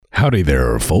Howdy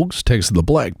there, folks. Text the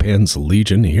Black Pants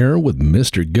Legion here with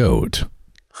Mr. Goat.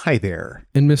 Hi there.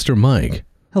 And Mr. Mike.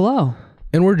 Hello.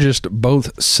 And we're just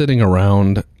both sitting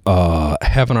around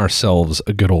having ourselves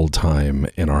a good old time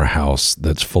in our house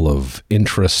that's full of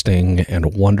interesting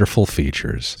and wonderful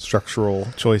features. Structural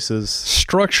choices.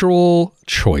 Structural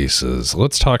choices.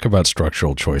 Let's talk about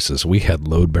structural choices. We had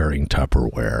load-bearing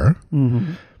Tupperware.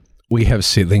 Mm-hmm. We have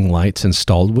ceiling lights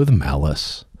installed with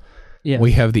malice. Yes.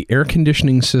 We have the air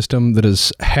conditioning system that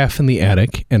is half in the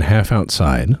attic and half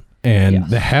outside. And Yes.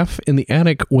 the half in the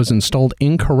attic was installed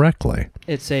incorrectly.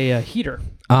 It's a heater.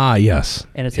 Ah, yes.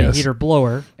 And it's yes. a heater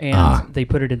blower, and they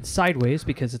put it in sideways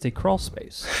because it's a crawl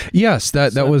space. Yes,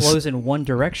 that So was... it blows in one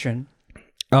direction.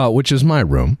 Which is my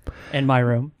room. And my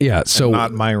room. Yeah, so... And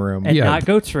not my room. And Yeah. not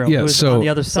Goat's room. Yeah, it was so- on the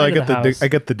other So I side get of the house. I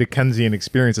get the Dickensian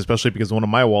experience, especially because one of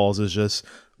my walls is just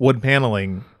wood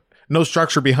paneling. No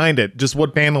structure behind it, just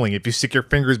wood paneling. If you stick your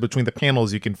fingers between the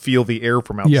panels, you can feel the air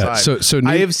from outside. Yeah, so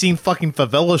I have seen fucking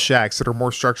favela shacks that are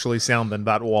more structurally sound than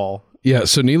that wall. Yeah,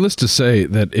 so needless to say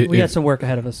that... we got some work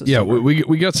ahead of us. This Yeah, summer.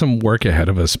 we got some work ahead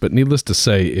of us, but needless to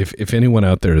say, if anyone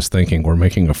out there is thinking we're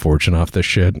making a fortune off this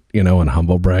shit, and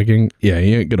humble bragging, yeah,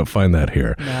 you ain't gonna find that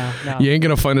here. No. You ain't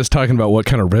gonna find us talking about what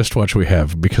kind of wristwatch we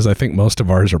have, because I think most of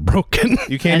ours are broken.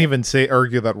 You can't even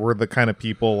argue that we're the kind of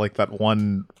people like that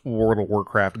one World of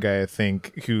Warcraft guy, I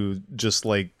think, who just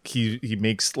like he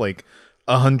makes like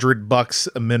 $100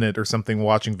 a minute or something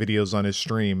watching videos on his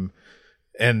stream,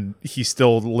 and he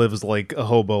still lives like a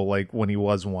hobo like when he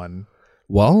was one.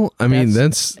 Well, I mean,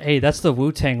 that's the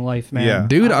Wu-Tang life, man. Yeah.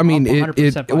 dude. I mean, I'm 100%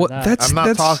 behind well, that. that's I'm not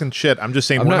that's, talking shit. I'm just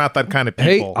saying I'm we're not- not that kind of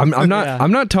Hey, people. I'm not. Yeah.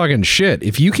 I'm not talking shit.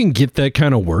 If you can get that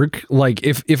kind of work, like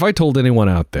if I told anyone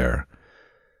out there,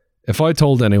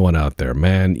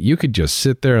 man, you could just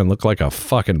sit there and look like a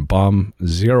fucking bum,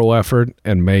 zero effort,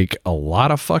 and make a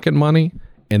lot of fucking money,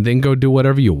 and then go do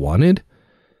whatever you wanted,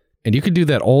 and you could do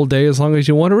that all day as long as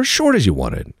you wanted, or as short as you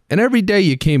wanted, and every day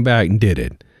you came back and did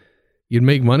it, you'd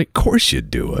make money. Of course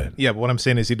you'd do it. Yeah, but what I'm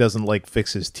saying is he doesn't like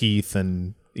fix his teeth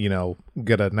and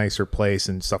get a nicer place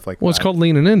and stuff like that. Well, it's called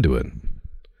leaning into it.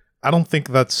 I don't think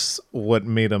that's what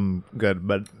made him good,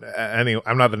 but anyway,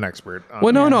 I'm not an expert.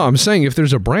 Well, no, I'm saying if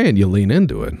there's a brand, you lean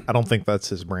into it. I don't think that's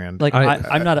his brand. Like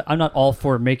I'm not all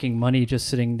for making money just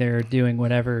sitting there doing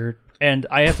whatever. And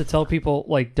I have to tell people,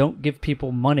 like, don't give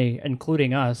people money,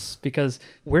 including us, because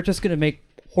we're just going to make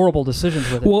horrible decisions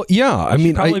with it. Well, yeah, I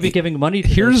mean, probably be giving money to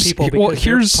those people because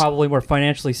they're probably more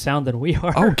financially sound than we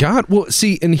are. Oh God! Well,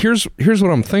 see, and here's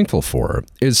what I'm thankful for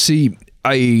is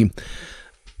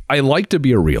I like to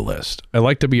be a realist. I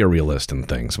like to be a realist in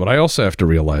things, but I also have to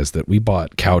realize that we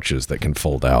bought couches that can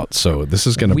fold out. So this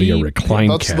is going to be a recline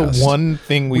that's cast. the one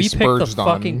thing we picked the spurged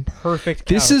fucking on. perfect couch.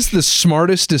 This is the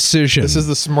smartest decision. This is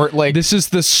the smart, like, This is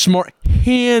the smart,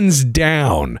 hands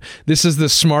down. This is the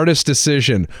smartest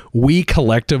decision we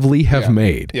collectively have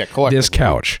made. Yeah, collectively.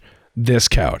 This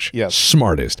couch. Yes.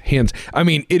 Smartest. Hands. I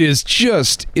mean, it's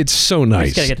so nice.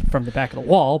 You just got to get it from the back of the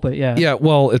wall, but yeah. Yeah,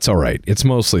 well, it's all right. It's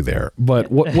mostly there.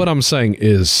 But what I'm saying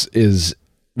is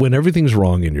when everything's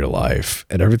wrong in your life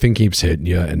and everything keeps hitting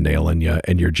you and nailing you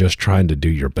and you're just trying to do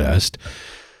your best,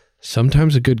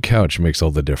 sometimes a good couch makes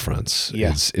all the difference.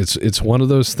 Yeah. It's one of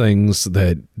those things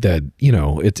that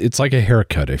it's like a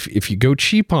haircut. If you go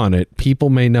cheap on it, people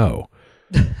may know.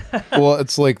 well,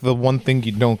 it's like the one thing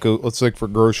you don't go. It's like for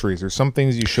groceries. There's some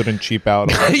things you shouldn't cheap out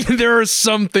on. There are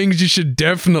some things you should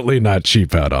definitely not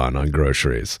cheap out on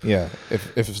groceries. Yeah,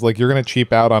 if it's like you're gonna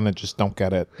cheap out on it, just don't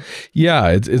get it. Yeah,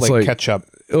 it's like ketchup.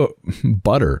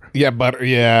 Butter. Yeah, butter.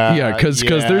 Yeah, Yeah, because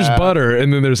there's butter,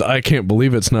 and then there's I can't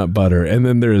believe it's not butter, and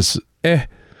then there's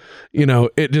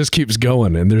it just keeps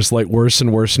going, and there's like worse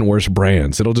and worse and worse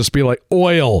brands. It'll just be like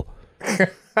oil.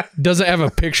 Doesn't have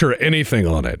a picture of anything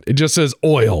on it. It just says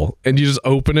oil, and you just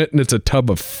open it, and it's a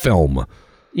tub of film.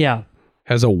 Yeah.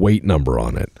 Has a weight number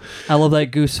on it. I love that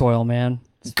goose oil, man.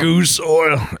 Goose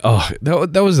oil. Oh,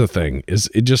 that was the thing. Is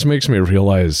it just makes me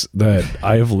realize that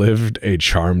I have lived a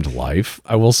charmed life.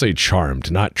 I will say charmed,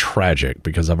 not tragic,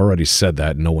 because I've already said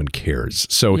that. And no one cares.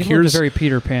 So You here's lived a very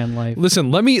Peter Pan life.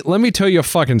 Listen, let me tell you a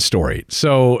fucking story.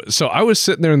 So I was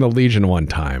sitting there in the Legion one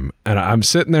time, and I'm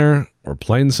sitting there. We're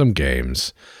playing some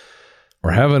games.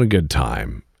 We're having a good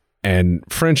time, and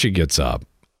Frenchie gets up,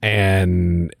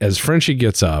 and as Frenchie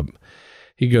gets up,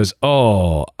 he goes,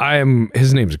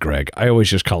 his name's Greg. I always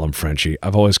just call him Frenchie.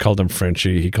 I've always called him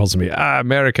Frenchie. He calls me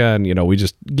America, and we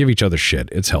just give each other shit.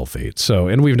 It's healthy. So,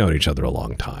 and we've known each other a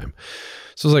long time.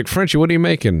 So I was like, Frenchie, what are you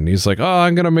making? And he's like,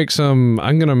 I'm gonna make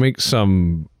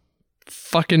some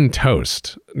fucking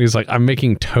toast. And he's like, I'm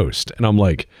making toast. And I'm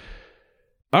like,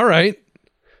 all right.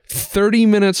 30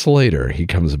 minutes later, he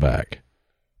comes back.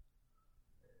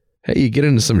 Hey, you get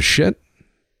into some shit?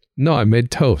 No, I made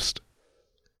toast.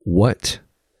 What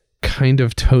kind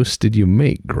of toast did you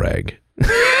make, Greg?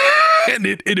 And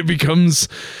it becomes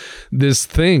this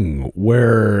thing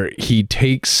where he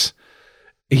takes...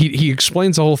 He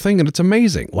explains the whole thing, and it's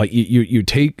amazing. Like you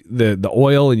take the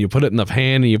oil and you put it in the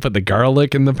pan, and you put the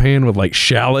garlic in the pan with like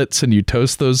shallots, and you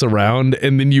toast those around,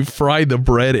 and then you fry the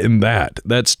bread in that.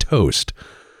 That's toast.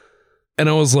 And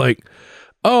I was like,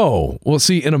 oh, well,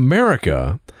 see, in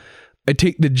America, I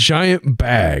take the giant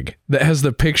bag that has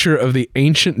the picture of the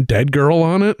ancient dead girl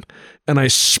on it, and I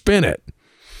spin it.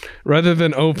 Rather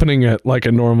than opening it like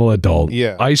a normal adult,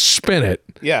 I spin it.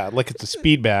 Yeah, like it's a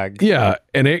speed bag. Yeah,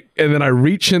 and then I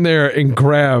reach in there and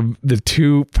grab the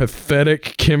two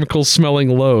pathetic chemical-smelling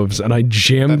loaves, and I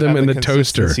jam them in the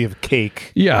toaster. Consistency of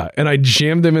cake. Yeah, and I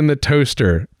jam them in the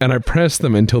toaster, and I press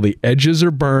them until the edges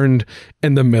are burned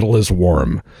and the middle is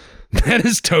warm. That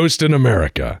is toast in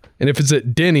America. And if it's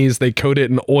at Denny's, they coat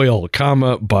it in oil,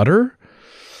 butter.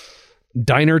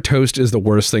 Diner toast is the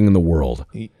worst thing in the world.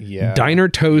 Yeah. Diner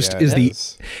toast is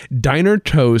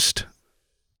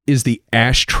the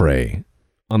ashtray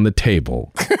on the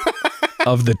table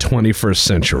of the 21st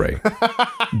century.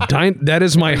 That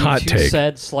is my hot take.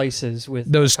 Sad slices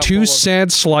with those two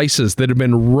sad slices that have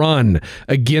been run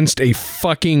against a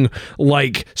fucking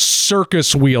like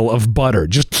circus wheel of butter.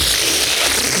 Just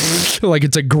like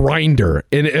it's a grinder.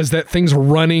 And as that thing's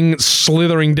running,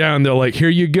 slithering down, they're like, here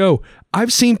you go.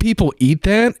 I've seen people eat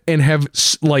that and have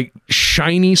like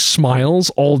shiny smiles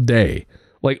all day.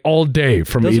 Like all day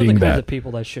from eating that. Those are the kinds that. of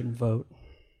people that shouldn't vote.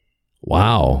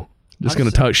 Wow. Just going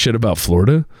to talk shit about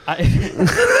Florida? Look,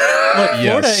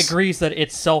 Florida agrees that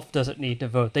itself doesn't need to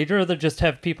vote. They'd rather just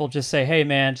have people just say, hey,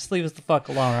 man, just leave us the fuck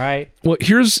alone, all right? Well,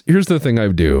 here's the thing I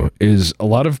do is a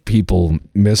lot of people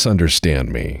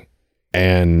misunderstand me.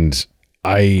 And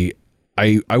I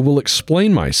will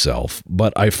explain myself,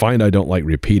 but I find I don't like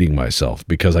repeating myself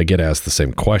because I get asked the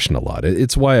same question a lot.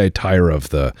 It's why I tire of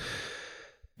the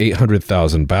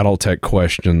 800,000 BattleTech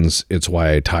questions. It's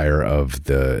why I tire of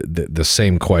the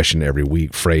same question every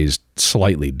week phrased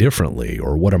slightly differently,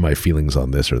 or what are my feelings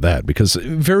on this or that? Because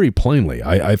very plainly,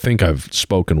 I think I've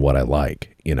spoken what I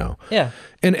like, you know? Yeah.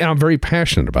 And I'm very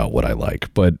passionate about what I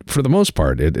like, but for the most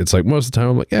part, it's like most of the time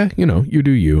I'm like, yeah, you know, you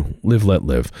do you, live, let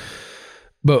live.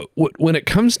 But when it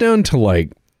comes down to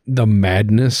like the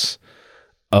madness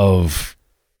of,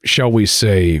 shall we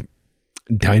say,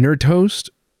 diner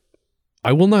toast,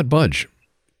 I will not budge.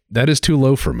 That is too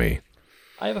low for me.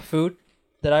 I have a food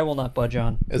that I will not budge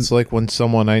on. It's like when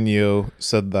someone I knew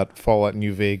said that Fallout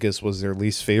New Vegas was their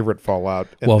least favorite Fallout.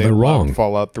 And well, they're wrong.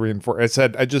 Fallout 3 and 4. I just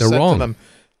said to them,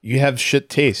 you have shit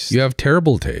taste. You have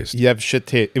terrible taste. You have shit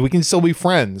taste. We can still be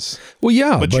friends. Well,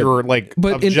 yeah. But you're like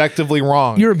objectively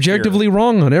wrong. You're objectively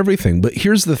wrong on everything. But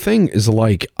here's the thing is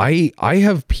like, I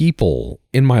have people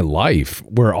in my life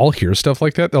where I'll hear stuff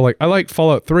like that. They're like, I like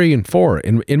Fallout 3 and 4.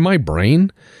 And in my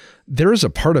brain, there is a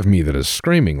part of me that is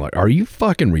screaming like, are you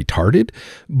fucking retarded?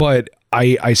 But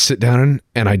I sit down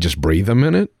and I just breathe them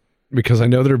in it. Because I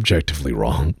know they're objectively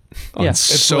wrong on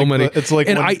it's like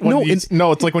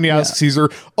when you ask Caesar,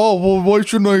 oh, well, why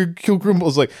shouldn't I kill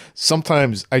criminals? Like,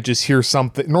 sometimes I just hear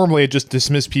something. Normally, I just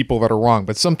dismiss people that are wrong,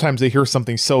 but sometimes I hear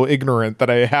something so ignorant that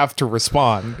I have to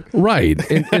respond. Right.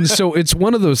 And so it's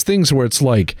one of those things where it's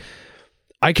like,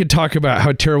 I could talk about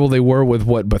how terrible they were with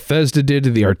what Bethesda did to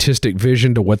the artistic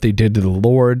vision, to what they did to the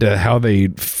lore, to how they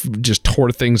just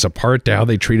tore things apart, to how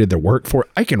they treated their work for it.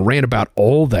 I can rant about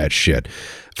all that shit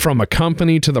from a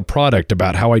company to the product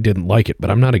about how I didn't like it,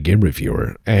 but I'm not a game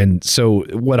reviewer. And so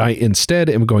what I instead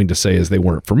am going to say is they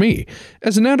weren't for me,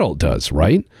 as an adult does,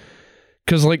 right?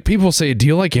 Because like people say, do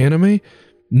you like anime?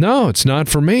 No, it's not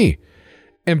for me.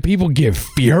 And people get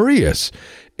furious.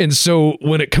 And so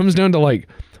when it comes down to like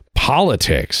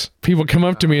politics, people come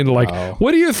up to me and they're like,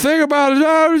 what do you think about it?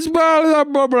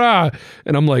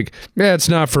 And I'm like, yeah, it's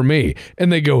not for me.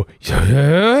 And they go,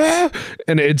 yeah?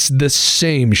 And it's the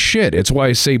same shit. It's why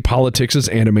I say politics is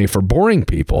anime for boring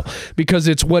people, because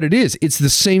it's what it is. It's the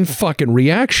same fucking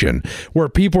reaction where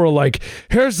people are like,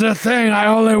 here's the thing I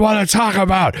only want to talk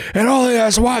about. It only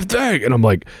has one thing. And I'm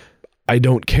like, I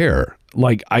don't care.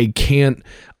 Like, I can't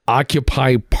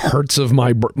occupy parts of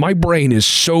my brain is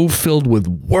so filled with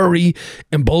worry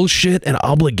and bullshit and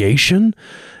obligation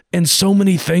and so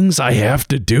many things I have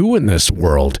to do in this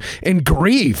world, and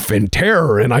grief and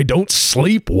terror, and I don't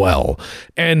sleep well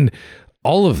and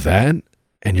all of that,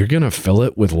 and you're gonna fill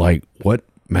it with like, what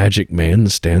magic man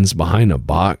stands behind a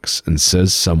box and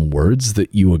says some words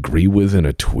that you agree with in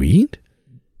a tweet?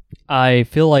 I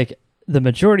feel like the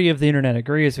majority of the internet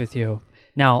agrees with you.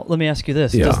 Now, let me ask you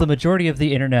this. Yeah. Does the majority of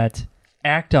the internet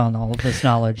act on all of this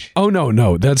knowledge. Oh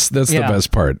no, that's the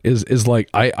best part. Is like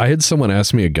I had someone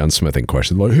ask me a gunsmithing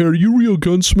question. Like, hey, are you a real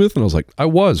gunsmith? And I was like, I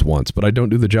was once, but I don't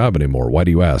do the job anymore. Why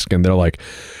do you ask? And they're like,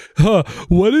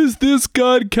 what is this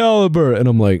gun caliber? And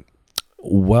I'm like,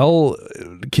 well,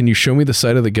 can you show me the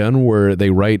side of the gun where they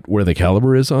write where the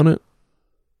caliber is on it?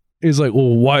 He's like,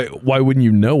 well, why wouldn't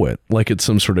you know it? Like it's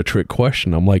some sort of trick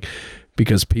question. I'm like,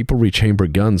 because people rechamber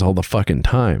guns all the fucking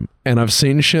time. And I've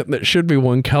seen shit that should be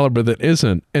one caliber that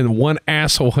isn't. And one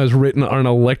asshole has written on an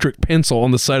electric pencil on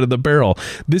the side of the barrel,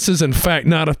 this is in fact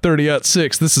not a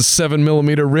 30-06. This is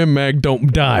 7mm rim mag,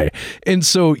 don't die. And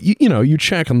so, you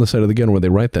check on the side of the gun where they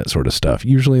write that sort of stuff,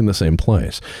 usually in the same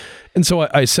place. And so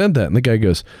I said that, and the guy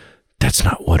goes, that's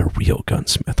not what a real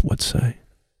gunsmith would say.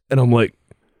 And I'm like,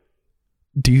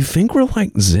 do you think we're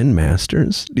like Zen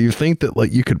masters? Do you think that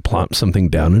like you could plop something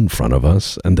down in front of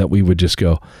us and that we would just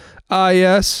go,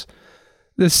 yes,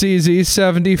 the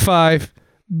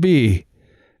CZ75B.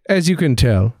 As you can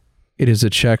tell, it is a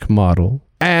Czech model.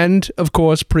 And, of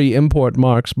course, pre-import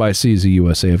marks by CZ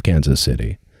USA of Kansas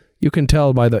City. You can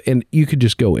tell by and you could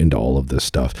just go into all of this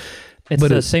stuff. It's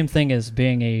the same thing as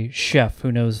being a chef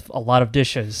who knows a lot of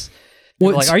dishes.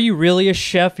 Well, like, are you really a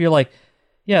chef? You're like,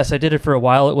 yes, I did it for a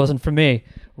while. It wasn't for me.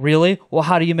 Really? Well,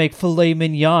 how do you make filet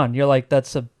mignon? You're like,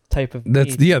 that's a type of meat.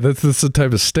 That's the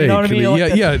type of steak. You know what I mean?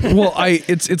 Yeah. Well,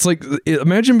 it's like,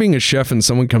 imagine being a chef and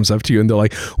someone comes up to you and they're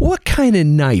like, what kind of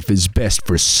knife is best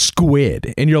for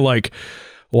squid? And you're like,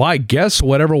 well, I guess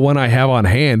whatever one I have on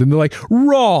hand. And they're like,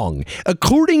 wrong.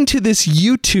 According to this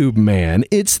YouTube man,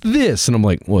 it's this. And I'm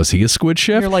like, well, is he a squid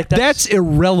chef? You're like, that's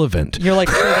irrelevant. You're like,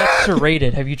 sure, that's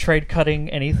serrated. Have you tried cutting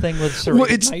anything with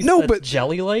serrated knife that's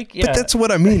jelly-like? Yeah. But that's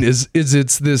what I mean is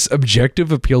it's this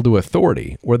objective appeal to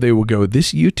authority where they will go,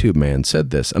 this YouTube man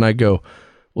said this. And I go,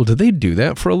 well, do they do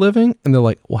that for a living? And they're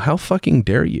like, well, how fucking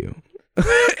dare you?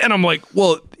 And I'm like,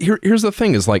 well, here's the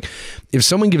thing is like, if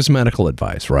someone gives medical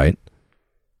advice, right?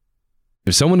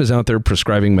 If someone is out there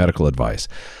prescribing medical advice,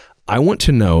 I want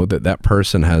to know that that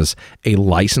person has a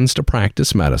license to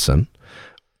practice medicine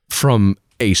from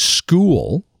a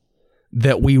school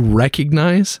that we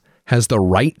recognize has the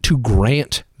right to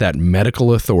grant that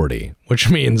medical authority,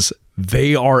 which means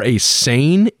they are a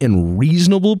sane and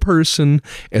reasonable person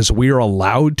as we are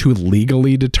allowed to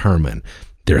legally determine.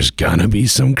 There's gonna be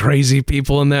some crazy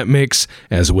people in that mix,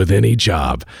 as with any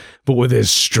job. But with as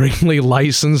strictly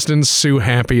licensed and sue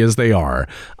happy as they are,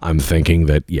 I'm thinking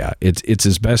that, yeah, it's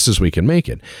as best as we can make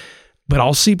it. But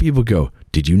I'll see people go,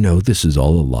 did you know this is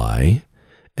all a lie?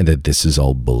 And that this is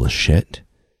all bullshit?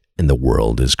 And the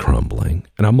world is crumbling.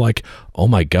 And I'm like, oh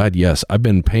my God, yes, I've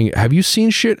been paying. Have you seen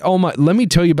shit? Oh my, let me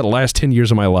tell you about the last 10 years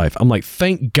of my life. I'm like,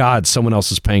 thank God someone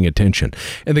else is paying attention.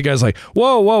 And the guy's like,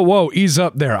 whoa, ease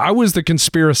up there. I was the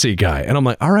conspiracy guy. And I'm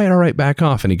like, all right, back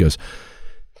off. And he goes,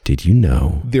 did you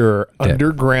know there are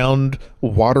underground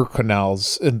water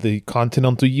canals in the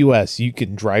continental U.S. you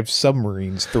can drive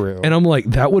submarines through? And I'm like,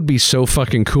 that would be so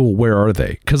fucking cool. Where are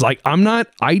they? Because like,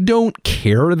 I don't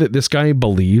care that this guy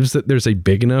believes that there's a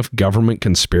big enough government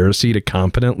conspiracy to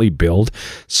competently build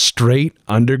straight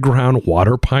underground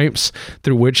water pipes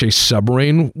through which a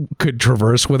submarine could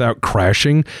traverse without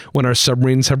crashing when our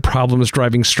submarines have problems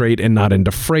driving straight and not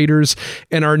into freighters,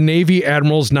 and our Navy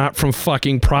admirals not from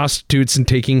fucking prostitutes and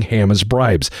taking ham as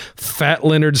bribes. Fat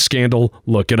Leonard scandal,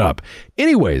 look it up.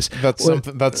 Anyways, that's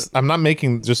something I'm not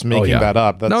making that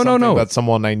up. That's no. That's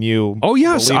someone I knew. Oh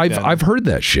yes, I've heard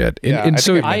that shit. And I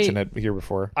so think I mentioned it here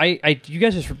before. You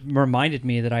guys just reminded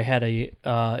me that I had it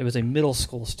was a middle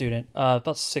school student,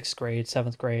 about 6th grade,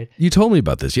 7th grade. You told me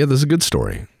about this. Yeah, this is a good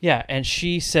story. Yeah, and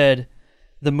she said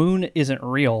the moon isn't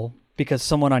real because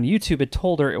someone on YouTube had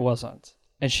told her it wasn't.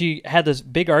 And she had this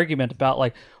big argument about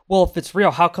like, well, if it's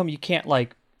real, how come you can't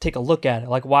like take a look at it?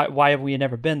 Like, why have we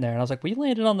never been there? And I was like, we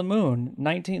landed on the moon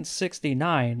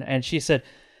 1969. And she said,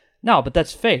 no, but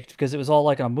that's faked because it was all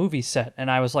like a movie set. And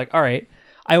I was like, all right.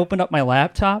 I opened up my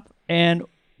laptop and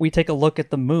we take a look at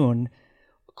the moon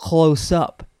close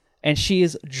up. And she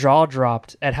is jaw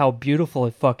dropped at how beautiful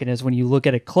it fucking is when you look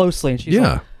at it closely. And she's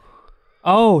like,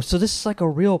 oh, so this is like a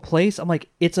real place? I'm like,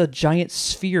 it's a giant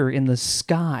sphere in the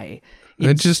sky. And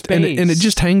it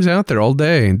just hangs out there all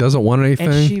day and doesn't want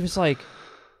anything. And she was like,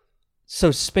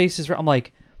 so space is real. I'm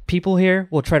like, people here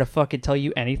will try to fucking tell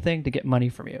you anything to get money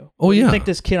from you. Oh, what yeah. do you think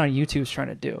this kid on YouTube is trying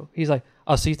to do? He's like,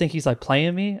 oh, so you think he's like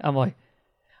playing me? I'm like,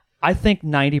 I think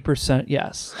 90%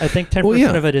 yes. I think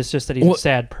 10% of it is just that he's a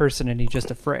sad person and he's just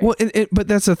afraid. Well, but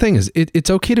that's the thing is, it's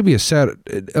okay to be a sad,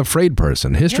 afraid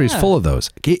person. History is full of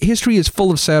those. History is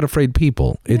full of sad, afraid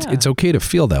people. It's okay to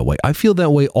feel that way. I feel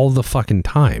that way all the fucking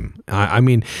time. I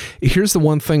mean, here's the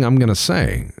one thing I'm going to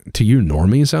say to you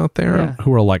normies out there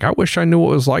who are like, I wish I knew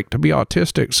what it was like to be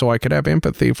autistic so I could have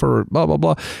empathy for blah, blah,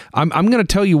 blah. I'm going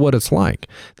to tell you what it's like.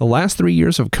 The last 3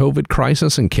 years of COVID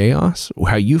crisis and chaos,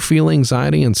 how you feel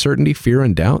anxiety, uncertainty, fear,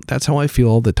 and doubt, that's how I feel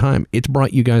all the time. It's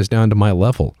brought you guys down to my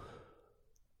level.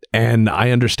 And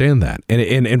I understand that.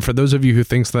 And for those of you who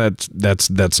thinks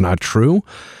that's not true,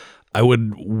 I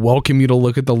would welcome you to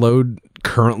look at the load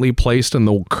currently placed and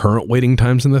the current waiting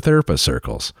times in the therapist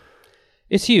circles.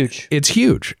 It's huge. It's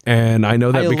huge. And I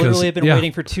know that because I literally have been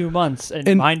waiting for 2 months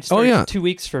and mine starts 2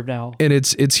 weeks from now. And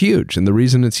it's huge. And the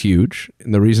reason it's huge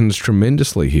and the reason it's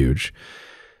tremendously huge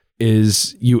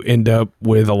is you end up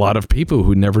with a lot of people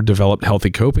who never developed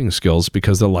healthy coping skills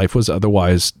because their life was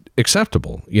otherwise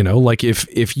acceptable. You know, like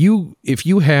if you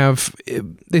have,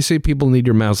 they say people need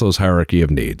your Maslow's hierarchy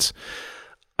of needs.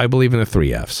 I believe in the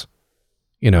 3 F's.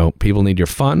 You know, people need your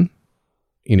fun,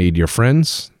 you need your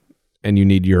friends, and you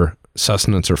need your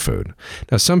sustenance or food.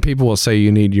 Now, some people will say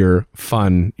you need your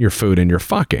fun, your food, and your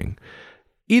fucking.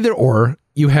 Either or,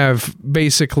 you have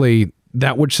basically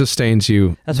that which sustains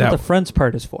you. That's what the friends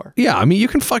part is for. Yeah, I mean, you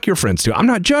can fuck your friends too. I'm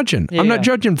not judging. I'm not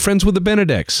judging friends with the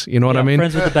Benedicts. You know what I mean?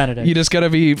 Friends with the Benedicts. You just got to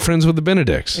be friends with the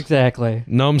Benedicts. Exactly.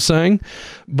 Know what I'm saying?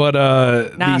 But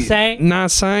Not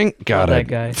saying. God, that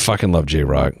guy. Fucking love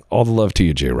J-Rock. All the love to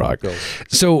you, J-Rock.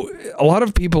 So a lot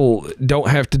of people don't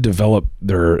have to develop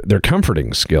their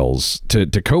comforting skills to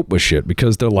cope with shit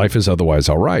because their life is otherwise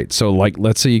all right. So like,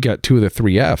 let's say you got 2 of the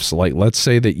 3 F's. Like, let's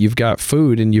say that you've got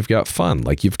food and you've got fun.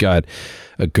 Like, you've got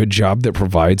a good job that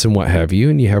provides and what have you,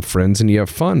 and you have friends and you have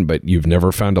fun, but you've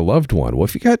never found a loved one. Well,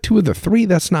 if you got 2 of the 3,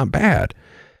 that's not bad.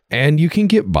 And you can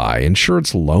get by. And sure,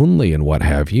 it's lonely and what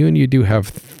have you, and you do have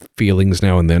feelings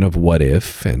now and then of what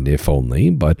if and if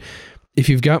only, but if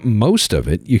you've got most of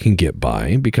it, you can get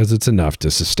by because it's enough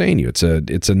to sustain you.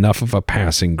 It's enough of a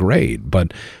passing grade.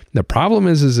 But the problem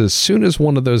is as soon as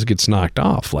one of those gets knocked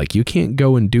off, like you can't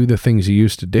go and do the things you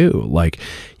used to do. Like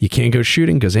you can't go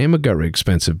shooting because ammo got really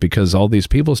expensive because all these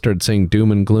people started saying doom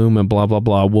and gloom and blah, blah,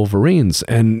 blah, Wolverines.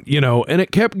 And, you know, and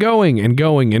it kept going and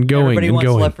going and going Everybody and wants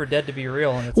going. Left 4 Dead to be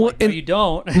real. And it's no, you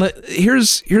don't.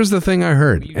 Here's the thing I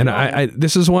heard. And I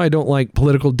this is why I don't like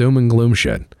political doom and gloom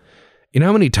shit. You know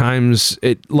how many times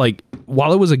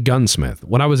while I was a gunsmith,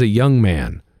 when I was a young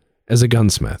man as a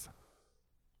gunsmith,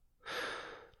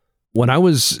 when I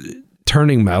was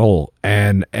turning metal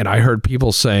and I heard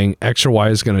people saying X or Y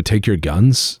is going to take your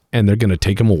guns and they're going to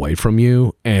take them away from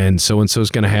you and so is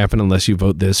going to happen unless you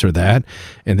vote this or that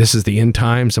and this is the end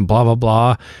times and blah, blah,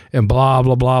 blah and blah,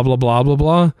 blah, blah, blah, blah, blah,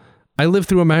 blah. I lived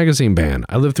through a magazine ban.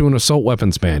 I lived through an assault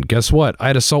weapons ban. Guess what? I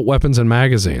had assault weapons and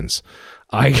magazines.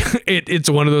 It's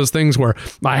one of those things where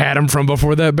I had them from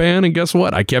before that ban, and guess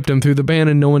what? I kept them through the ban,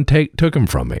 and no one took them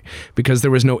from me because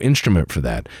there was no instrument for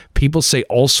that. People say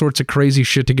all sorts of crazy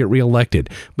shit to get reelected,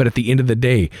 but at the end of the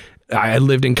day, I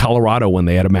lived in Colorado when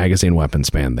they had a magazine weapons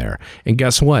ban there, and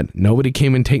guess what? Nobody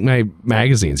came and take my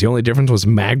magazines. The only difference was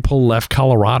Magpul left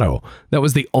Colorado. That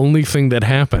was the only thing that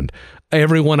happened.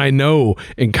 Everyone I know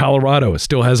in Colorado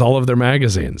still has all of their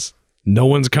magazines. No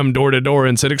one's come door to door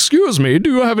and said, excuse me,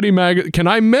 do you have any can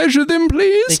I measure them,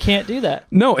 please? They can't do that.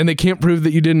 No, and they can't prove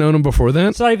that you didn't own them before that.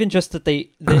 It's not even just that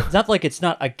it's not like it's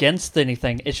not against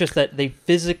anything. It's just that they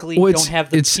physically don't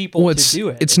have the people to do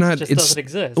it. It just doesn't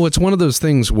exist. Well, it's one of those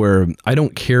things where I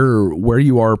don't care where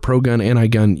you are, pro-gun,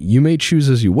 anti-gun. You may choose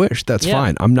as you wish. That's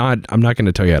fine. I'm not going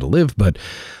to tell you how to live, but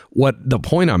what the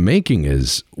point I'm making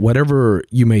is whatever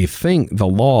you may think the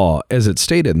law, as it's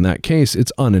stated in that case,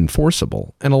 it's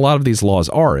unenforceable. And a lot of these laws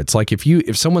are. It's like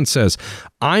if someone says,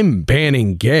 I'm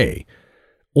banning gay,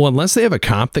 well, unless they have a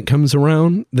cop that comes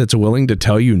around that's willing to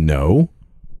tell you no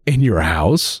in your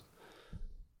house,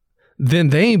 then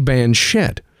they ban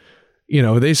shit. You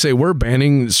know, they say we're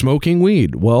banning smoking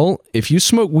weed. Well, if you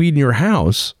smoke weed in your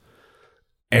house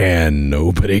and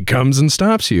nobody comes and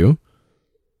stops you,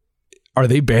 are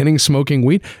they banning smoking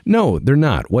weed? No, they're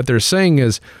not. What they're saying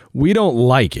is, we don't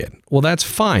like it. Well, that's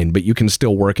fine, but you can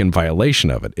still work in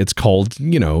violation of it. It's called,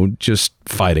 just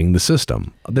fighting the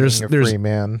system. There's free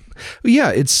man. Yeah,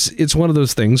 it's one of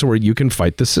those things where you can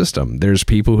fight the system. There's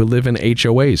people who live in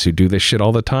HOAs who do this shit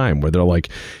all the time, where they're like,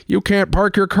 you can't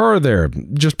park your car there.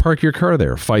 Just park your car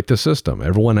there. Fight the system.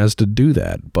 Everyone has to do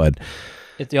that. But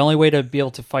if the only way to be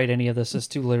able to fight any of this is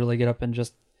to literally get up and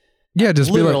just Yeah,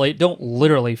 just literally, don't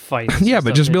literally fight. The yeah, but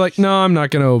system. just be like, no, I'm not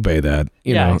going to obey that.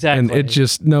 You Yeah, know? exactly. And it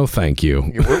just, no, thank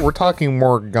you. Yeah, we're talking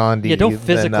more Gandhi. Yeah, don't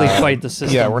physically than, fight the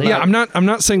system. Yeah, we're Yeah, not. I'm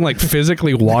not saying like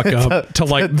physically walk up to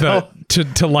like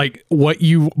to like what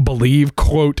you believe,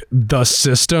 quote, the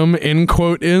system, end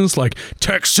quote, is like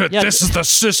text it. Yeah, this is the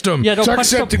system. Yeah, don't punch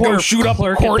Set the to go poor shoot up a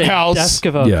clerk at the courthouse. desk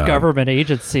of a Yeah. government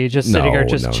agency, just sitting there,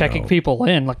 just No, checking no. people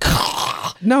in. Like,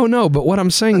 No, but what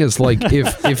I'm saying is like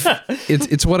if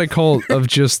it's what I call of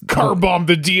just Car bomb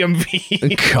the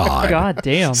DMV. God.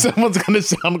 damn. Someone's gonna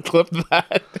sound clip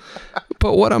that.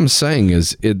 But what I'm saying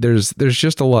is there's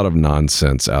just a lot of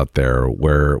nonsense out there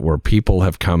where people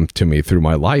have come to me through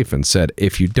my life and said,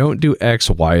 if you don't do X,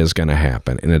 Y is going to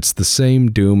happen. And it's the same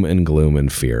doom and gloom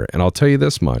and fear. And I'll tell you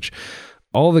this much.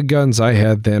 All the guns I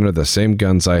had then are the same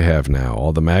guns I have now.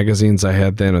 All the magazines I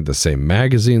had then are the same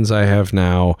magazines I have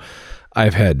now.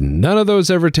 I've had none of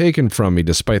those ever taken from me,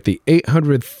 despite the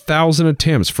 800,000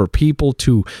 attempts for people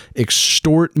to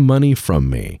extort money from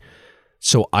me.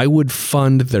 So I would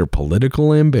fund their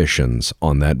political ambitions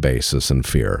on that basis and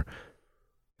fear.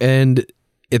 And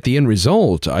at the end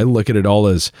result, I look at it all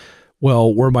as,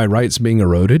 well, were my rights being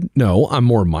eroded? No, I'm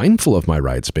more mindful of my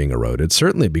rights being eroded,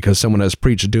 certainly because someone has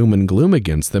preached doom and gloom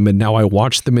against them, and now I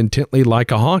watch them intently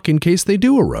like a hawk in case they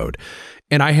do erode.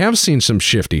 And I have seen some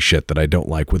shifty shit that I don't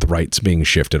like with rights being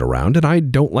shifted around, and I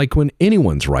don't like when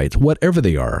anyone's rights, whatever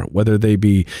they are, whether they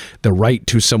be the right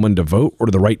to someone to vote or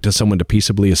the right to someone to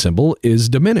peaceably assemble, is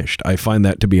diminished. I find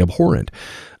that to be abhorrent.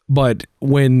 But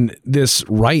when this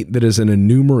right that is an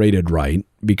enumerated right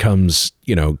becomes,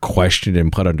 questioned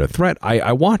and put under threat,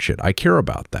 I watch it. I care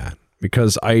about that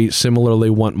because I similarly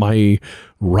want my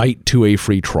right to a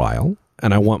free trial.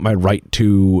 And I want my right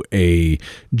to a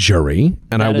jury,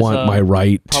 and That I want my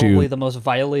right probably to the most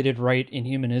violated right in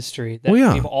human history that Well,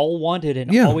 yeah. we've all wanted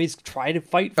and Yeah. always try to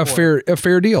fight for. a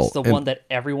fair deal. It's the one that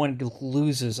everyone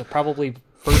loses, probably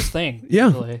first thing. Yeah.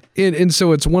 usually. And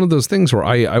so it's one of those things where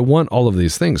I want all of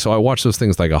these things. So I watch those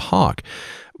things like a hawk.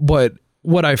 But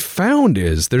what I found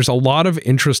is there's a lot of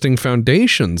interesting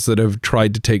foundations that have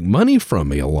tried to take money from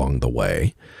me along the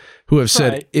way, who have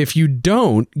said, Right. if you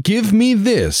don't give me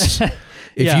this,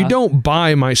 if Yeah. you don't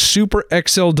buy my Super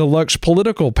XL Deluxe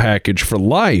political package for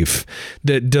life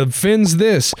that defends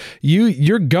this,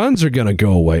 your guns are going to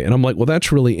go away. And I'm like, well,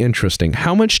 that's really interesting.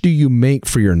 How much do you make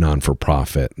for your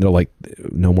non-for-profit? And they're like,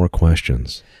 no more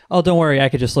questions. Oh, don't worry. I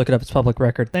could just look it up. It's public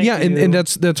record. Thank you. And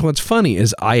that's what's funny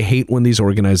is I hate when these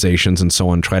organizations and so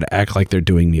on try to act like they're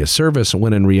doing me a service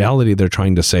when in reality they're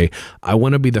trying to say, I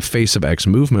want to be the face of X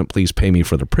movement. Please pay me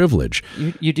for the privilege.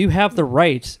 You do have the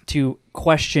right to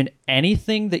question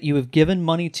anything that you have given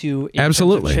money to in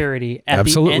Absolutely. terms of charity. At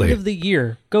Absolutely. the end of the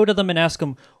year, go to them and ask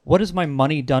them, what has my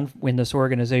money done in this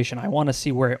organization? I want to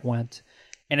see where it went.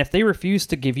 And if they refuse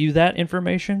to give you that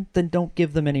information, then don't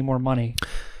give them any more money.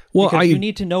 Well, Because you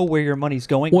need to know where your money's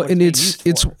going. Well, what and being used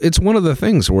for. it's one of the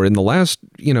things where in the last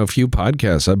few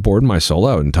podcasts I bored my soul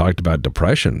out and talked about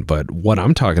depression, but what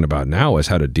I'm talking about now is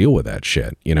how to deal with that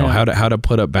shit. How to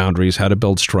put up boundaries, how to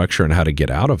build structure, and how to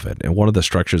get out of it. And one of the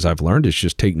structures I've learned is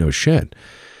just take no shit.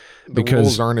 The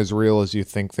rules aren't as real as you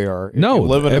think they are. If No, you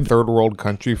live in a third world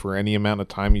country for any amount of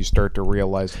time, you start to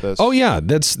realize this. Oh yeah,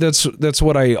 that's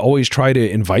what I always try to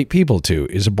invite people to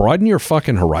is broaden your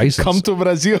fucking horizons. Come to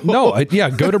Brazil. No,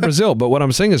 go to Brazil. But what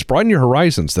I'm saying is broaden your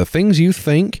horizons. The things you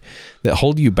think that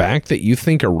hold you back, that you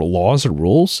think are laws or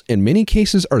rules, in many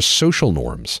cases are social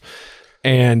norms.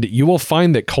 And you will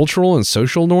find that cultural and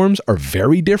social norms are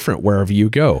very different wherever you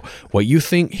go. What you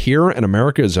think here in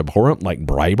America is abhorrent, like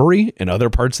bribery, in other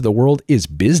parts of the world is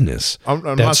business. I'm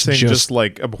not saying just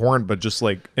like abhorrent, but just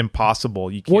like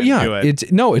impossible. You can't do it.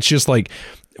 It's just like,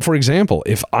 for example,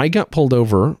 if I got pulled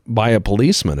over by a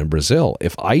policeman in Brazil,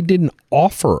 if I didn't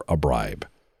offer a bribe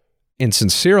and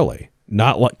sincerely,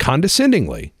 not like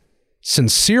condescendingly,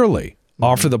 sincerely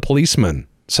offer the policeman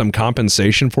some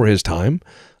compensation for his time,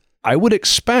 I would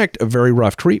expect a very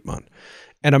rough treatment.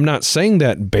 And I'm not saying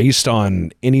that based on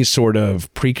any sort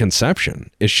of preconception.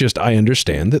 It's just I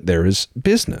understand that there is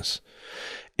business.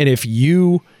 And if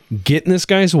you get in this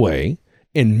guy's way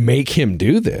and make him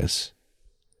do this,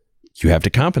 you have to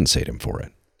compensate him for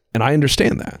it. And I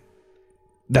understand that.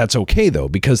 That's okay, though,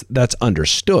 because that's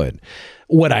understood.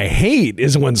 What I hate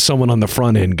is when someone on the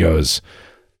front end goes,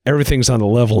 everything's on the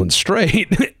level and straight.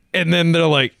 And then they're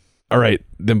like, all right,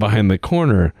 then behind the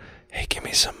corner, hey, give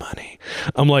me some money.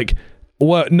 I'm like,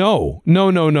 what? No.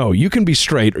 You can be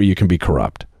straight or you can be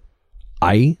corrupt.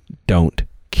 I don't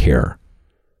care.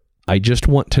 I just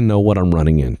want to know what I'm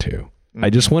running into. Mm-hmm. I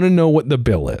just want to know what the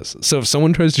bill is. So if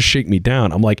someone tries to shake me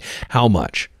down, I'm like, how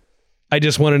much? I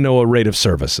just want to know a rate of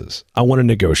services. I want to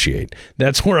negotiate.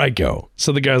 That's where I go.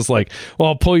 So the guy's like, well,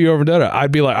 I'll pull you over to that.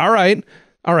 I'd be like, all right,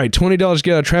 $20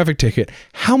 get out a traffic ticket.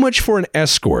 How much for an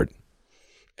escort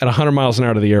at 100 miles an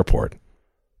hour to the airport?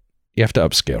 You have to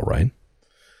upscale, right?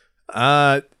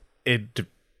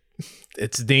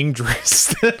 It's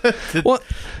dangerous. Well,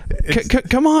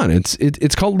 come on.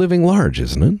 It's called living large,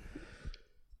 isn't it?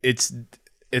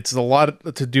 It's a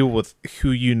lot to do with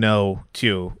who you know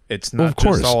too. It's not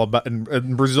course. just all about.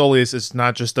 In Brazilius, it's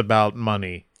not just about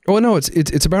money. Oh no,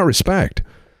 it's about respect.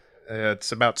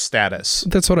 It's about status.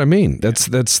 That's what I mean.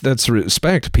 That's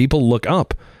respect. People look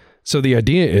up. So the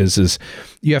idea is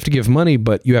you have to give money,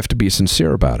 but you have to be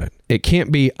sincere about it. It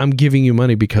can't be, I'm giving you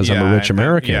money because I'm a rich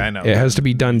American. I know. It has to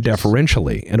be done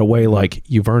deferentially in a way like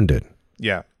you've earned it.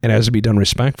 Yeah. It has to be done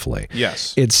respectfully.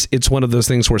 Yes. It's one of those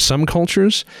things where some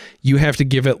cultures, you have to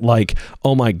give it like,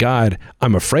 oh my God,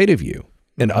 I'm afraid of you.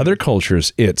 In other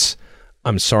cultures, it's,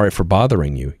 I'm sorry for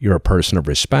bothering you. You're a person of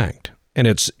respect. And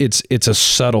it's a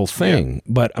subtle thing,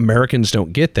 but Americans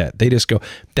don't get that. They just go,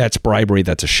 that's bribery,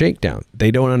 that's a shakedown.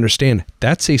 They don't understand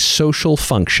that's a social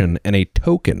function and a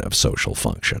token of social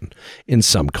function in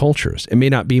some cultures. It may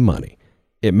not be money.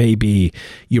 It may be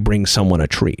you bring someone a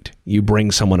treat. You bring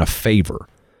someone a favor.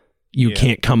 You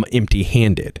can't come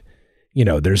empty-handed. You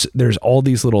know, there's all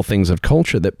these little things of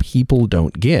culture that people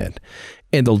don't get.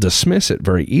 And they'll dismiss it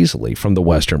very easily from the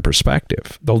Western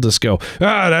perspective. They'll just go,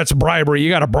 that's bribery. You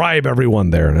got to bribe everyone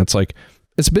there. And it's like,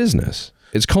 it's business.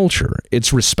 It's culture.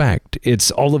 It's respect.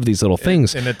 It's all of these little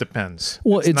things. And it depends.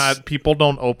 Well, it's not, people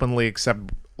don't openly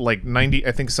accept, like 90,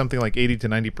 I think something like 80 to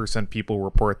 90% people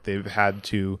report they've had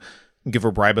to give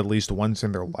a bribe at least once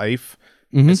in their life.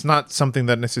 Mm-hmm. It's not something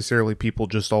that necessarily people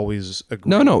just always agree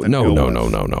No.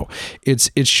 with. It's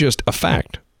just a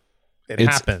fact. It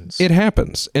happens. It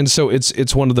happens. And so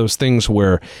it's one of those things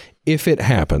where if it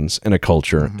happens in a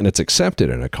culture and it's accepted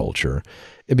in a culture,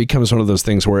 it becomes one of those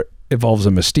things where it evolves a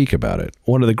mystique about it.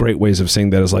 One of the great ways of saying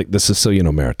that is like the Sicilian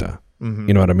omerta. Mm-hmm.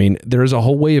 You know what I mean? There is a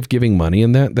whole way of giving money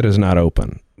in that is not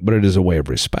open, but it is a way of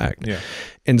respect. Yeah.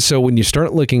 And so when you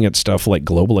start looking at stuff like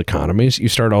global economies, you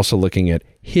start also looking at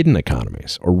hidden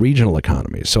economies or regional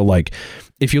economies. So like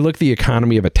if you look at the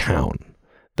economy of a town,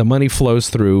 the money flows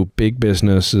through big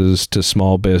businesses to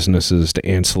small businesses to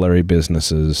ancillary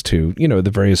businesses to, you know, the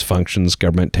various functions,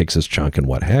 government takes its chunk and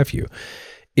what have you.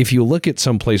 If you look at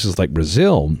some places like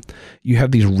Brazil, you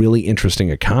have these really interesting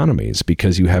economies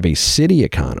because you have a city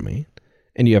economy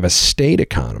and you have a state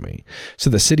economy. So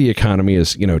the city economy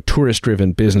is, you know, tourist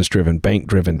driven, business driven, bank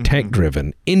driven, tech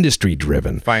driven, industry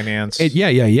driven. Finance.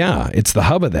 Yeah. It's the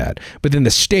hub of that. But then the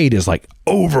state is like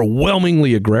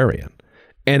overwhelmingly agrarian.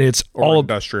 And it's all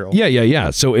industrial.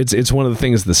 Yeah. So it's one of the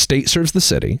things, the state serves the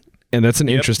city, and that's an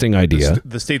interesting idea.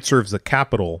 The state serves the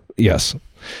capital. Yes.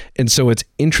 And so it's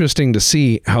interesting to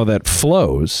see how that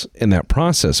flows in that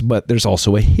process, but there's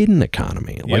also a hidden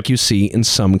economy, like you see in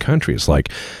some countries.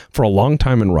 Like for a long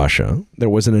time in Russia, there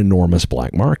was an enormous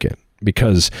black market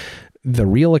because the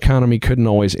real economy couldn't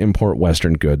always import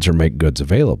Western goods or make goods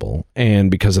available.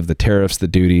 And because of the tariffs, the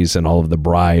duties, and all of the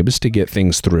bribes to get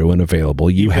things through and available,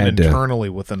 you Even had to... internally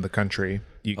within the country.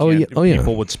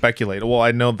 People would speculate, well,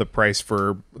 I know the price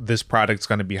for this product's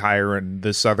going to be higher in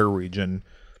this other region,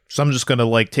 so I'm just going to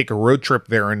like take a road trip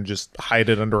there and just hide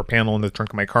it under a panel in the trunk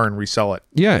of my car and resell it.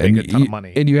 Yeah, and get a ton of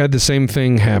money. And you had the same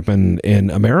thing happen in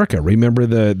America. Remember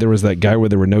there was that guy where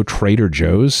there were no Trader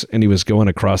Joe's and he was going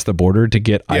across the border to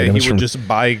get items. He would just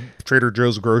buy Trader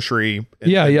Joe's grocery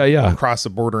and across the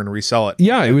border and resell it.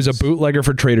 Yeah, it was a bootlegger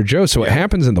for Trader Joe's. So it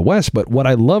happens in the West. But what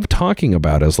I love talking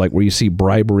about is like where you see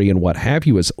bribery and what have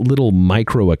you is little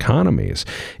micro economies.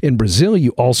 In Brazil,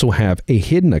 you also have a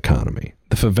hidden economy,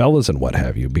 the favelas and what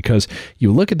have you, because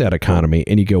you look at that economy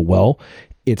and you go, well,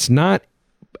 it's not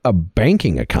a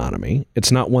banking economy.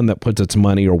 It's not one that puts its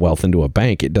money or wealth into a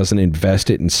bank. It doesn't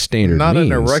invest it in standard not means.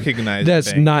 In a recognized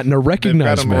That's bank. not in a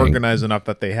recognized They've got them organized enough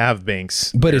that they have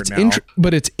banks. But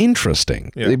it's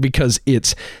interesting because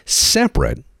it's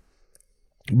separate,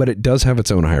 but it does have its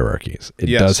own hierarchies. It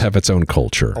does have its own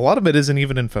culture. A lot of it isn't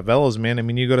even in favelas, man. I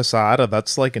mean, you go to Saara,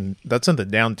 that's in the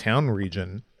downtown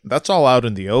region. That's all out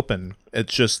in the open.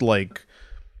 It's just like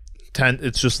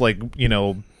it's just like, you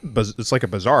know, it's like a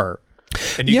bazaar.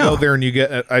 And you go there and you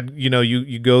get,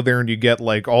 you go there and you get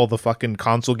like all the fucking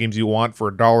console games you want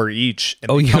for $1 each,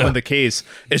 and they come in the case.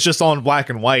 It's just all in black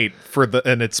and white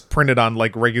and it's printed on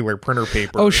like regular printer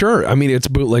paper. Oh sure, I mean it's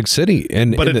bootleg city,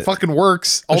 but it fucking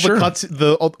works. All the cuts,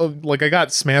 like I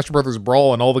got Smash Brothers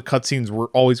Brawl, and all the cutscenes were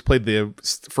always played the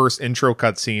first intro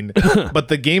cutscene, but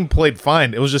the game played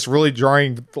fine. It was just really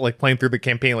jarring, like playing through the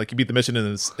campaign. Like you beat the mission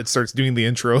and it starts doing the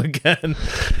intro again.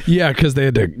 Yeah, because they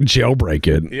had to jailbreak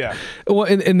it. Yeah. Well,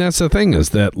 and that's the thing is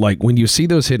that like when you see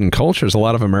those hidden cultures, a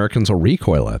lot of Americans will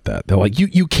recoil at that. They're like,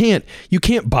 you can't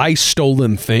buy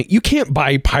stolen thing. You can't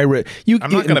buy pirate.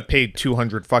 I'm not gonna pay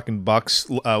 200 fucking bucks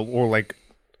or like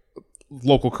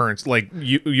local currency, like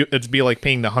it'd be like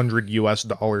paying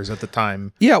 $100 at the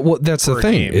time. Yeah, well, that's the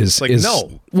thing is like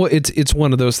no. Well, it's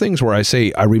one of those things where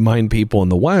I remind people in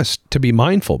the West to be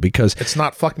mindful because it's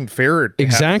not fucking fair.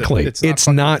 Exactly, it's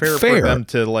not fair for them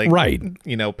to like right.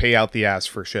 Pay out the ass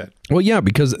for shit. Well, yeah,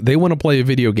 because they want to play a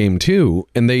video game too,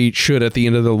 and they should at the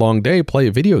end of the long day play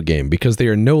a video game because they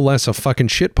are no less a fucking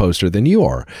shit poster than you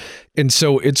are, and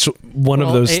so it's one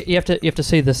of those. You have to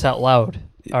say this out loud.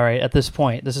 All right, at this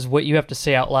point, this is what you have to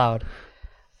say out loud.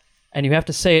 And you have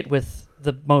to say it with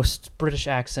the most British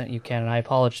accent you can. And I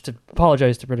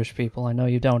apologize to British people. I know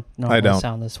you don't normally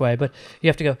sound this way, but you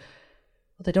have to go,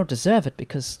 well, they don't deserve it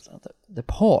because they're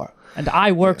poor. And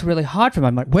I worked really hard for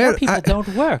my money. Poor people don't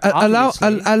work.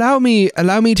 Allow me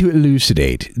to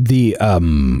elucidate the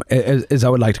as I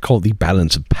would like to call it, the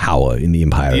balance of power in the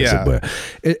empire, as it were.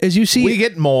 As you see, we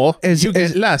get more, you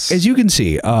get less. As you can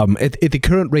see, at the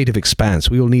current rate of expanse,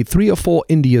 we will need 3 or 4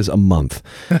 Indias a month.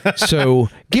 So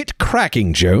get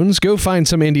cracking, Jones. Go find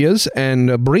some Indias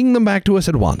and bring them back to us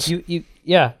at once.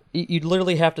 You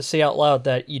literally have to say out loud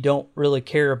that you don't really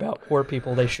care about poor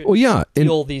people. They should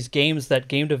steal these games that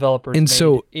game developers and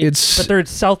made. So but they're in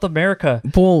South America,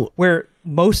 where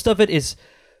most of it is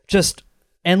just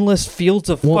endless fields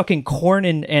of fucking corn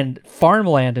and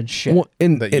farmland and shit.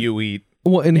 You eat.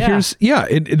 Well, and here's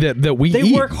that we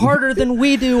they work harder than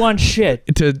we do on shit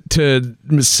to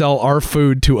sell our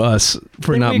food to us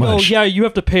for not much. You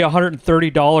have to pay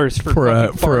 $130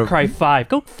 for Far Cry 5.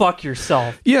 Go fuck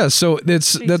yourself. Yeah, so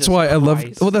that's why I love.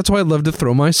 Well, that's why I love to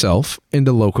throw myself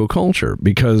into local culture,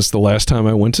 because the last time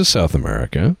I went to South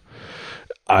America,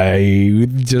 I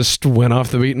just went off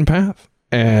the beaten path,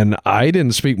 and I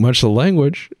didn't speak much of the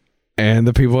language, and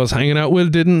the people I was hanging out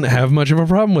with didn't have much of a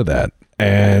problem with that.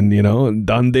 And,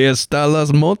 donde está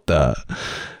las mota?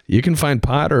 You can find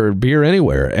pot or beer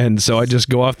anywhere. And so I just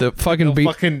go off the fucking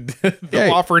beat.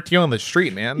 They'll offer it to you on the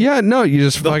street, man. Yeah, no, you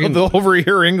just they'll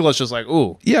overhear English is like,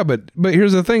 ooh. Yeah, but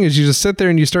here's the thing is you just sit there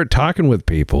and you start talking with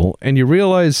people and you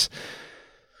realize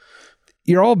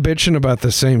you're all bitching about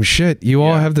the same shit. You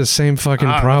all have the same fucking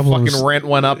problems. Fucking rent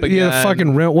went up again. Yeah, the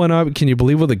fucking rent went up. Can you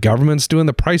believe what the government's doing?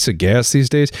 The price of gas these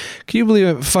days. Can you believe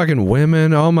it? Fucking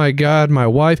women? Oh my God, my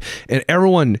wife. And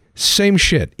everyone, same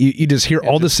shit. You just hear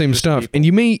all the same stuff. People. And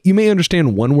you may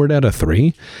understand 1 word out of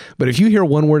 3, but if you hear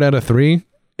 1 word out of 3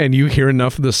 and you hear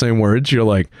enough of the same words, you're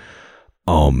like,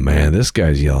 oh man, this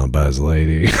guy's yelling about his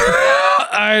lady.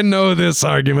 I know this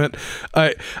argument.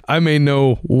 I may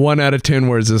know 1 out of 10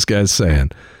 words this guy's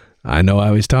saying. I know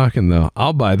how he's talking, though.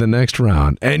 I'll buy the next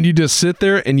round. And you just sit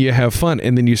there and you have fun.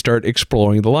 And then you start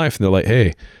exploring the life. And they're like,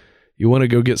 hey, you want to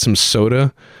go get some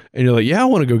soda? And you're like, yeah, I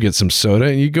want to go get some soda.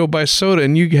 And you go buy soda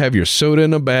and you have your soda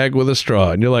in a bag with a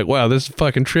straw. And you're like, wow, this is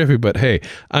fucking trippy. But hey,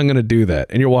 I'm going to do that.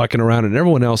 And you're walking around and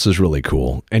everyone else is really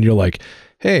cool. And you're like,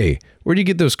 hey, where'd you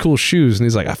get those cool shoes? And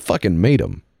he's like, I fucking made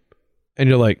them. And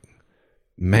you're like,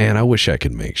 man, I wish I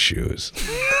could make shoes.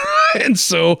 And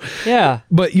so,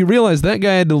 but you realize that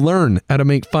guy had to learn how to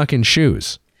make fucking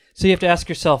shoes. So you have to ask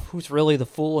yourself, who's really the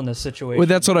fool in this situation? Well,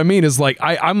 that's what I mean. Is like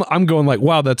I'm going like,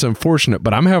 wow, that's unfortunate.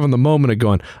 But I'm having the moment of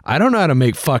going, I don't know how to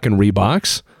make fucking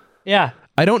Reeboks. Yeah.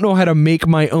 I don't know how to make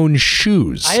my own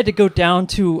shoes. I had to go down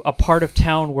to a part of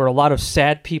town where a lot of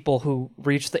sad people who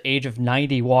reach the age of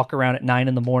 90 walk around at 9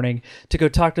 a.m. to go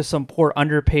talk to some poor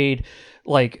underpaid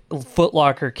like Foot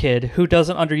Locker kid who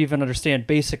doesn't even understand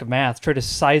basic math, try to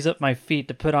size up my feet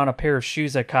to put on a pair of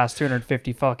shoes that cost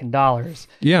 $250 fucking dollars.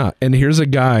 Yeah, and here's a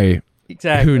guy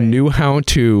who knew how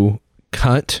to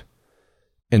cut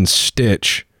and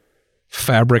stitch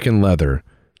fabric and leather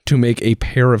to make a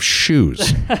pair of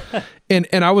shoes. and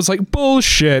I was like,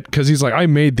 bullshit, because he's like, I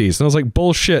made these. And I was like,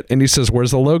 bullshit. And he says,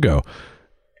 where's the logo?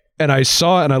 And I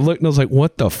saw it and I looked and I was like,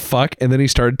 what the fuck? And then he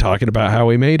started talking about how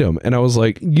he made them. And I was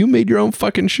like, you made your own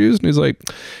fucking shoes? And he's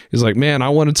like, man, I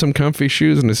wanted some comfy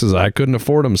shoes. And he says, I couldn't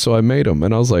afford them, so I made them.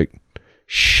 And I was like,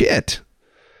 shit.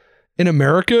 In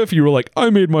America, if you were like, I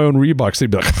made my own Reeboks,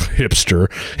 they'd be like, hipster.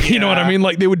 You know what I mean?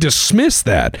 Like, they would dismiss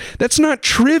that. That's not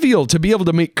trivial to be able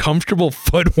to make comfortable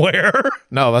footwear.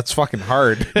 No, that's fucking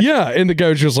hard. Yeah, and the guy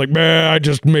was just like, man, I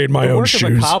just made my own shoes. The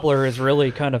work of a cobbler is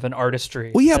really kind of an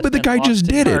artistry. Well, yeah, but the guy just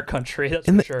did it. Our country, that's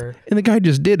and for sure. And the guy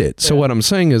just did it. So what I'm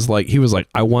saying is, like, he was like,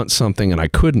 I want something and I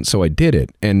couldn't, so I did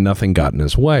it, and nothing got in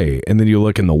his way. And then you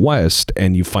look in the West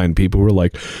and you find people who are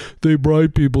like, they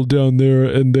bribe people down there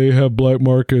and they have black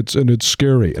markets and it's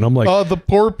scary. And I'm like, the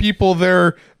poor people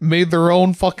there made their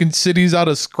own fucking cities out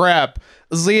of scrap.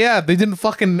 So yeah, they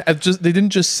didn't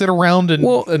just sit around and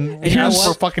ask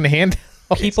for fucking hand.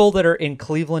 People that are in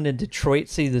Cleveland and Detroit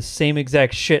see the same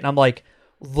exact shit, and I'm like,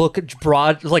 look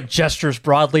at gestures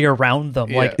broadly around them,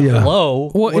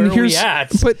 hello, where are we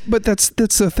at? But that's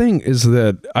the thing, is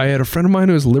that I had a friend of mine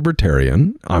who was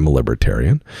libertarian. I'm a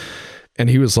libertarian. And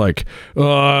he was like,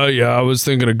 yeah, I was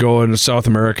thinking of going to South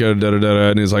America,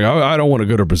 and he's like, I don't want to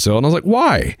go to Brazil. And I was like,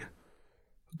 why?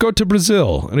 Go to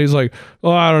Brazil. And he's like,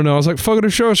 oh, I don't know. I was like, Fogo de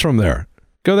Chão's from there.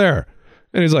 Go there.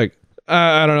 And he's like,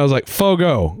 I don't know. I was like,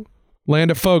 Fogo.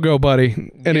 Land of Fogo,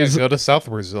 buddy. And he's go to South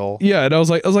Brazil. Yeah, and I was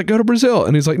like, go to Brazil.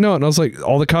 And he's like, no. And I was like,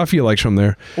 all the coffee you likes from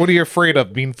there. What are you afraid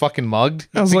of? Being fucking mugged?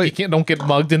 I was like, you don't get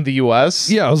mugged in the U.S.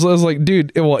 Yeah, I was like,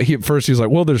 dude. Well, at first he was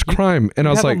like, well, there's crime, and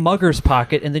I was like, a mugger's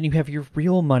pocket, and then you have your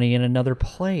real money in another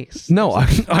place. No,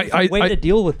 way to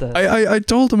deal with this. I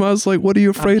told him, I was like, what are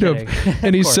you afraid of?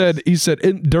 And he said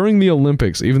during the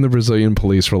Olympics, even the Brazilian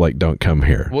police were like, don't come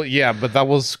here. Well, yeah, but that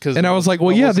was because. And I was like,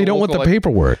 well, yeah, they don't want the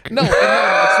paperwork. No,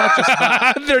 it's not just that.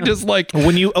 They're just like,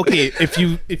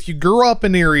 if you grew up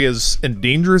in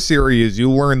dangerous areas, you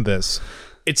learn this.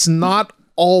 It's not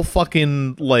all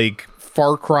fucking like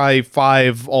Far Cry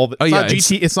 5, all the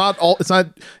it's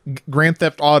not Grand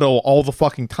Theft Auto all the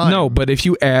fucking time. No, but if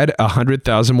you add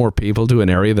 100,000 more people to an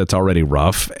area that's already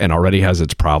rough and already has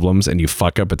its problems, and you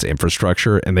fuck up its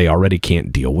infrastructure and they already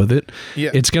can't deal with it,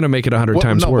 it's going to make it 100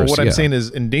 times worse. But what I'm saying is,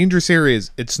 in dangerous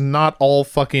areas, it's not all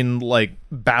fucking like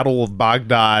Battle of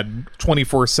Baghdad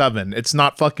 24/7. It's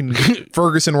not fucking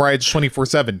Ferguson riots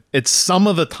 24/7. It's some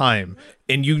of the time,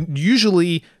 and you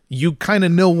kind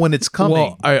of know when it's coming.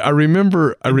 Well, I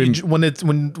remember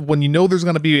when you know there's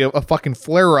going to be a fucking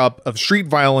flare up of street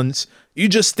violence, you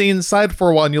just stay inside for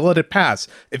a while and you let it pass.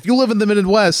 If you live in the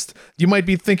Midwest, you might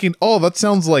be thinking, "Oh, that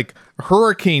sounds like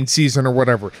hurricane season or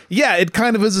whatever." Yeah, it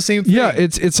kind of is the same thing. Yeah,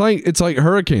 it's like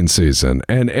hurricane season,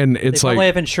 and it's they like probably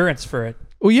have insurance for it.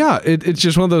 Well, yeah, it's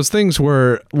just one of those things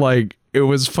where, like, it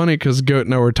was funny because Goat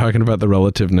and I were talking about the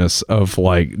relativeness of,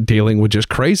 like, dealing with just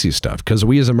crazy stuff. Because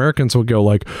we as Americans will go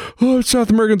like, oh,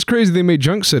 South Americans crazy, they made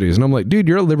junk cities. And I'm like, dude,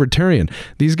 you're a libertarian.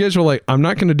 These guys were like, I'm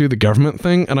not going to do the government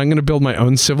thing, and I'm going to build my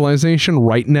own civilization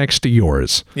right next to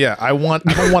yours. Yeah, I don't want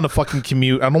to fucking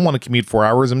commute. I don't want to commute 4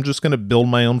 hours. I'm just going to build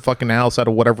my own fucking house out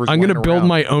of whatever's I'm going to build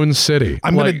my own city.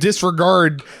 I'm going to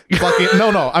disregard fucking...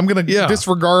 I'm going to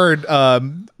disregard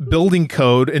building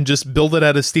code and just build it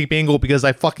at a steep angle because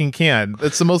I fucking can.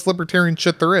 It's the most libertarian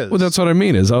shit there is. Well, that's what I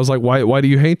mean. Is I was like, why do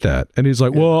you hate that? And he's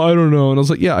like, well, I don't know. And I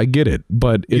was like, yeah, I get it,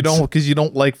 but you don't, because you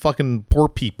don't like fucking poor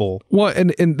people. Well,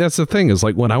 and that's the thing, is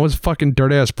like, when I was fucking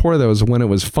dirt ass poor, that was when it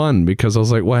was fun, because I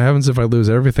was like, what happens if I lose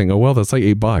everything? Oh well, that's like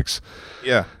 $8.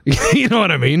 Yeah, you know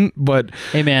what I mean. But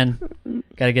hey, man,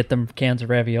 gotta get them cans of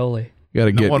ravioli.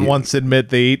 No one wants to admit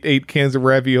they ate 8 cans of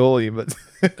ravioli, but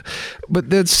but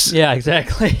that's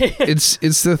exactly.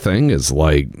 it's the thing, is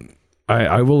like,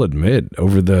 I will admit,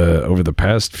 over the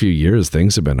past few years,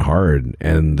 things have been hard,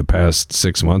 and the past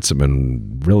 6 months have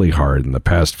been really hard, and the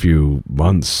past few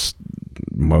months,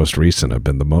 most recent, have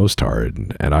been the most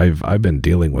hard, and I've been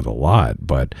dealing with a lot.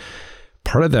 But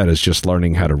part of that is just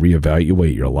learning how to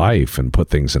reevaluate your life and put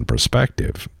things in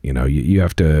perspective. You know, you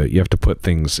have to put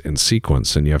things in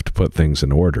sequence, and you have to put things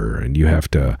in order, and you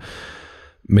have to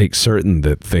make certain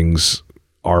that things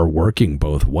are working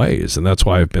both ways. And that's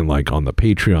why I've been, like, on the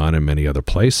Patreon and many other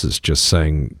places, just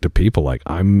saying to people, like,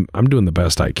 I'm doing the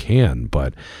best I can,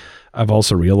 but I've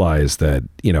also realized that,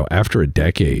 you know, after a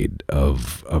decade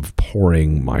of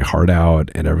pouring my heart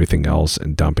out and everything else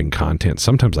and dumping content,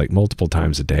 sometimes like multiple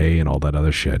times a day and all that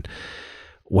other shit,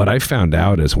 what I found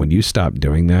out is when you stop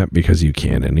doing that because you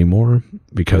can't anymore,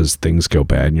 because things go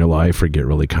bad in your life or get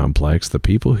really complex, the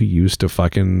people who used to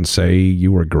fucking say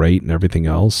you were great and everything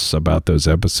else about those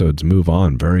episodes move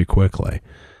on very quickly.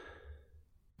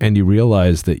 And you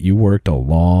realize that you worked a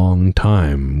long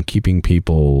time keeping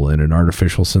people in an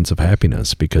artificial sense of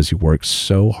happiness because you worked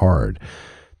so hard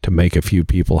to make a few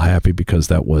people happy, because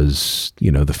that was,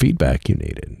 you know, the feedback you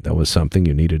needed. That was something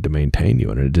you needed to maintain you,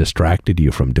 and it distracted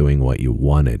you from doing what you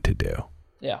wanted to do.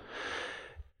 Yeah.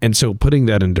 And so putting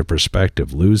that into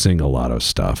perspective, losing a lot of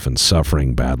stuff and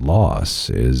suffering bad loss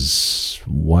is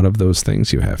one of those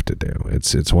things you have to do.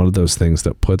 It's one of those things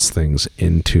that puts things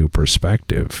into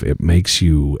perspective. It makes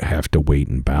you have to wait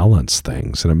and balance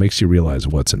things, and it makes you realize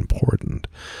what's important.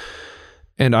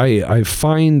 And I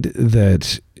find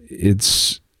that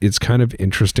it's kind of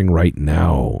interesting right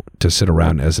now to sit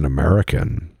around as an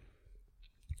American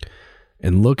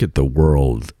and look at the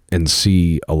world and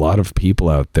see a lot of people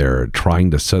out there trying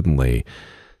to suddenly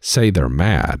say they're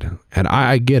mad. And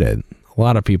I get it. A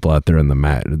lot of people out there in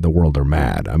the world are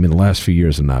mad. I mean, the last few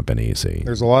years have not been easy.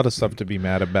 There's a lot of stuff to be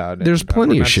mad about. There's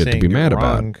plenty of shit to be mad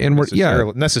about.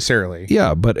 And necessarily.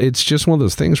 Yeah, but it's just one of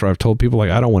those things where I've told people,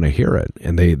 like, I don't want to hear it.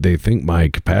 And they think my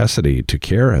capacity to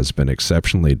care has been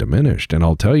exceptionally diminished. And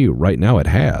I'll tell you right now it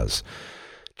has,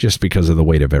 just because of the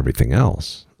weight of everything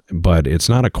else. But it's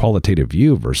not a qualitative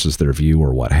view versus their view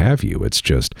or what have you. It's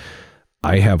just,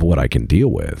 I have what I can deal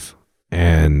with.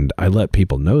 And I let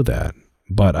people know that.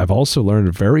 But I've also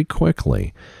learned very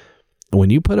quickly, when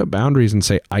you put up boundaries and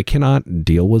say, I cannot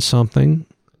deal with something,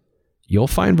 you'll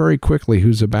find very quickly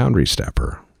who's a boundary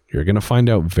stepper. You're going to find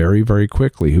out very, very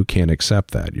quickly who can't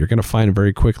accept that. You're going to find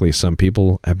very quickly some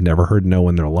people have never heard no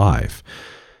in their life.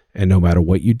 And no matter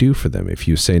what you do for them, if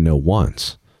you say no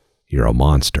once, you're a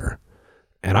monster.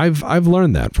 And I've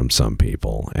learned that from some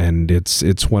people. And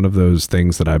it's one of those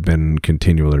things that I've been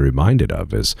continually reminded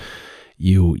of is,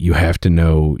 You have to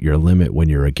know your limit when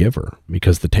you're a giver,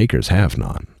 because the takers have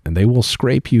none, and they will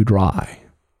scrape you dry.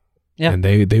 Yeah. And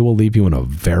they will leave you in a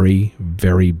very,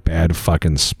 very bad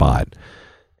fucking spot.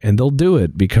 And they'll do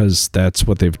it because that's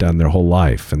what they've done their whole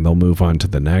life. And they'll move on to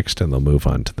the next, and they'll move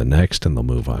on to the next, and they'll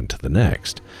move on to the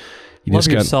next. Love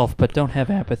yourself, but don't have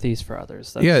apathies for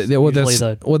others. That's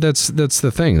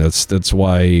the thing. That's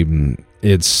why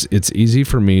it's easy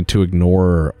for me to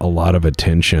ignore a lot of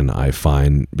attention, I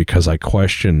find, because I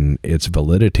question its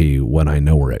validity when I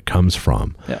know where it comes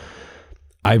from. Yeah.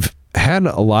 I've had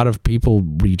a lot of people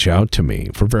reach out to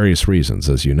me for various reasons,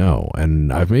 as you know,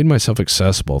 and I've made myself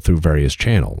accessible through various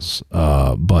channels.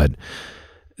 But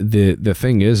the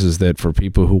thing is that for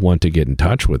people who want to get in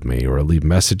touch with me or leave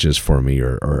messages for me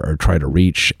or try to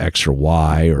reach X or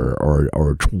Y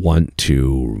or want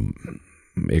to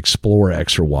explore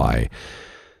X or Y,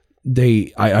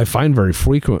 I find very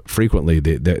frequently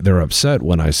they're upset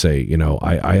when I say,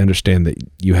 I understand that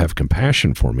you have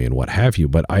compassion for me and what have you,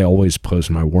 but I always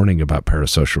post my warning about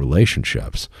parasocial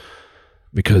relationships,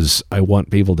 because I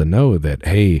want people to know that,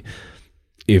 hey,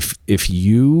 if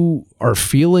you are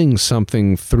feeling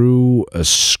something through a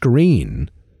screen,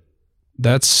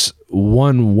 that's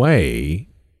one way.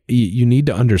 You need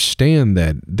to understand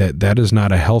that is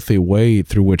not a healthy way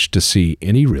through which to see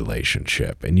any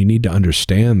relationship. And you need to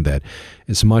understand that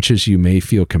as much as you may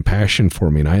feel compassion for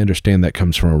me, and I understand that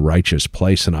comes from a righteous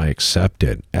place and I accept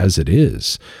it as it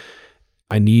is,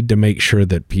 I need to make sure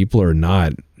that people are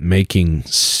not making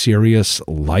serious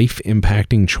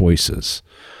life-impacting choices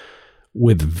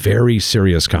with very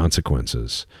serious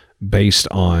consequences based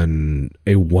on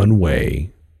a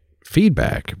one-way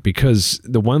feedback. Because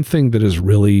the one thing that has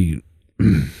really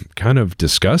kind of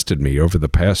disgusted me over the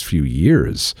past few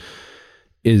years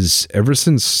is, ever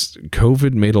since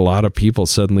COVID made a lot of people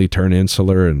suddenly turn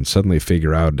insular and suddenly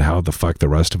figure out how the fuck the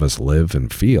rest of us live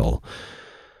and feel,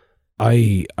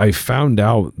 I found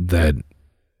out that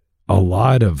a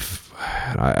lot of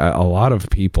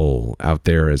people out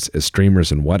there as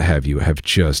streamers and what have you have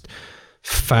just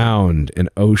found an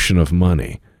ocean of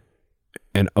money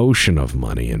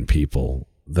in people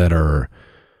that are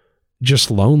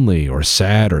just lonely or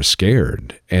sad or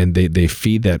scared, and they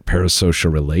feed that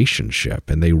parasocial relationship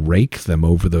and they rake them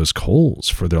over those coals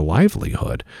for their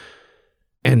livelihood.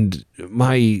 And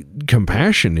my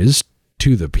compassion is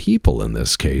to the people in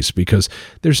this case, because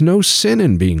there's no sin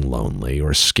in being lonely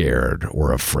or scared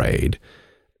or afraid.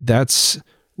 That's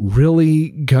really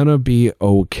gonna be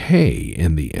okay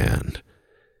in the end.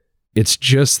 It's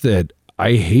just that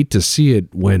I hate to see it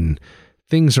when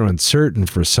things are uncertain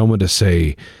for someone to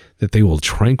say that they will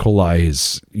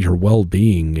tranquilize your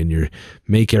well-being and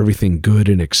make everything good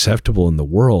and acceptable in the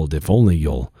world if only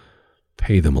you'll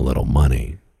pay them a little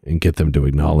money and get them to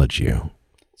acknowledge you.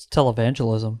 It's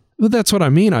televangelism. Well, that's what I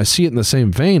mean. I see it in the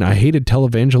same vein. I hated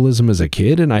televangelism as a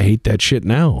kid, and I hate that shit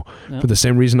now. Yep. For the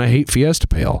same reason I hate Fiesta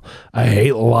Pale. I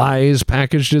hate lies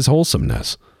packaged as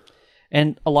wholesomeness.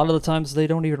 And a lot of the times they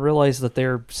don't even realize that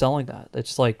they're selling that.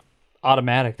 It's like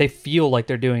automatic. They feel like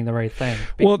they're doing the right thing.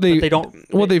 They don't.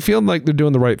 Well, they feel like they're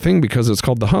doing the right thing because it's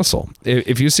called the hustle.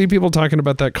 If you see people talking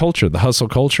about that culture, the hustle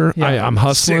culture, yeah. I'm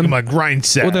hustling. My grind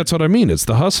set. Well, that's what I mean. It's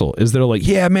the hustle. Is they're like,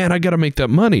 yeah, man, I got to make that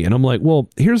money. And I'm like, well,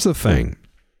 here's the thing.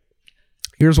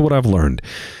 Here's what I've learned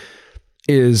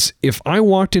is if I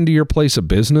walked into your place of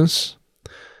business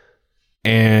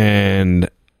and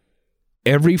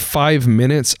every 5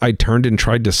 minutes I turned and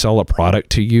tried to sell a product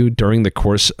to you during the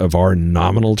course of our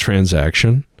nominal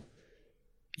transaction,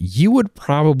 you would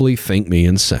probably think me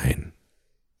insane.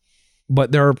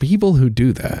 But there are people who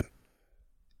do that.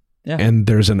 Yeah. And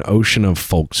there's an ocean of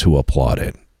folks who applaud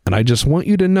it. And I just want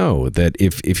you to know that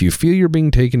if you feel you're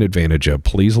being taken advantage of,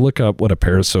 please look up what a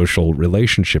parasocial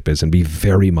relationship is and be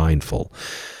very mindful.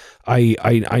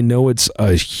 I know it's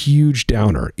a huge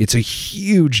downer. It's a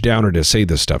huge downer to say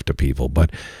this stuff to people,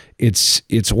 but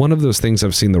it's one of those things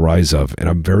I've seen the rise of, and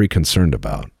I'm very concerned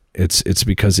about. It's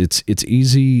because it's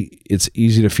easy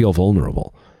to feel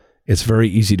vulnerable. It's very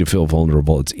easy to feel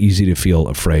vulnerable. It's easy to feel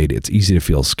afraid. It's easy to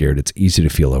feel scared. It's easy to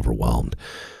feel overwhelmed.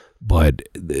 But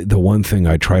the one thing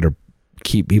I try to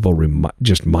keep people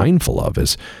just mindful of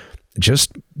is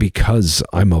just because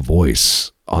I'm a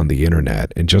voice on the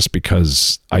internet and just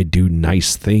because I do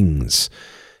nice things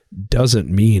doesn't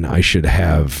mean I should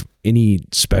have any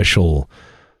special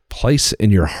place in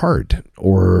your heart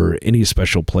or any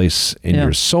special place in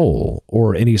your soul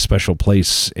or any special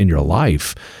place in your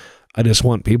life. I just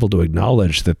want people to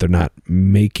acknowledge that they're not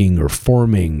making or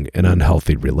forming an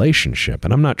unhealthy relationship.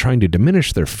 And I'm not trying to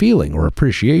diminish their feeling or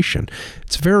appreciation.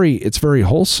 It's very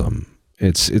wholesome.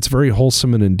 It's very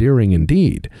wholesome and endearing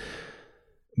indeed.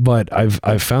 But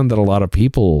I've found that a lot of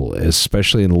people,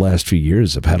 especially in the last few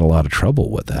years, have had a lot of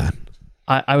trouble with that.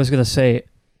 I was going to say,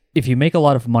 if you make a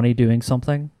lot of money doing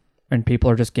something and people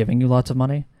are just giving you lots of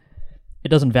money, it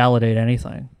doesn't validate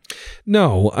anything.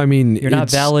 No, I mean, you're not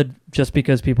valid just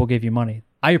because people give you money.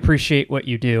 I appreciate what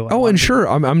you do. And sure,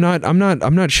 I'm not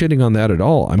shitting on that at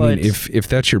all. I mean, if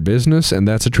that's your business and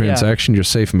that's a transaction you're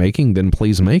safe making, then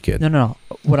please make it. No.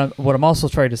 What I'm also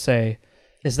trying to say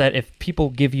is that if people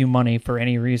give you money for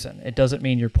any reason, it doesn't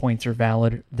mean your points are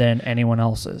valid than anyone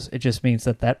else's. It just means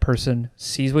that person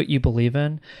sees what you believe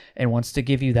in and wants to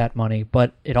give you that money.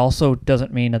 But it also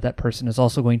doesn't mean that person is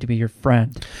also going to be your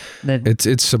friend.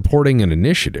 It's supporting an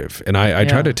initiative. And I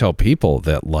try to tell people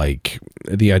that, like,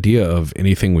 the idea of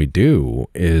anything we do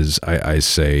is I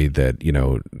say that,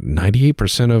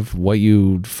 98% of what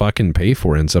you fucking pay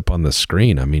for ends up on the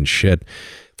screen. I mean, shit.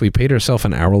 If we paid ourselves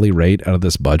an hourly rate out of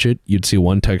this budget, you'd see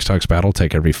one Tex Talks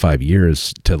Battletech every 5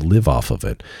 years to live off of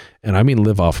it. And I mean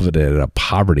live off of it at a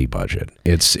poverty budget.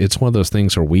 It's one of those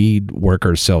things where we work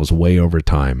ourselves way over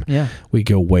time. Yeah. We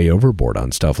go way overboard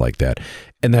on stuff like that.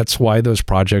 And that's why those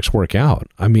projects work out.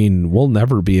 I mean, we'll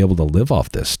never be able to live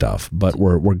off this stuff, but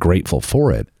we're grateful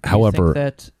for it. However,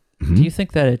 do you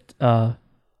think that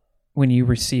when you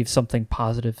receive something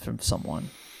positive from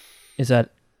someone, is that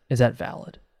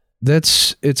valid?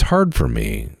 It's hard for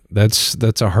me.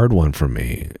 That's a hard one for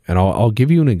me. And I'll give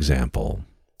you an example.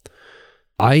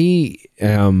 I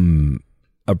am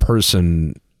a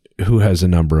person who has a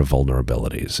number of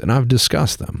vulnerabilities, and I've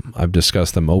discussed them. I've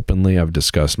discussed them openly. I've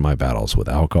discussed my battles with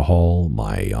alcohol,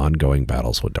 my ongoing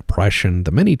battles with depression,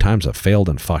 the many times I've failed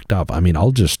and fucked up. I mean,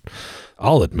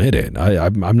 I'll admit it.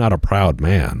 I'm not a proud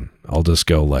man. I'll just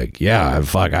go like, yeah,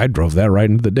 fuck, I drove that right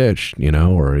into the ditch,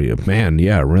 or man,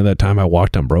 yeah, remember that time I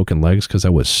walked on broken legs because I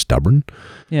was stubborn?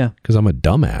 Yeah. Because I'm a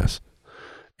dumbass.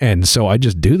 And so I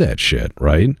just do that shit,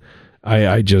 right?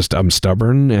 I'm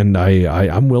stubborn and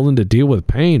I'm willing to deal with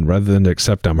pain rather than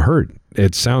accept I'm hurt.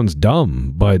 It sounds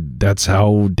dumb, but that's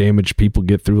how damaged people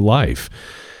get through life.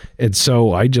 And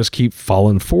so I just keep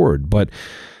falling forward. But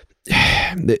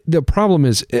the problem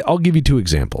is, I'll give you two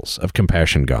examples of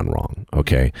compassion gone wrong.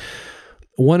 Okay.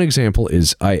 One example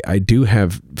is I do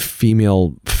have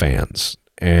female fans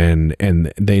and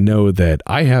they know that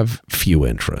I have few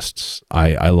interests.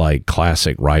 I like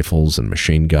classic rifles and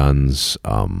machine guns.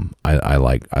 I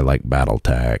like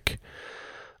BattleTech.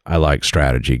 I like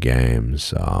strategy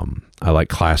games. I like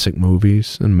classic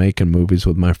movies and making movies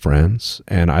with my friends,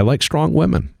 and I like strong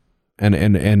women.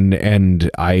 And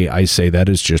I say that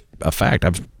is just a fact.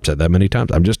 I've said that many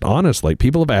times. I'm just honest. Like,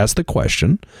 people have asked the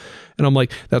question and I'm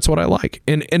like, that's what I like.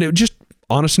 And it just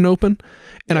honest and open.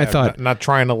 And I thought, not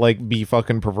trying to like be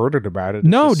fucking perverted about it.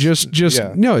 No, just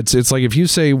no, it's like, if you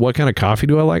say, what kind of coffee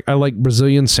do I like? I like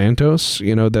Brazilian Santos,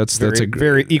 that's a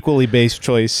very equally based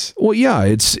choice. Well, yeah,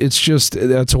 it's just,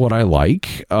 that's what I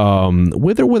like.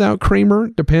 With or without creamer,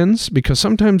 depends, because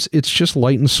sometimes it's just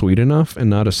light and sweet enough and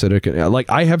not acidic. Like,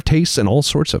 I have tastes in all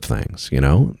sorts of things,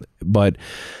 but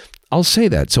I'll say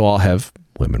that. So I'll have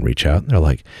women reach out and they're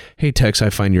like, hey, Tex,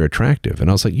 I find you're attractive. And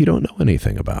I was like, you don't know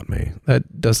anything about me.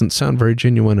 That doesn't sound very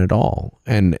genuine at all.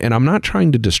 And I'm not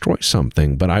trying to destroy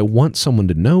something, but I want someone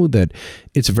to know that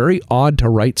it's very odd to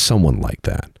write someone like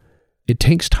that. It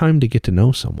takes time to get to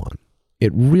know someone.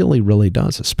 It really, really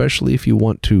does, especially if you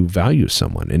want to value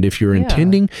someone. And if you're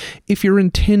intending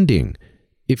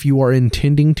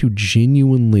to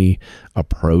genuinely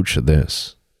approach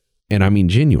this, and I mean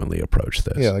genuinely approach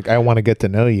this. Yeah, like I want to get to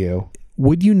know you.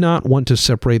 Would you not want to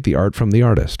separate the art from the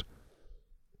artist?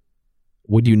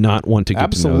 Would you not want to get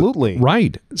Absolutely. to know?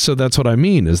 Right. So that's what I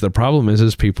mean, is the problem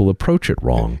is people approach it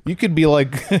wrong. You could be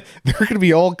like, there could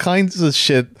be all kinds of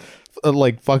shit,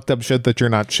 like fucked up shit that you're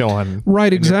not showing.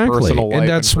 Right, exactly. And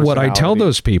that's what I tell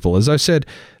those people, as I said,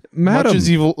 madam.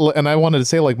 And I wanted to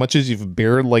say, like, much as you've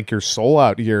bared like your soul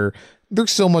out here,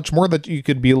 there's so much more that you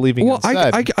could be leaving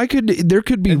unsaid. There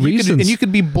could be reasons. And you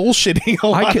could be bullshitting a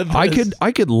lot of this.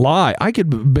 I could lie. I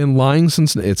could have been lying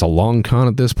since it's a long con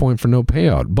at this point for no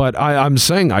payout. But I'm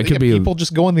saying I could be. People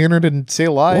just go on the internet and say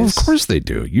lies. Well, of course they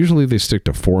do. Usually they stick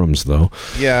to forums, though.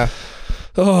 Yeah.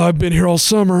 Oh, I've been here all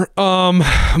summer.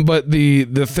 But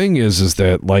the thing is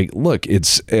that, like, look,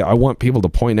 I want people to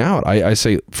point out. I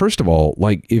say, first of all,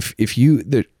 like, if you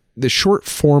the short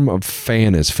form of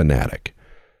fan is fanatic.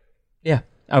 Yeah,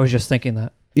 I was just thinking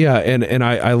that. Yeah, and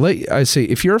I say,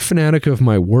 if you're a fanatic of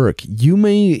my work, you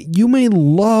may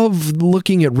love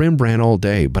looking at Rembrandt all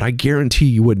day, but I guarantee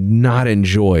you would not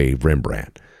enjoy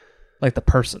Rembrandt. Like the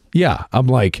person. Yeah, I'm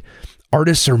like,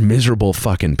 artists are miserable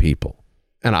fucking people.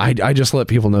 And I just let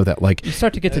people know that, like, you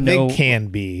start to get to know. They can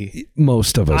be.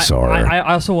 Most of us are. I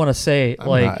also want to say,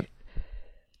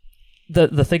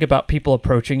 the thing about people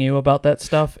approaching you about that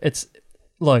stuff, it's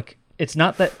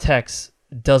not that Tex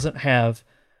doesn't have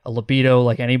a libido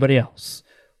like anybody else.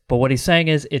 But what he's saying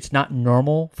is it's not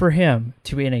normal for him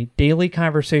to be in a daily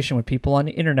conversation with people on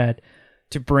the internet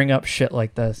to bring up shit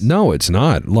like this. No, it's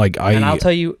not. And I'll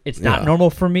tell you, it's not normal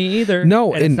for me either.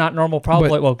 No, and it's not normal.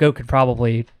 Probably. Goat could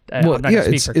probably. I'm not gonna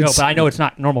speak for Goat, but I know it's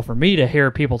not normal for me to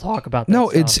hear people talk about that. No,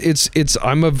 stuff.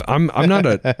 I'm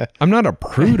not a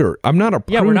pruder. I'm not a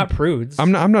prude. Yeah, we're not prudes.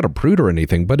 I'm not a prude or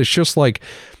anything. But it's just like,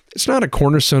 it's not a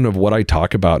cornerstone of what I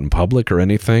talk about in public or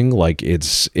anything. Like,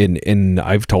 it's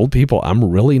I've told people I'm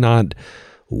really not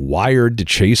wired to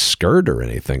chase skirt or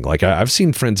anything. Like, I've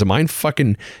seen friends of mine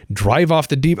fucking drive off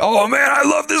the deep. Oh man, I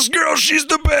love this girl. She's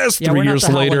the best. Yeah, 3 years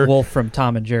later, Howlin' Wolf from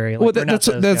Tom and Jerry. Like, well,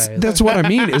 that's what I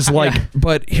mean. Is like,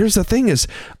 but here's the thing: is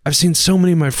I've seen so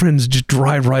many of my friends just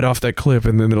drive right off that cliff,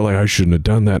 and then they're like, I shouldn't have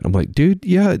done that. And I'm like, dude,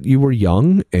 yeah, you were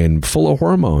young and full of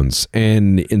hormones,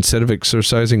 and instead of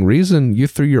exercising reason, you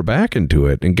threw your back into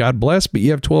it, and God bless, but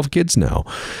you have 12 kids now,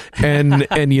 and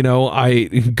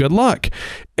good luck.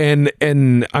 And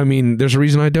I mean, there's a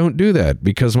reason I don't do that,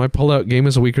 because my pullout game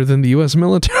is weaker than the U.S.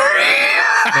 military.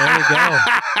 There you go.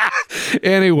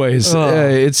 Anyways,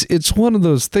 it's one of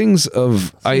those things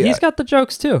of he's got the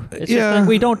jokes too. It's just that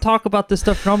we don't talk about this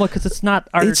stuff normally because it's not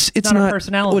our our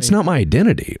personality. Well, it's not my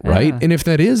identity, right? And if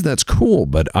that is, that's cool.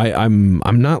 But I'm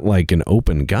not like an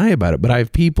open guy about it. But I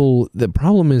have people. The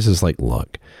problem is like,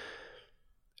 look,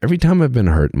 every time I've been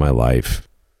hurt in my life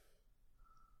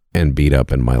and beat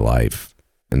up in my life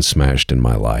and smashed in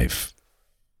my life,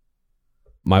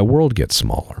 my world gets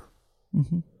smaller.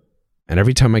 Mm-hmm. And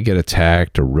every time I get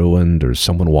attacked or ruined, or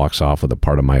someone walks off with a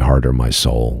part of my heart or my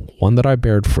soul, one that I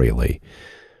bared freely,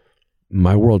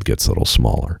 my world gets a little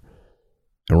smaller.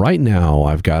 And right now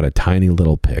I've got a tiny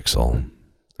little pixel,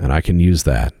 and I can use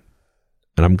that.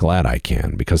 And I'm glad I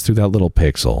can, because through that little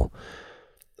pixel,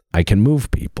 I can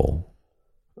move people.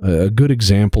 A good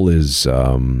example is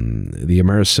the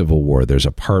American Civil War. There's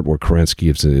a part where Kerensky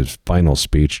gives his final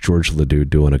speech, George Ledoux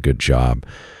doing a good job,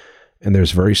 and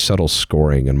there's very subtle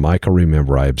scoring, and Michael,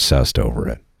 remember, I obsessed over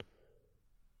it.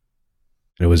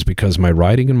 It was because my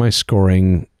writing and my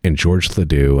scoring and George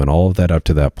Ledoux and all of that up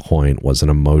to that point was an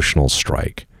emotional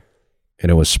strike,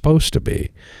 and it was supposed to be.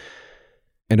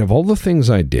 And of all the things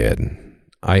I did,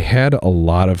 I had a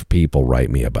lot of people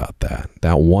write me about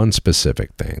that one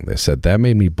specific thing. They said, that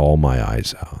made me bawl my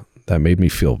eyes out. That made me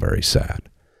feel very sad.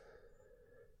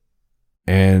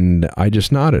 And I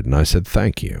just nodded and I said,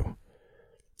 thank you.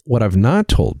 What I've not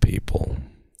told people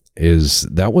is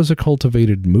that was a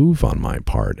cultivated move on my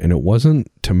part, and it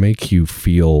wasn't to make you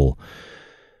feel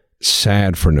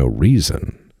sad for no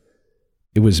reason.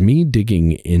 It was me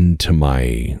digging into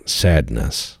my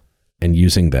sadness and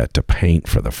using that to paint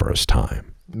for the first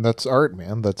time. That's art,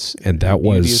 man. That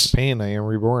was pain. I am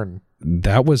reborn.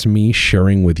 That was me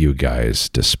sharing with you guys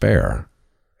despair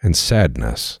and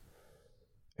sadness.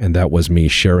 And that was me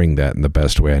sharing that in the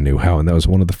best way I knew how. And that was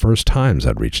one of the first times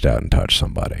I'd reached out and touched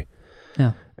somebody.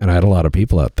 Yeah. And I had a lot of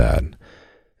people at that.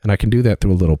 And I can do that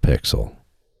through a little pixel.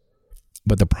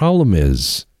 But the problem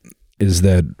is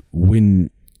that when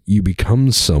you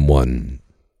become someone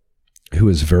who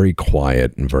is very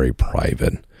quiet and very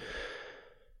private,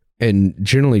 and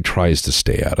generally tries to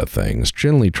stay out of things,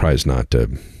 generally tries not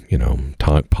to,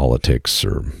 talk politics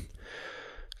or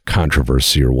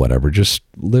controversy or whatever, just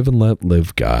live and let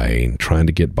live guy, trying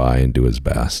to get by and do his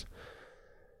best.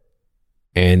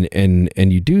 And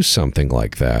you do something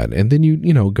like that, and then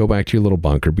you go back to your little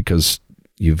bunker because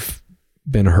you've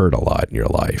been hurt a lot in your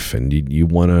life, and you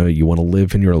want to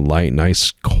live in your light,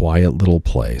 nice, quiet little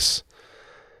place.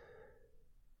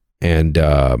 And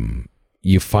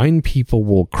you find people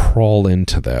will crawl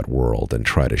into that world and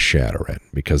try to shatter it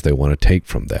because they want to take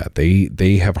from that.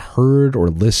 They have heard or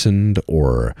listened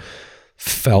or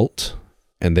felt,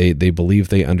 and they believe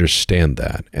they understand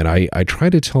that. And I try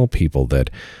to tell people that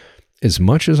as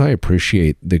much as I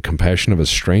appreciate the compassion of a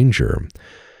stranger,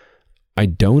 I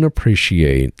don't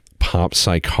appreciate pop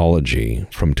psychology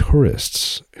from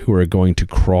tourists who are going to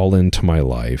crawl into my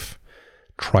life,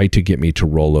 try to get me to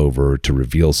roll over, to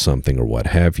reveal something or what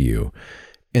have you,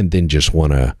 and then just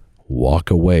want to walk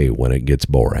away when it gets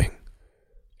boring.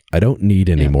 I don't need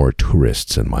any more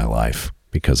tourists in my life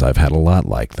because I've had a lot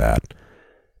like that.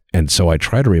 And so I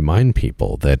try to remind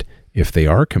people that if they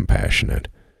are compassionate,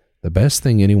 the best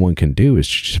thing anyone can do is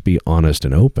just be honest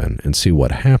and open and see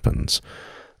what happens.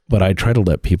 But I try to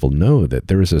let people know that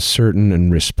there is a certain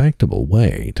and respectable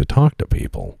way to talk to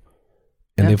people.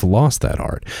 And they've lost that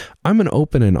art. I'm an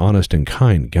open and honest and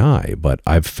kind guy, but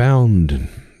I've found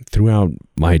throughout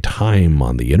my time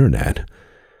on the internet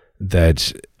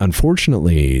that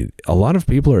unfortunately a lot of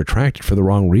people are attracted for the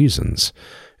wrong reasons,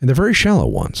 and they're very shallow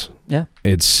ones. Yeah.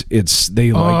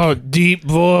 They like deep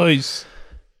voice.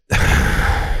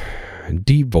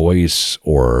 Deep voice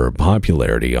or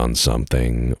popularity on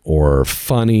something or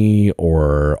funny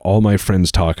or all my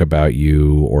friends talk about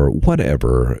you or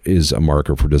whatever is a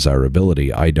marker for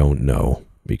desirability. I don't know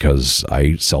because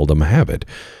I seldom have it.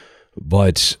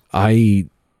 But I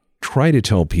try to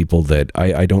tell people that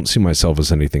I don't see myself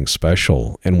as anything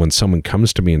special. And when someone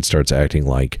comes to me and starts acting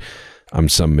like I'm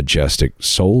some majestic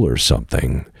soul or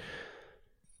something,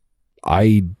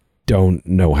 I don't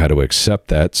know how to accept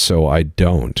that, so I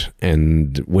don't.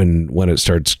 And when it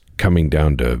starts coming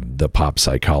down to the pop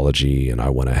psychology and I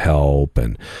want to help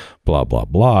and blah, blah,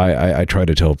 blah, I try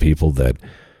to tell people that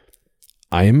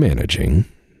I am managing,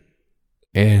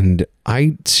 and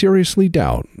I seriously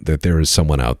doubt that there is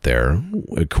someone out there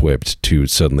equipped to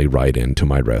suddenly ride into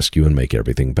my rescue and make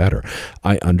everything better.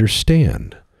 I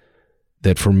understand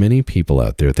that for many people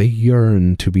out there, they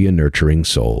yearn to be a nurturing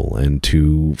soul and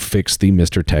to fix the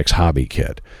Mr. Tech's hobby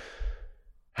kit.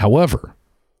 However,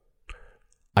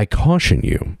 I caution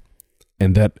you,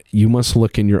 and that you must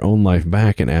look in your own life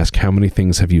back and ask how many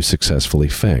things have you successfully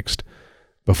fixed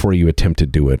before you attempt to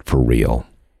do it for real.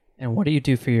 And what do you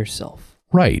do for yourself?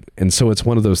 Right. And so it's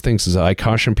one of those things is I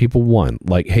caution people, one,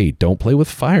 like, hey, don't play with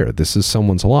fire. This is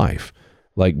someone's life.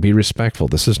 Like, be respectful.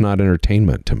 This is not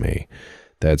entertainment to me.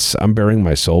 I'm bearing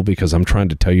my soul because I'm trying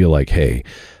to tell you, like, hey,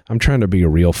 I'm trying to be a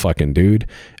real fucking dude,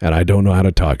 and I don't know how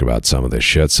to talk about some of this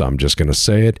shit, so I'm just going to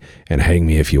say it, and hang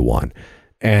me if you want.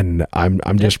 And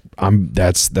that's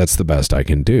the best I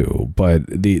can do. But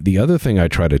the other thing I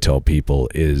try to tell people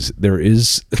is there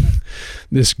is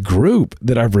this group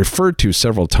that I've referred to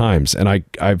several times, and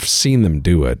I've seen them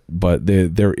do it, but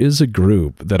there is a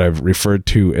group that I've referred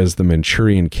to as the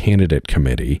Manchurian Candidate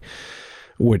Committee,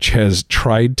 which has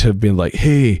tried to be like,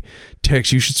 hey,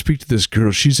 Tex, you should speak to this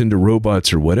girl. She's into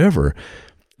robots or whatever.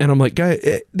 And I'm like,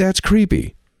 guy, that's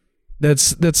creepy.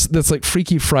 That's like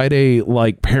Freaky Friday,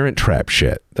 like Parent Trap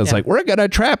shit. That's like, we're going to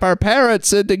trap our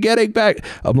parents into getting back.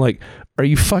 I'm like, are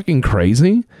you fucking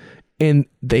crazy? And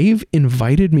they've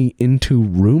invited me into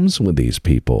rooms with these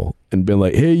people and been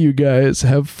like, hey, you guys,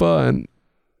 have fun.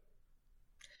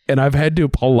 And I've had to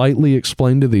politely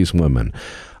explain to these women,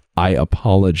 I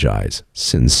apologize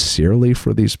sincerely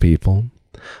for these people.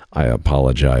 I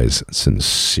apologize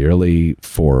sincerely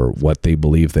for what they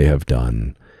believe they have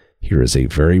done. Here is a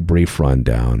very brief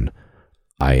rundown.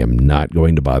 I am not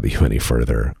going to bother you any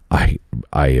further. I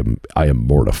am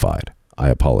mortified. I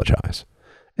apologize.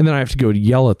 And then I have to go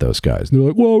yell at those guys. And they're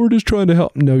like, well, we're just trying to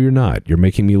help. No, you're not. You're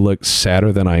making me look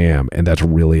sadder than I am. And that's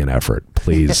really an effort.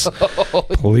 Please,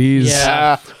 please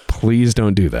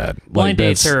don't do that. Blind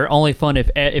dates are only fun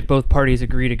if both parties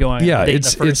agree to go on. Yeah,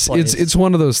 it's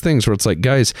one of those things where it's like,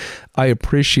 guys, I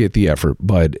appreciate the effort,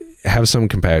 but have some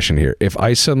compassion here. If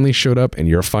I suddenly showed up in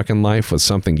your fucking life with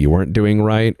something you weren't doing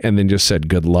right and then just said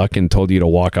good luck and told you to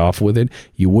walk off with it,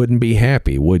 you wouldn't be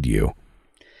happy, would you?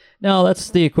 No, that's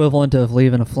the equivalent of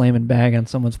leaving a flaming bag on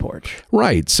someone's porch.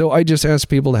 Right. So I just ask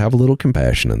people to have a little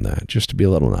compassion in that, just to be a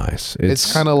little nice.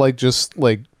 It's kind of like just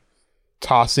like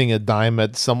tossing a dime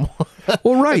at someone.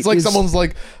 Well, right. It's like someone's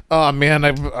like, oh man,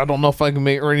 I don't know if I can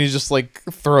make, or you just like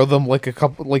throw them like a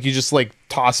couple, like you just like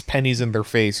toss pennies in their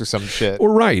face or some shit.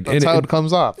 Well, right. That's how it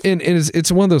comes off. And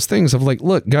it's one of those things of like,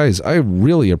 look, guys, I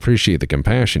really appreciate the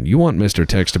compassion. You want Mr.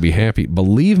 Tex to be happy.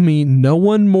 Believe me, no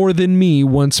one more than me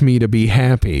wants me to be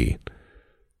happy.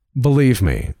 Believe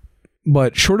me.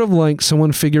 But short of like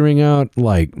someone figuring out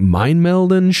like mind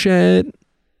meld and shit,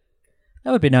 That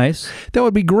would be nice. that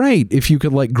would be great if you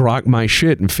could like grok my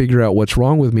shit and figure out what's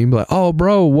wrong with me and be like, oh,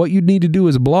 bro, what you need to do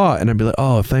is blah. And I'd be like,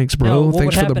 oh, thanks, bro. No, what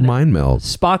Thanks would for the happen- mind meld.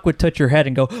 Spock would touch your head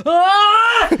and go,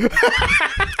 ah!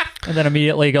 And then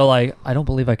immediately go like, I don't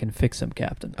believe I can fix him,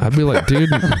 Captain. I'd be like,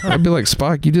 dude, I'd be like,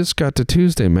 Spock, you just got to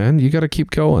Tuesday, man. You got to keep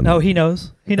going. No, he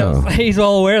knows. He knows. Oh. He's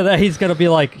well aware of that. He's gonna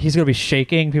be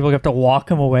shaking. People have to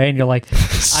walk him away, and you're like,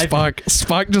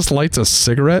 Spock just lights a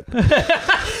cigarette.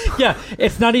 yeah.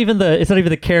 It's not even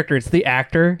the character. It's the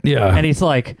actor. Yeah. And he's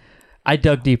like, I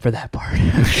dug deep for that part.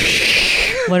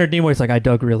 Leonard Nimoy's like, I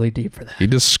dug really deep for that. He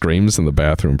just screams in the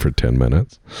bathroom for 10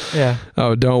 minutes. Yeah.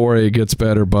 Oh, don't worry, it gets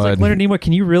better, It's bud. like, Leonard Nimoy,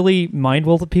 can you really mind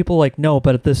will the people? Like, no,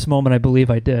 but at this moment, I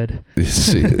believe I did.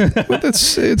 See, but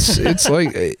it's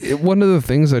like one of the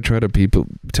things I try to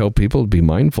tell people to be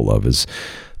mindful of is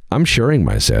I'm sharing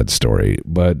my sad story,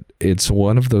 but it's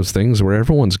one of those things where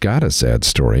everyone's got a sad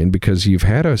story, and because you've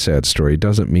had a sad story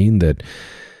doesn't mean that,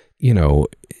 you know,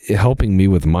 helping me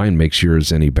with mine makes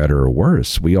yours any better or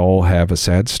worse. We all have a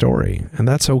sad story, and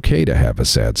that's okay to have a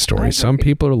sad story. Some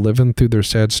people are living through their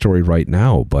sad story right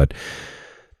now, but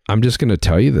I'm just going to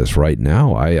tell you this right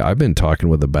now. I've been talking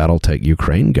with the Battletech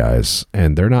Ukraine guys,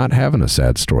 and they're not having a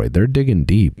sad story. They're digging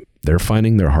deep. They're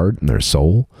finding their heart and their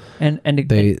soul. And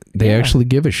They actually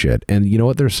give a shit. And you know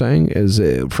what they're saying is,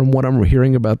 from what I'm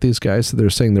hearing about these guys,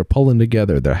 they're saying they're pulling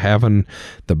together. They're having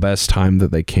the best time that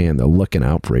they can. They're looking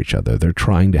out for each other. They're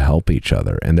trying to help each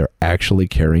other, and they're actually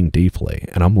caring deeply.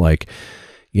 And I'm like,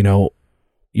 you know,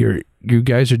 you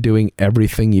guys are doing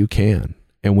everything you can.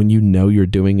 And when you know you're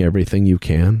doing everything you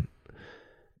can,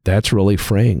 that's really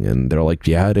freeing. And they're like,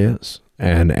 yeah, it is.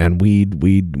 And we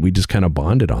just kind of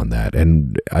bonded on that.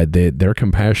 And their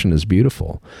compassion is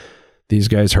beautiful. These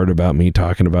guys heard about me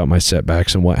talking about my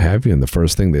setbacks and what have you, and the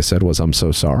first thing they said was, I'm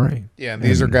so sorry. Yeah, and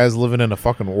these are guys living in a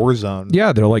fucking war zone.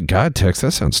 Yeah, they're like, God, Tex,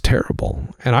 that sounds terrible.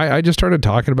 And I just started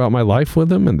talking about my life with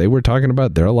them, and they were talking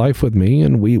about their life with me,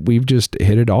 and we've just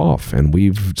hit it off. And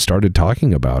we've started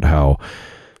talking about how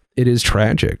it is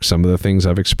tragic, some of the things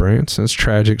I've experienced, and it's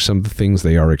tragic, some of the things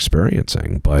they are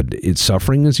experiencing. But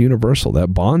suffering is universal.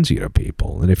 That bonds you to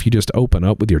people. And if you just open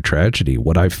up with your tragedy,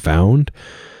 what I've found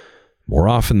more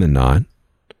often than not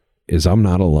is I'm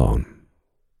not alone.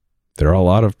 There are a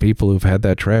lot of people who've had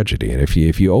that tragedy. And if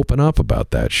you open up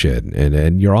about that shit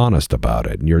and you're honest about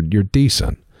it and you're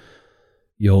decent,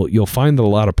 you'll find that a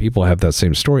lot of people have that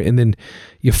same story. And then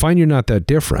you find you're not that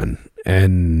different,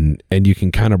 and you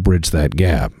can kind of bridge that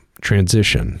gap,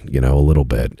 transition, you know, a little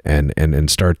bit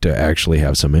and start to actually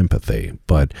have some empathy.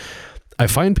 But I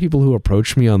find people who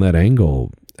approach me on that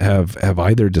angle have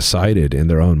either decided in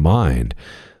their own mind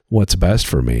what's best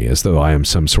for me, as though I am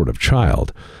some sort of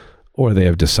child, or they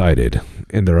have decided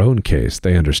in their own case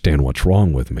they understand what's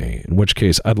wrong with me, in which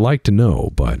case I'd like to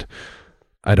know, but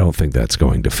I don't think that's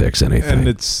going to fix anything.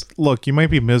 And look, you might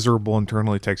be miserable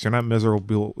internally, Tex. You're not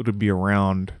miserable to be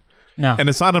around. No. And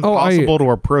it's not impossible to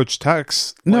approach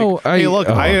Tex. No, hey, look,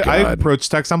 I God. approach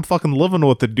Tex. I'm fucking living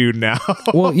with the dude now.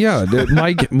 Well, yeah,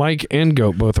 Mike and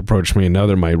Goat both approached me, and now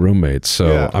they're my roommates. So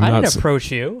Yeah. I'm I not. didn't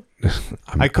approach you.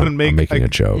 I couldn't make. I'm making a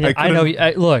joke. Yeah, I know.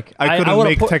 Look, I couldn't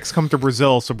wanna make Tex come to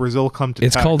Brazil, so Brazil come to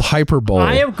It's Tex. called hyperbole.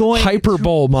 I am going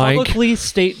hyperbole, to Mike. publicly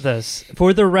state this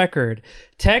for the record.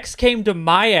 Tex came to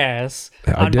my ass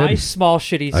I on did. my small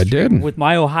shitty I stream did. with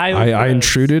my Ohio I friends.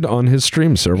 intruded on his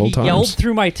stream several He times. yelled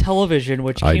through my television,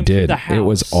 which I came through did. the house. It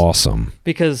was awesome.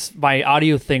 because my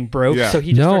audio thing broke. Yeah. So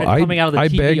he just started coming out of the I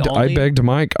TV begged. only. I begged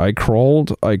Mike. I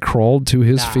crawled to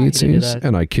his Nah, he didn't do feetsies, that.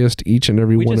 and I kissed each and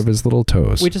every one of his little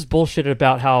toes. We just bullshitted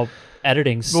about how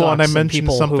editing sucks, Well, and I and mentioned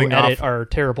people who something edit off- are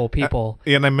terrible people.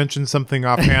 And I mentioned something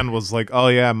offhand was like, oh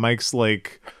yeah, Mike's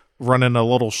like running a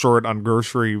little short on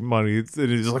grocery money. And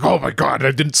he's like, oh my God,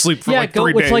 I didn't sleep for like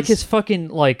 3 days. It's like his fucking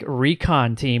like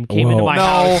recon team came into Whoa. my No,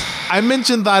 house. I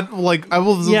mentioned that like I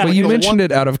was. Yeah, like, But you the mentioned one-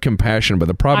 it out of compassion, but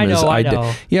the problem is I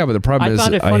know. Yeah, but the problem I is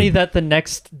found it funny that the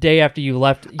next day after you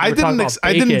left, you were talking about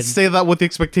I bacon. didn't say that with the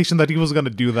expectation that he was going to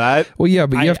do that. Well, yeah,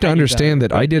 but you have to I knew understand that,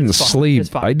 that I but didn't it's fine. sleep. It's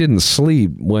fine. I didn't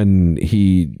sleep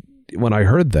when I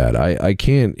heard that. I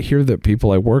can't hear that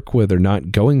people I work with are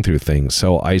not going through things.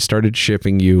 So I started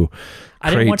shipping you I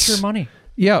didn't want crates. your money.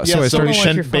 Yeah, so I so started. want your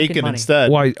sent fucking bacon money.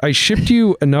 instead. Well, I shipped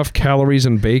you enough calories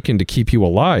and bacon to keep you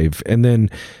alive, and then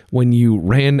when you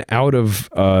ran out of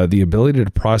the ability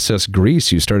to process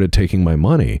grease, you started taking my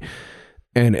money.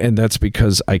 And that's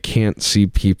because I can't see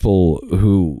people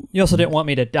who... You also didn't want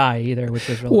me to die either, which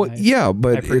was really Well, nice. yeah,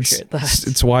 but I appreciate that.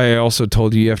 it's why I also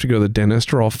told you have to go to the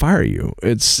dentist or I'll fire you.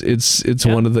 It's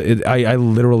one of the... I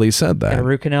literally said Got a that.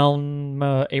 root canal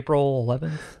on April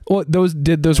 11th. Well,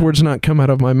 those words not come out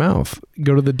of my mouth?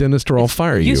 Go to the dentist or I'll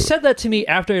fire you. You said that to me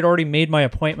after I'd already made my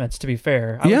appointments, to be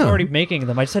fair. I was Yeah. already making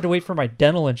them. I just had to wait for my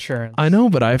dental insurance. I know,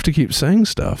 but I have to keep saying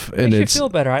stuff, and Makes you it's feel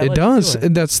better. I it let you does. do it.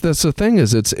 And that's the thing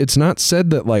is it's not said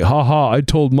that like haha I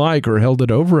told Mike or held it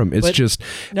over him. It's But just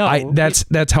no,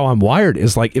 that's how I'm wired.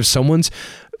 Is like if someone's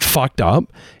fucked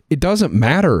up, it doesn't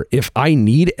matter if I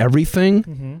need everything.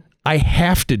 Mm-hmm. I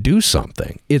have to do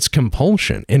something. It's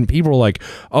compulsion. And people are like,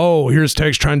 oh, here's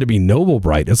Tex trying to be noble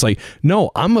bright. It's like, no,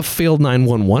 I'm a failed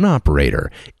 911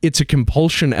 operator. It's a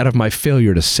compulsion out of my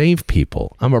failure to save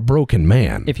people. I'm a broken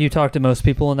man. If you talk to most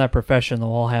people in that profession, they'll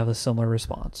all have a similar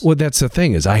response. Well, that's the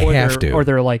thing is I have to. Or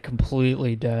they're like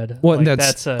completely dead. Well, Like,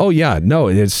 that's oh yeah, no,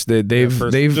 it's they've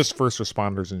Just first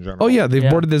responders in general. oh yeah, they've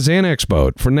Yeah. boarded the Xanax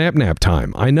boat for nap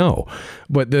time. I know,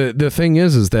 but the thing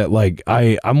is that like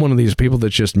I'm one of these people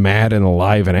that's just mad and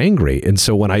alive and angry, and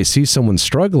so when I see someone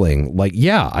struggling, like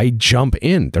yeah, I jump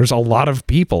in. There's a lot of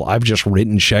people I've just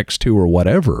written checks to or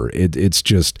whatever. It's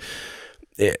just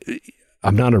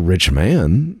I'm not a rich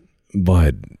man,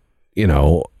 but you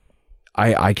know,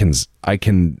 I can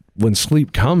when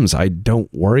sleep comes, I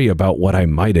don't worry about what I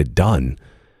might have done.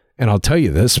 And I'll tell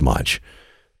you this much.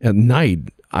 At night,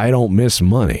 I don't miss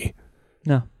money.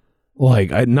 No.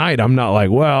 Like at night, I'm not like,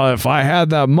 well, if I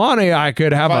had that money, I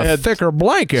could have I a had thicker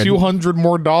blanket. $200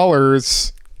 more.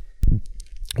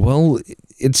 Well,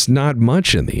 it's not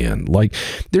much in the end. Like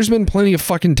there's been plenty of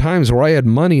fucking times where I had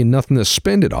money and nothing to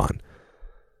spend it on.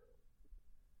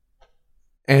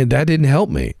 And that didn't help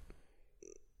me.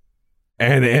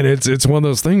 And it's one of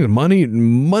those things.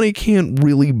 Money can't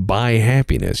really buy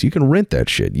happiness. You can rent that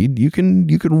shit. You can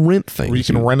rent things. Or you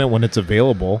can rent it when it's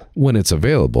available. When it's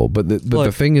available. But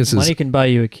the thing is money can buy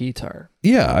you a keytar.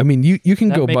 yeah. I mean, you can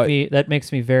go buy. That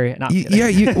makes me very. Not Yeah,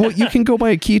 you can go buy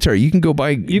a keytar. You can go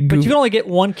buy. but you can only get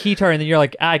one keytar, and then you're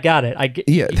like, I got it.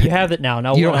 Yeah. You have it now.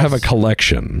 Now you what don't have a else?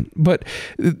 collection. But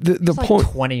the It's like point.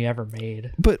 20 ever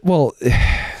made. But well,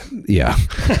 yeah.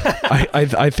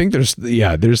 I think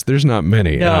there's not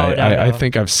many. No, I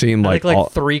think I've seen I like think all,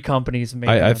 3 companies made.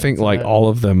 I them, think so like that- all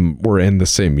of them were in the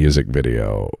same music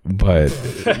video, but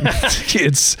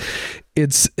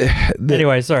it's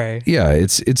Anyway, sorry. yeah,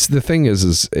 it's the thing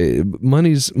is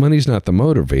money's not the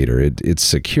motivator. It's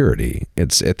security.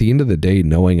 It's at the end of the day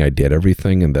knowing I did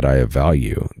everything and that I have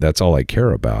value. That's all I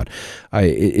care about.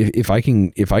 If I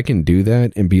can do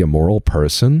that and be a moral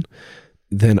person,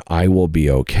 then I will be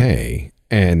okay.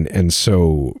 And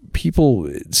so people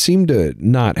seem to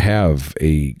not have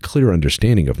a clear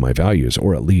understanding of my values,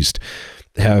 or at least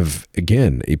have,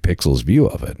 again, a pixel's view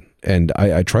of it. And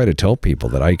I try to tell people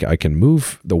that I can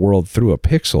move the world through a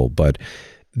pixel, but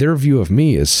their view of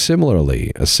me is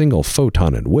similarly a single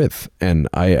photon in width. And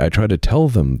I try to tell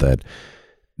them that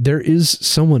there is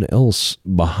someone else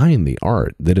behind the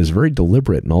art that is very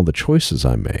deliberate in all the choices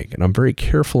I make. And I'm very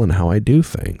careful in how I do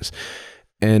things.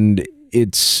 And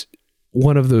it's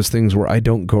one of those things where I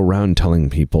don't go around telling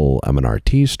people I'm an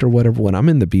artiste or whatever. When I'm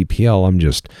in the BPL, I'm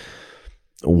just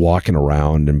walking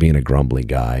around and being a grumbly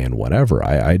guy and whatever.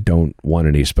 I don't want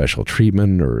any special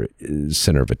treatment or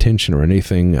center of attention or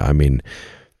anything. I mean,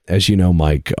 as you know,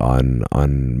 Mike, on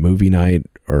movie night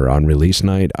or on release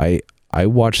night, I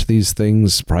watch these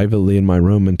things privately in my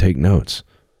room and take notes.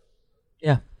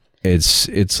 Yeah. It's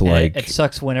And like it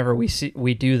sucks whenever we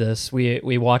do this.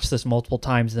 We watch this multiple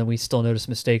times, and then we still notice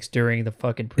mistakes during the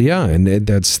fucking. yeah, and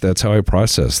that's how I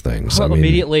process things. I mean,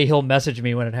 Immediately he'll message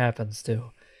me when it happens too.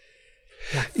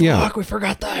 yeah. Fuck, we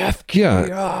forgot the F key.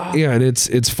 Yeah, yeah, and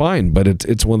it's fine, but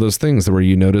it's one of those things where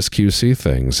you notice QC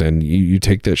things and you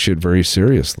take that shit very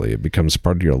seriously. It becomes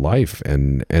part of your life,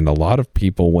 and a lot of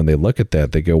people, when they look at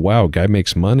that, they go, "Wow, guy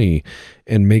makes money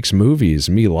and makes movies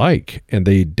me like," and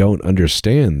they don't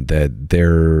understand that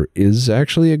there is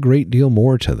actually a great deal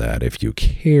more to that if you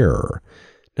care.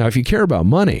 Now, if you care about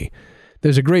money,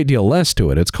 there's a great deal less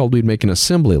to it. It's called we'd make an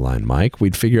assembly line, Mike.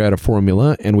 We'd figure out a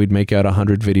formula and we'd make out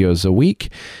 100 videos a week.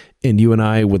 and you and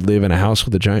I would live in a house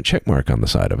with a giant check mark on the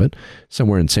side of it,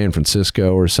 somewhere in San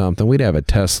Francisco or something. We'd have a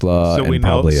Tesla. So and we know.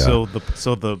 probably So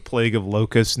the plague of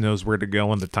locusts knows where to go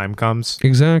when the time comes.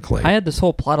 Exactly. I had this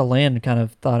whole plot of land kind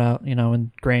of thought out,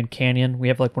 in Grand Canyon. We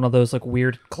have like one of those like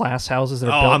weird glass houses that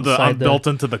are built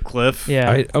into the cliff.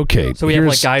 Yeah. Okay. So we have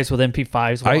like guys with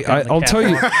MP5s. I'll tell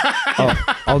you.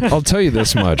 I'll tell you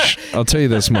this much.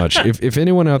 If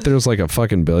anyone out there is like a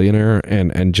fucking billionaire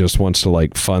and just wants to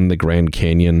like fund the Grand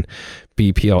Canyon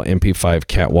BPL MP5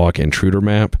 catwalk intruder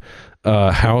map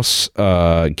house,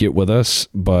 get with us.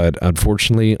 But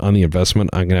unfortunately, on the investment,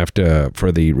 I'm gonna have to,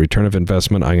 for the return of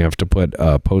investment, I'm gonna have to put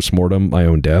post-mortem my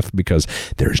own death, because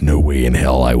there's no way in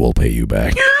hell I will pay you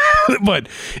back. But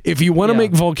if you want to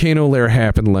make Volcano Lair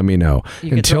happen, let me know.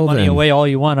 You can throw money away all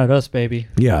you want at us, baby.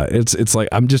 Yeah, it's like,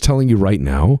 I'm just telling you right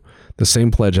now, the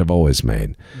same pledge I've always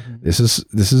made. Mm-hmm. This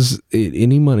is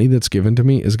any money that's given to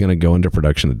me is going to go into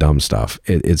production of dumb stuff.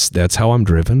 That's how I'm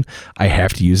driven. I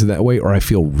have to use it that way, or I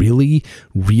feel really,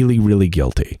 really, really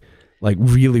guilty. Like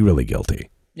really, really guilty.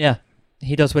 Yeah,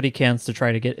 he does what he can to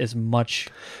try to get as much.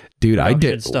 Dude, I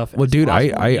did stuff. Well, dude, I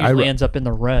ends up in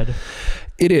the red.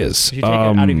 It is. You take it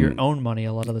out of your own money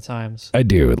a lot of the times. I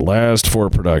do. Last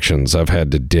 4 productions, I've had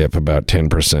to dip about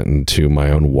 10% into my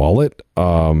own wallet,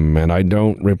 and I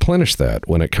don't replenish that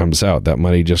when it comes out. That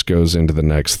money just goes into the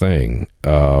next thing.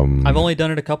 I've only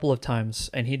done it a couple of times,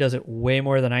 and he does it way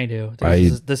more than I do.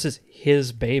 This is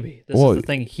his baby. This is the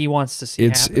thing he wants to see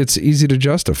happen. It's easy to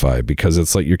justify, because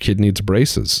it's like your kid needs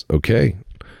braces. Okay.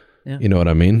 Yeah. You know what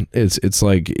I mean? It's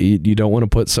like you don't want to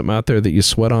put something out there that you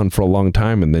sweat on for a long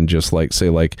time and then just like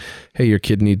say like, hey, your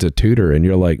kid needs a tutor, and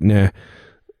you're like, nah,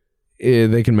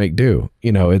 they can make do.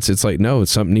 It's like, no,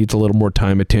 something needs a little more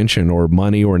time, attention, or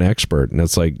money, or an expert. And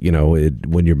it's like,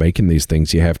 when you're making these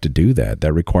things, you have to do that.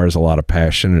 That requires a lot of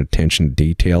passion and attention to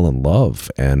detail and love.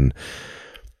 And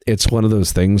it's one of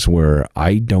those things where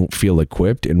I don't feel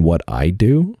equipped in what I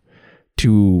do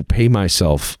to pay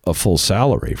myself a full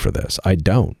salary for this. I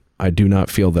do not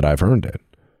feel that I've earned it.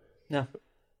 No.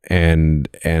 And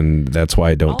that's why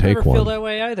I don't take one. I never feel that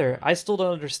way either. I still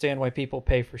don't understand why people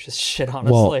pay for just shit,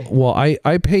 honestly. Well,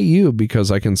 I pay you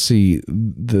because I can see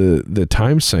the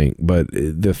time sink, but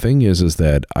the thing is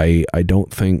that I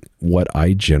don't think what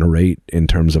I generate in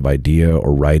terms of idea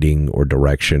or writing or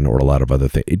direction or a lot of other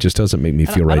things, it just doesn't make me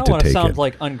feel right to take it. I don't want to sound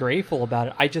like ungrateful about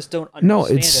it. I just don't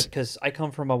understand it, because I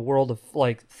come from a world of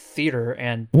like theater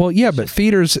and... Well, yeah, but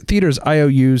theater's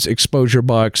IOUs, exposure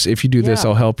bucks, if you do this,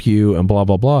 I'll help you, and blah,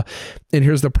 blah, blah. And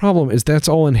here's the problem, is that's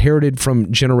all inherited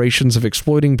from generations of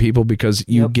exploiting people, because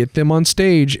you get them on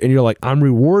stage and you're like, I'm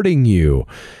rewarding you.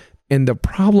 And the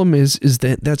problem is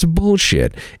that that's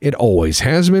bullshit. It always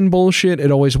has been bullshit.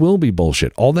 It always will be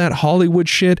bullshit. All that Hollywood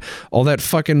shit, all that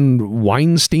fucking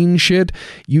Weinstein shit,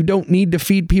 you don't need to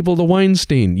feed people to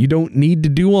Weinstein. You don't need to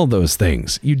do all those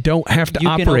things. You don't have to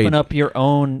operate. You can open up your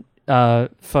own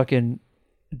fucking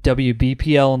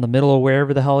WBPL in the middle of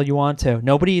wherever the hell you want to.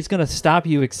 Nobody's going to stop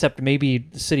you except maybe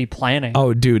city planning.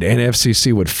 Oh, dude, and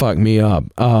FCC would fuck me up.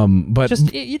 But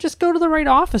you just go to the right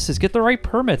offices, get the right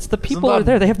permits. The people are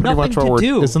there. They have nothing to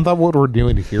do. Isn't that what we're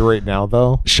doing here right now,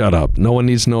 though? Shut up. No one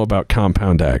needs to know about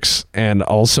Compound X, and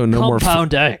also no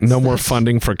more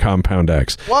funding for Compound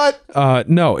X. What?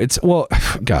 No,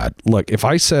 God, look, if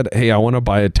I said, hey, I want to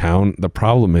buy a town, the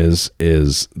problem is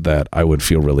that I would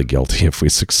feel really guilty if we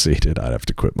succeeded. I'd have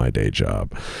to quit my day job.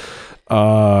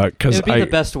 Because it would be the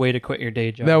best way to quit your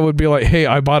day job. That would be like, hey,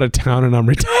 I bought a town and I'm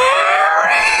retiring.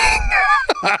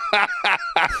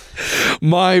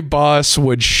 My boss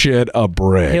would shit a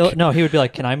brick. He would be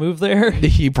like, can I move there?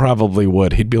 He probably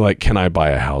would. He'd be like, can I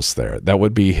buy a house there? That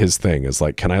would be his thing, is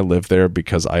like, can I live there,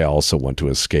 because I also want to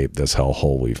escape this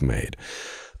hellhole we've made.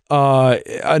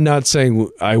 I'm not saying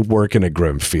I work in a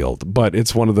grim field, but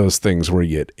it's one of those things where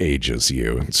it ages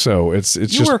you. So it's you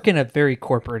just, work in a very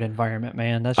corporate environment,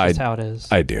 man. That's just how it is.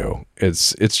 I do.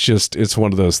 It's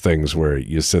one of those things where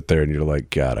you sit there and you're like,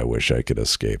 God, I wish I could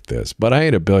escape this, but I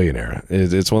ain't a billionaire.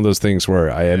 It's one of those things where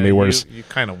you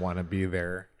kind of want to be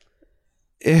there.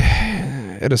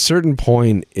 At a certain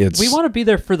point, we want to be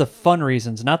there for the fun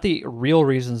reasons, not the real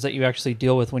reasons that you actually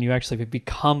deal with when you actually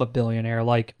become a billionaire,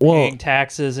 like paying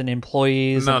taxes and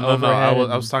employees. No.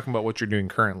 I was talking about what you're doing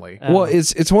currently. Well,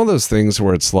 it's one of those things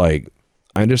where it's like,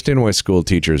 I understand why school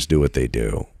teachers do what they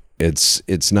do.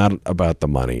 It's not about the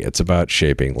money. It's about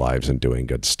shaping lives and doing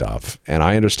good stuff. And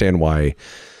I understand why,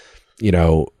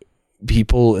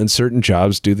 people in certain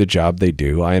jobs do the job they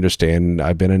do. I understand.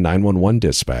 I've been a 911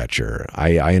 dispatcher.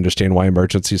 I understand why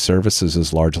emergency services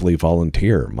is largely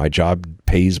volunteer. My job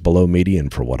pays below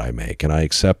median for what I make, and I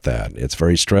accept that. It's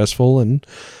very stressful, and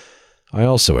I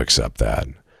also accept that.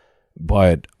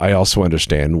 But I also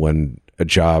understand when a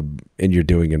job and you're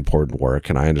doing important work,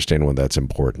 and I understand when that's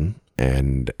important,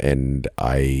 and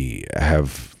I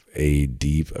have a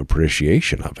deep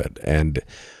appreciation of it. And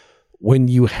when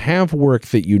you have work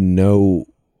that you know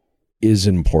is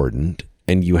important,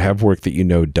 and you have work that you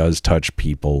know does touch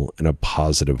people in a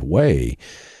positive way,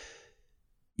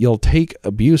 you'll take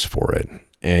abuse for it,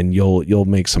 and you'll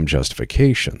make some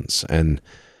justifications. And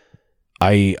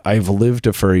I've lived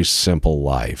a very simple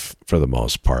life for the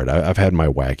most part. I've had my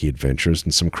wacky adventures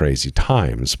and some crazy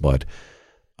times, but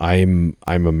I'm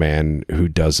a man who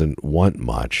doesn't want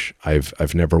much.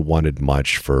 I've never wanted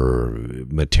much for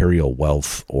material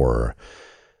wealth, or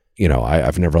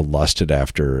I've never lusted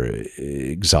after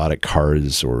exotic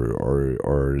cars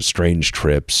or strange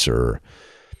trips or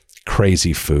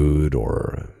crazy food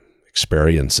or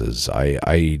experiences.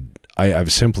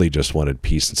 I've simply just wanted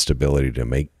peace and stability to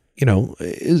make,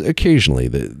 occasionally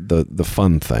the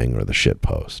fun thing or the shit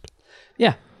post.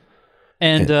 Yeah.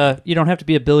 And you don't have to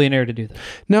be a billionaire to do that.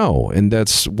 No, and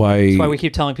that's why we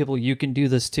keep telling people you can do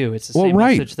this too. It's the same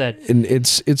message that and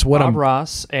it's what Bob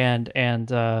Ross and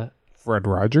Fred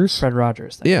Rogers. Fred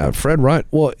Rogers. Fred Rogers.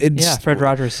 Well, Fred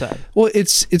Rogers said. Well,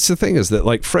 it's the thing is that,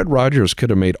 like, Fred Rogers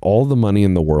could have made all the money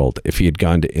in the world if he had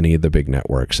gone to any of the big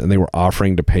networks, and they were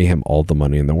offering to pay him all the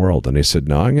money in the world, and he said,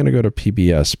 "No, I'm going to go to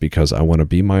PBS because I want to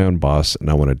be my own boss and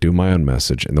I want to do my own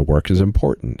message, and the work is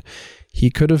important."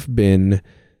 He could have been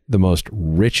the most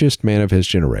richest man of his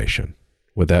generation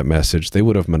with that message. They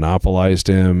would have monopolized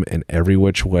him in every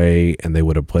which way, and they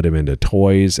would have put him into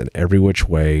toys in every which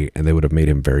way, and they would have made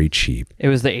him very cheap. It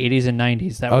was the 80s and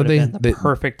 90s. That would have been the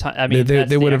perfect time. I mean,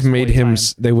 they would have made him.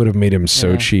 They would have made him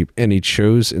so cheap, and he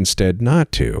chose instead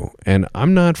not to. And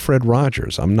I'm not Fred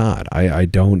Rogers. I'm not. I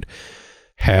don't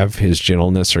have his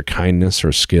gentleness or kindness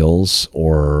or skills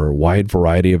or wide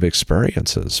variety of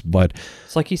experiences. But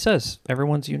it's like he says,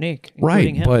 everyone's unique,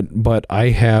 right? Him. But I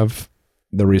have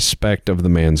the respect of the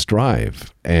man's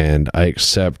drive, and I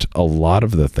accept a lot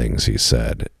of the things he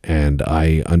said, and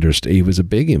I understand he was a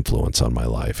big influence on my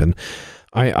life, and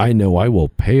I know I will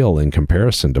pale in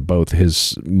comparison to both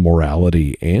his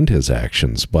morality and his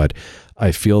actions, but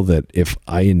I feel that if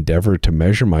I endeavor to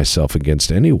measure myself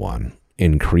against anyone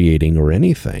in creating or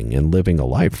anything and living a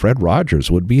life, Fred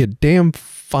Rogers would be a damn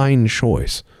fine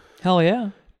choice. Hell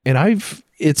yeah. And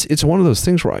it's one of those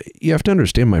things where you have to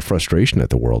understand my frustration at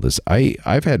the world is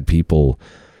I've had people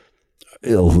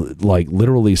like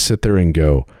literally sit there and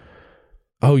go,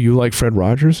 "Oh, you like Fred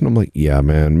Rogers?" And I'm like, "Yeah,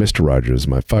 man, Mr. Rogers is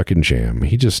my fucking jam.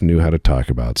 He just knew how to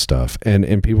talk about stuff."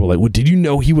 And people are like, "Well, did you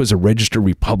know he was a registered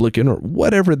Republican?" Or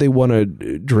whatever they want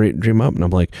to dream up. And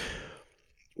I'm like,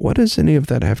 what does any of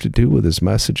that have to do with his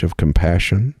message of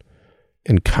compassion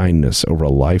and kindness over a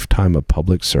lifetime of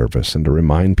public service, and to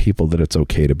remind people that it's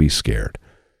okay to be scared?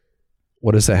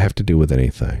 What does that have to do with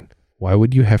anything? Why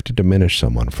would you have to diminish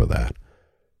someone for that?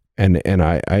 And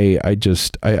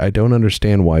I don't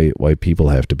understand why people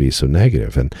have to be so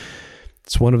negative. And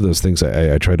it's one of those things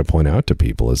I try to point out to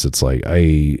people is it's like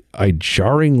I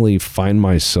jarringly find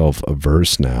myself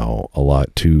averse now a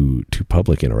lot to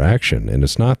public interaction. And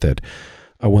it's not that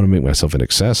I want to make myself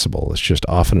inaccessible. It's just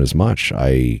often as much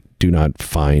I do not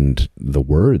find the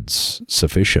words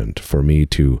sufficient for me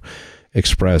to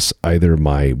express either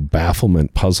my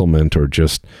bafflement, puzzlement, or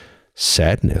just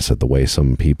sadness at the way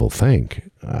some people think.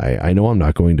 I know I'm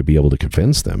not going to be able to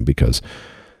convince them because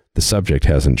the subject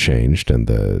hasn't changed and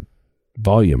the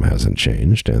volume hasn't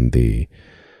changed and the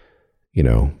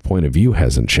point of view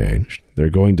hasn't changed. They're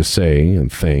going to say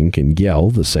and think and yell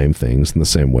the same things in the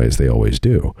same ways they always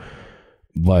do.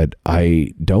 But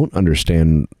I don't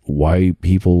understand why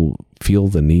people feel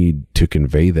the need to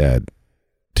convey that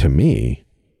to me.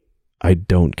 I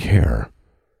don't care.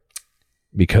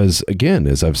 Because again,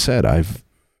 as I've said, I've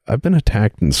been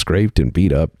attacked and scraped and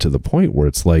beat up to the point where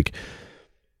it's like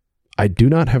I do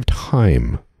not have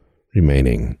time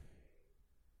remaining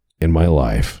in my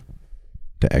life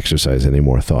to exercise any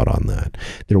more thought on that.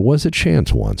 There was a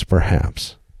chance once,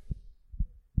 perhaps,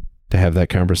 to have that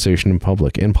conversation in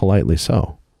public, and politely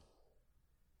so.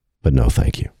 But no,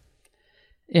 thank you.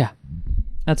 Yeah,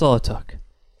 that's all it took.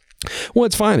 Well,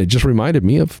 it's fine. It just reminded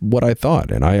me of what I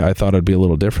thought, and I thought I'd be a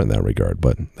little different in that regard,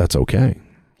 but that's okay.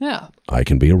 Yeah. I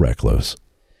can be a recluse.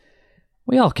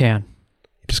 We all can.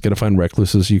 Just got to find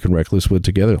recluses you can recluse with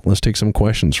together. Let's take some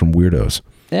questions from weirdos.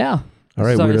 Yeah. All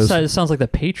right, weirdos. It sounds like the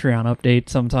Patreon update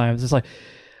sometimes. It's like,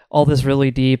 all this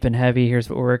really deep and heavy, here's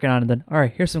what we're working on, and then, all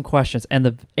right, here's some questions. And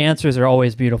the answers are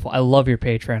always beautiful. I love your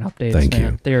Patreon updates, Thank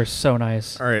man. you. They are so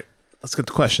nice. All right, let's get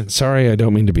the questions. Sorry, I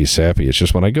don't mean to be sappy. It's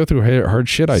just when I go through hard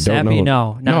shit, I don't know.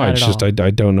 Sappy, no, it's just I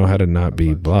don't know how to not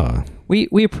be blah.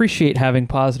 We appreciate having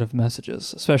positive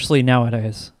messages, especially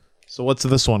nowadays. So what's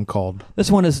this one called?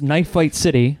 This one is Knife Fight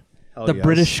City. Hell The yes.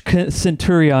 British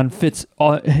Centurion fits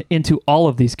into all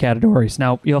of these categories.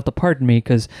 Now, you'll have to pardon me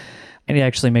because I need to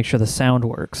actually make sure the sound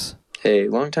works. Hey,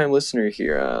 long-time listener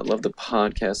here. Love the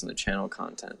podcast and the channel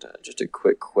content. Just a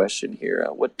quick question here.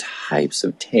 What types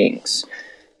of tanks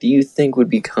do you think would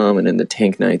be common in the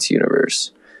Tank Knights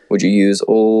universe? Would you use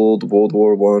old World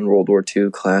War I, World War II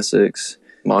classics,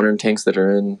 modern tanks that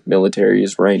are in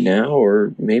militaries right now,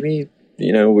 or maybe,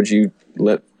 would you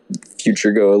let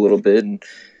future go a little bit and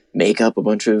make up a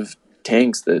bunch of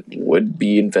tanks that would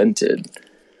be invented?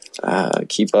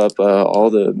 Keep up all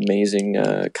the amazing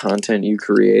content you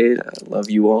create. I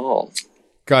love you all.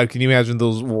 God, can you imagine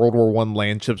those World War I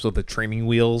land ships with the training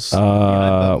wheels?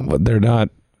 They're not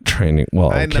training.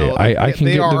 Well, I okay. know, I can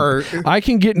they get are. I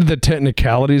can get into the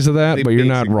technicalities of that, They but you're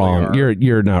not basically wrong. are.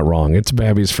 You're not wrong. It's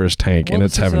Babby's first tank, and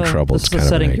it's having trouble. This It's is kind a of an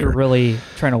setting you're anchor. really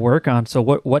trying to work on. So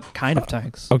what kind of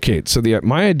tanks? Okay, so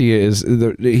my idea is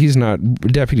deputy's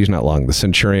not long. The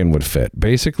Centurion would fit.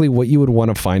 Basically, what you would want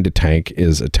to find a tank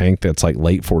is a tank that's like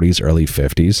late 40s, early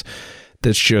 50s.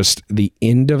 That's just the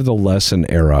end of the lesson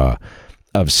era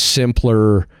of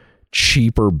simpler,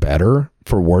 cheaper, better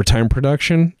for wartime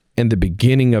production, and the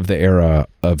beginning of the era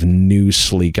of new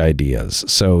sleek ideas.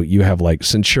 So you have like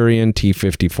Centurion,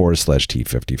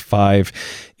 T-54/T-55,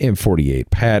 M48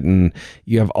 Patton.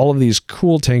 You have all of these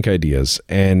cool tank ideas,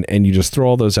 and you just throw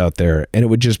all those out there, and it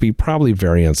would just be probably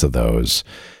variants of those.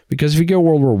 Because if you go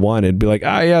World War I, it'd be like,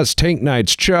 yes, Tank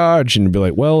Knights charge, and it'd be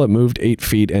like, well, it moved 8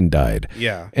 feet and died.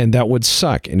 Yeah. And that would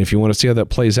suck. And if you want to see how that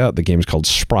plays out, the game's called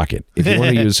Sprocket. If you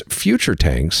want to use future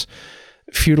tanks,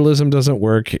 feudalism doesn't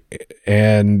work.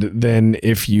 And then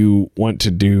if you want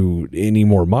to do any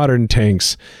more modern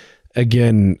tanks,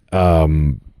 again, I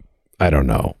don't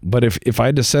know. But if I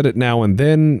had to set it now and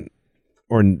then,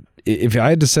 or if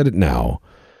I had to set it now,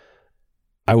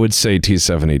 I would say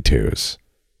T-72s.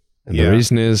 And the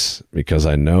reason is because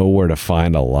I know where to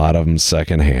find a lot of them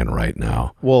secondhand right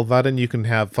now. Well, that and you can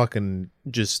have fucking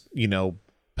just,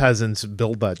 peasants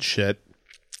build that shit.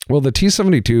 Well, the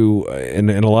T-72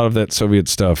 and a lot of that Soviet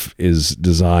stuff is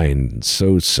designed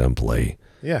so simply.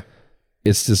 Yeah.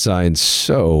 It's designed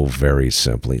so very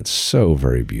simply and so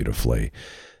very beautifully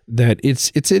that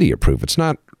it's idiot-proof. It's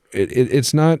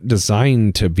not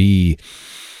designed to be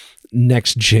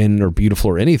next gen or beautiful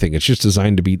or anything. It's just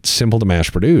designed to be simple to mass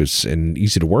produce and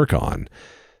easy to work on.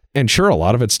 And sure, a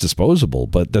lot of it's disposable,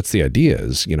 but that's the idea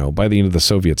is, by the end of the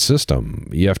Soviet system,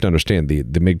 you have to understand the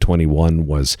MiG-21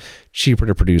 was cheaper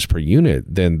to produce per unit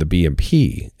than the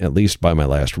BMP, at least by my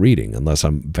last reading, unless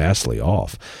I'm vastly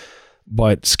off.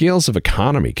 But scales of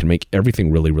economy can make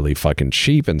everything really, really fucking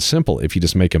cheap and simple if you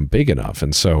just make them big enough.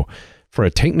 And so for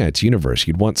a Tank Knights universe,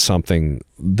 you'd want something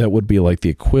that would be like the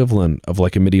equivalent of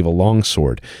like a medieval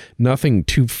longsword. Nothing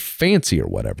too fancy or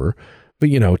whatever, but,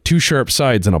 2 sharp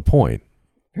sides and a point.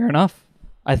 Fair enough.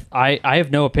 I have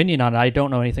no opinion on it. I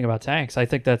don't know anything about tanks. I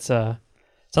think that's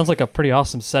sounds like a pretty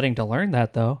awesome setting to learn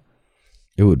that, though.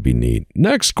 It would be neat.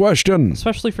 Next question.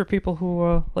 Especially for people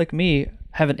who, like me,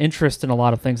 have an interest in a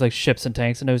lot of things like ships and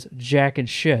tanks and knows jack and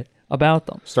shit about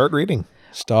them. Start reading.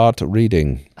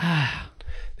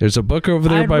 There's a book over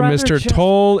there I'd by rather Mr. just-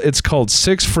 Toll. It's called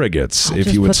 6 Frigates. I'll if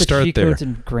just you would put the start cheat there. codes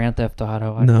in Grand Theft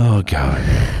Auto. No, God.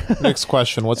 Next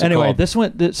question. What's it Anyway, called? this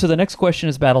one. So the next question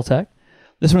is BattleTech.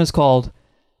 This one is called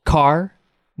Car,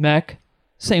 Mech,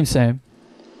 Same.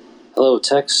 Hello,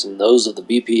 Tex and those of the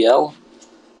BPL.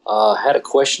 I had a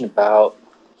question about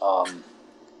a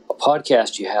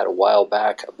podcast you had a while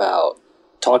back about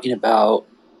talking about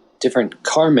different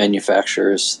car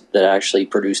manufacturers that actually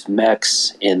produced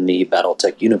mechs in the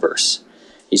BattleTech universe.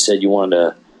 You said you wanted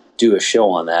to do a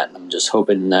show on that, and I'm just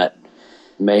hoping that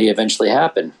may eventually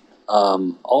happen.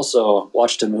 Also,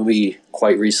 watched a movie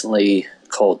quite recently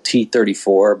called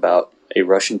T-34 about a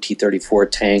Russian T-34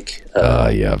 tank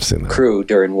Yeah, I've seen that. crew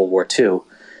during World War II.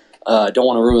 Don't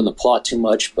want to ruin the plot too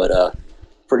much, but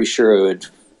pretty sure it would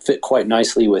fit quite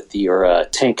nicely with your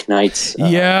Tank Knights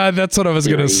Yeah, that's what I was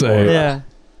going to theory, say. Yeah.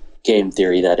 game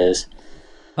theory, that is.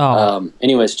 Oh,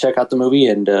 Anyways, check out the movie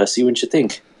and see what you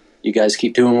think. You guys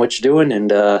keep doing what you're doing,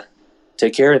 and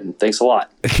take care, and thanks a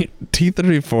lot.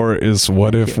 T-34 is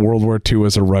what if World War II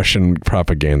was a Russian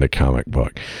propaganda comic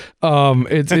book.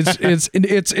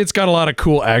 It's got a lot of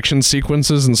cool action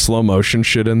sequences and slow motion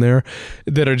shit in there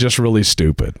that are just really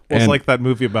stupid. It's like that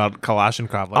movie about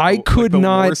Kalashnikov. I could the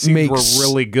not war scenes make were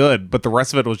really good, but the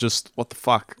rest of it was just what the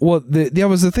fuck. Well, that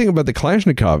was the thing about the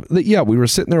Kalashnikov. Yeah, we were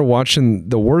sitting there watching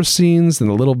the war scenes and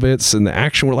the little bits and the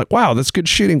action. We're like, wow, that's good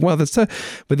shooting. Wow, that's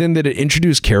tough. But then that it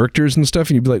introduced characters and stuff,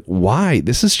 and you'd be like, why?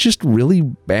 This is just really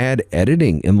bad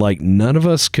editing, and like none of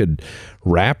us could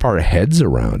wrap our heads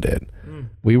around it.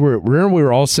 We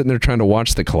were all sitting there trying to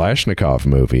watch the Kalashnikov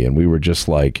movie, and we were just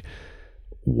like,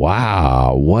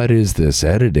 wow, what is this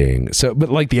editing? So, but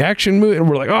like the action movie, and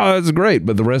we're like, oh, that's great.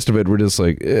 But the rest of it, we're just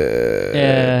like,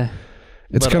 yeah.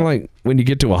 It's kind of like when you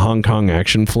get to a Hong Kong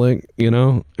action flick, you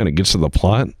know, and it gets to the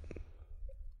plot,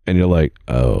 and you're like,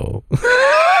 oh.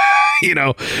 You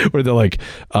know, where they're like,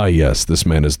 yes, this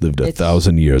man has lived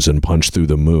 1,000 years and punched through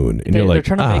the moon. And you're like,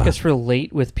 they're trying to make us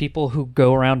relate with people who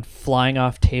go around flying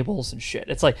off tables and shit.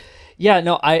 It's like, yeah,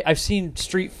 no, I've seen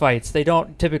street fights. They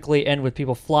don't typically end with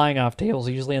people flying off tables.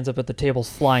 It usually ends up with the tables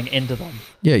flying into them.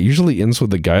 Yeah, it usually ends with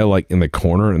the guy like in the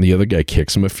corner and the other guy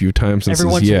kicks him a few times. And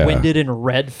everyone's says, yeah. winded and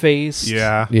red-faced.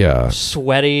 Yeah.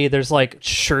 Sweaty. There's like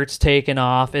shirts taken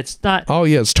off. It's not... Oh,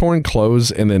 yeah, it's torn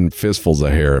clothes and then fistfuls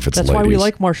of hair if it's That's ladies. why we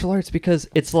like martial arts, because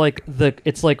it's like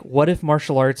what if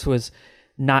martial arts was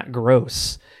not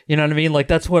gross? You know what I mean? Like,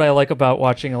 that's what I like about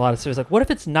watching a lot of series. Like, what if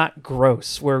it's not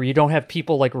gross, where you don't have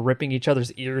people like ripping each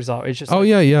other's ears off? It's just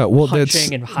yeah. Well, that's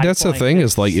the thing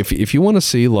hits. is like if you want to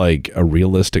see like a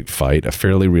realistic fight, a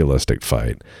fairly realistic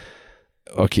fight.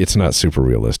 Okay, it's not super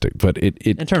realistic, but it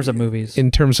in terms of movies.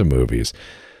 In terms of movies,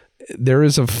 there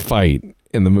is a fight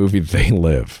in the movie They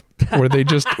Live where they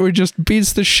just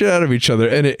beats the shit out of each other.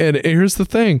 And here's the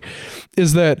thing,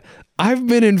 is that I've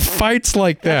been in fights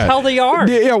like that. That's how they are.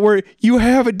 Yeah, where you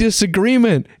have a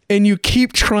disagreement and you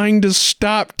keep trying to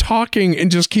stop talking and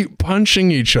just keep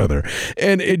punching each other.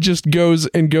 And it just goes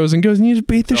and goes and goes and you just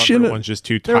beat the shit out. Everyone's just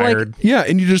too tired. Like, yeah,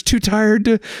 and you're just too tired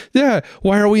to,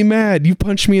 why are we mad? You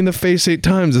punched me in the face 8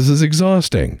 times. This is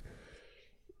exhausting.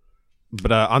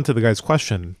 But onto the guy's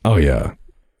question. Oh, yeah.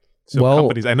 So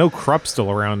companies, I know Krupp's still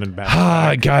around in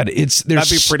Battletech. God, that'd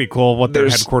be pretty cool what their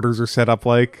headquarters are set up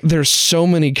like. There's so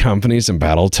many companies in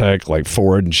Battletech, like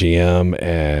Ford and GM,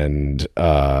 and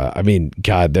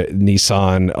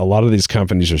Nissan. A lot of these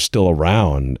companies are still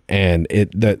around, and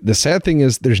the sad thing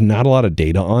is there's not a lot of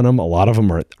data on them. A lot of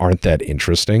them aren't that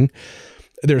interesting.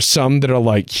 There's some that are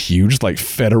like huge, like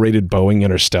Federated, Boeing,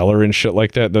 Interstellar, and shit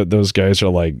like that. Those guys are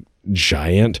like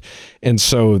giant, and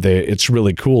so it's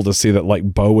really cool to see that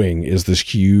like Boeing is this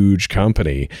huge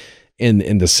company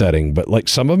in the setting, but like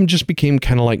some of them just became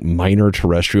kind of like minor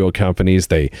terrestrial companies.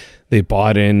 They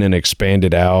bought in and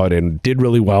expanded out and did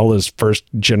really well as first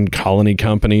gen colony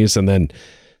companies, and then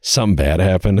something bad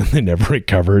happened and they never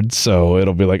recovered. So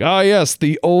it'll be like, oh yes,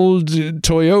 the old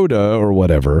Toyota or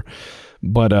whatever.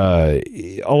 But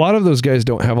a lot of those guys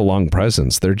don't have a long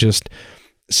presence. They're just,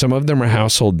 some of them are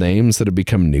household names that have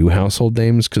become new household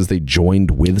names because they joined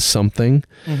with something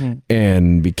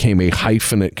and became a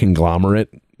hyphenate conglomerate.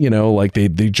 You know, like they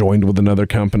joined with another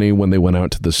company when they went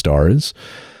out to the stars.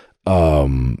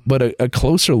 But a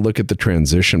closer look at the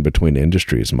transition between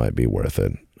industries might be worth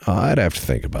it. I'd have to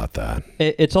think about that.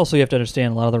 It's also, you have to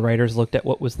understand, a lot of the writers looked at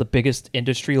what was the biggest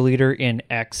industry leader in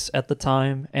X at the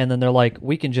time, and then they're like,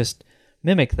 we can just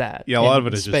mimic that. Yeah, a lot of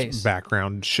it is just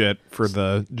background shit for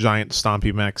the giant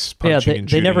stompy mechs punching and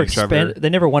shooting each other. They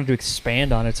never wanted to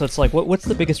expand on it. So it's like, what's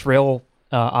the biggest rail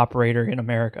operator in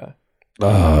America?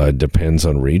 It depends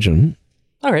on region.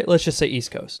 All right, let's just say East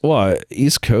Coast. Well,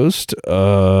 East Coast,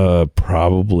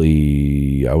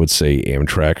 probably, I would say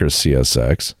Amtrak or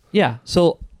CSX. Yeah,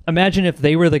 so imagine if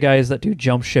they were the guys that do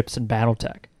jump ships in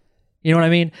Battletech. You know what I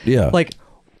mean? Yeah. Like,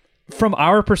 from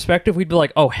our perspective, we'd be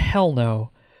like, oh, hell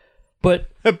no.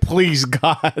 But please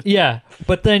God. Yeah,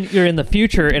 but then you're in the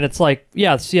future, and it's like,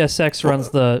 yeah, CSX runs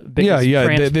the biggest. Yeah.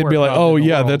 They'd be like, oh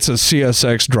yeah, that's a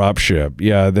CSX dropship.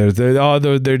 Yeah,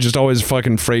 they're just always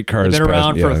fucking freight cars. They've been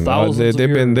around for thousands of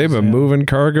years. They've been moving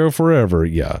cargo forever.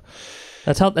 Yeah.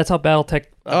 That's how Battletech.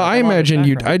 I'd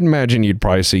imagine you'd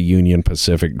probably see Union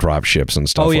Pacific dropships and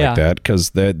stuff like that,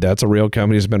 because that's a real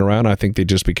company that's been around. I think they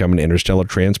just become an interstellar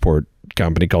transport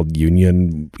company called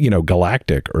Union,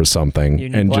 Galactic or something.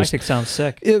 Union Galactic sounds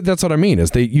sick. That's what I mean.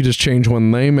 Is you just change one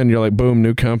name and you're like, boom,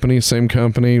 new company, same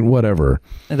company, whatever.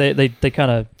 And they kind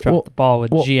of dropped the ball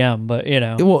with GM, but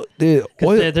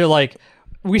they're like,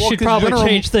 we should probably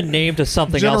change the name to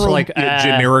something else. Like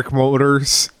Generic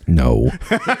Motors. No.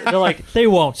 They're like, they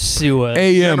won't sue us.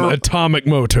 AM Atomic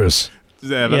Motors.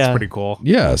 Yeah, that's pretty cool.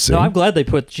 Yeah, see? No, I'm glad they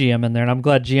put GM in there, and I'm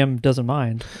glad GM doesn't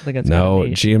mind. I think that's No, kinda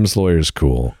neat. GM's lawyer's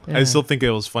cool. Yeah. I still think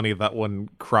it was funny that when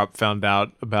Krupp found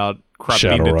out about Krupp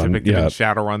being Shadowrun, depicted in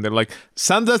Shadowrun, they're like,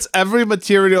 send us every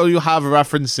material you have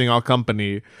referencing our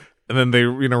company. And then they,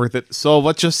 with it. So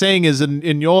what you're saying is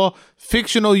in your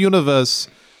fictional universe,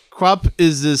 Krupp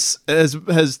has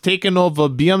taken over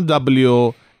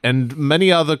BMW and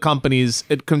many other companies.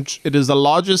 It is the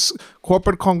largest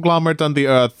corporate conglomerate on the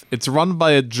earth. It's run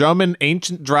by a German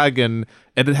ancient dragon,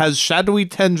 and it has shadowy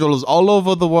tendrils all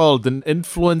over the world and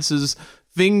influences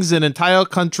things in entire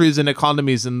countries and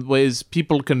economies in ways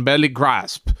people can barely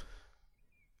grasp.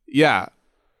 Yeah.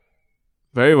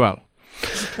 Very well.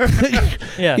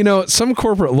 Yeah. Some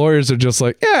corporate lawyers are just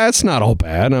like, yeah, it's not all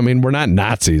bad. I mean, we're not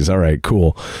Nazis. All right,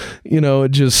 cool.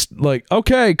 Just like,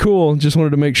 okay, cool. Just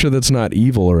wanted to make sure that's not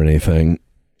evil or anything.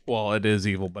 Well, it is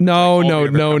evil, but No, like all the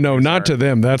other companies not to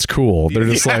them. That's cool. They're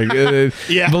just like,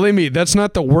 believe me, that's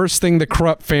not the worst thing the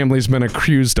Krupp family's been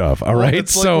accused of. All right,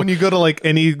 it's like when you go to like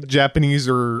any Japanese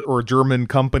or German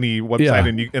company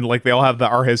website and like they all have the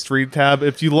Our History tab.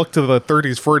 If you look to the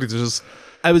 30s, 40s, it's just,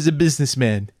 I was a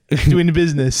businessman doing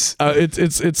business.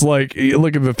 It's like, you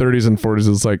look at the 30s and 40s.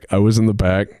 It's like, I was in the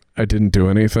back. I didn't do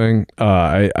anything.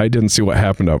 I didn't see what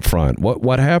happened up front.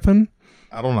 What happened?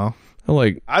 I don't know.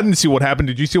 I didn't see what happened.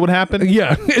 Did you see what happened?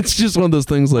 Yeah, it's just one of those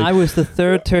things. Like, I was the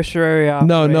third tertiary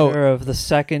operator of the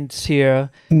second tier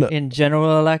in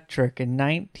General Electric in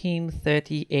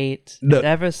 1938. And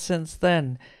ever since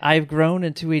then, I've grown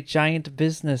into a giant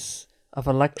business of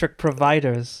electric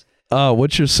providers.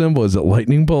 What's your symbol? Is it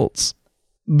lightning bolts?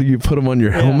 You put them on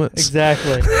your helmets?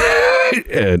 Exactly.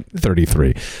 At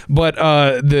 33. But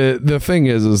the thing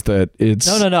is that it's...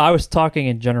 No. I was talking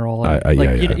in general.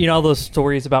 You know those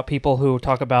stories about people who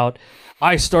talk about,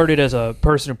 I started as a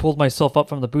person who pulled myself up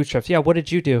from the bootstraps. Yeah, what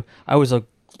did you do? I was a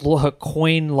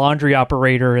coin laundry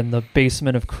operator in the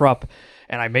basement of Krupp,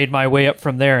 and I made my way up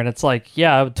from there. And it's like,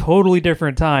 yeah, a totally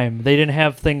different time. They didn't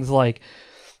have things like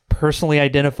personally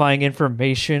identifying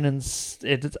information, and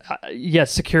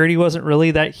security wasn't really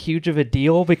that huge of a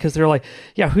deal because they're like,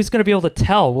 yeah, who's going to be able to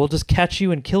tell? We'll just catch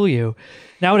you and kill you.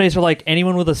 Nowadays, we're like,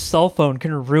 anyone with a cell phone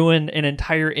can ruin an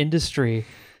entire industry.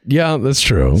 Yeah, that's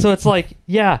true. So it's like,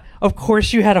 yeah, of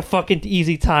course you had a fucking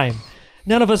easy time.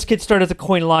 None of us could start as a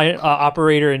coin line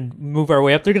operator and move our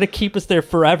way up. They're going to keep us there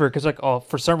forever because, like, oh,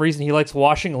 for some reason he likes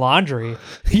washing laundry.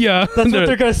 Yeah. That's what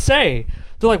they're going to say.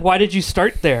 They're like, why did you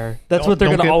start there? That's what they're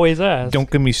going to always ask. Don't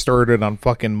get me started on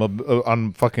fucking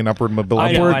upward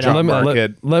mobility. I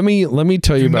know. Let me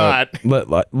tell you about.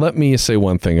 Let me say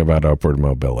one thing about upward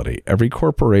mobility. Every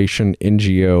corporation,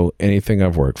 NGO, anything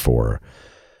I've worked for,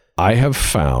 I have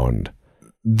found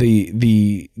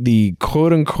the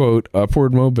quote unquote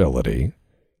upward mobility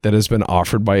that has been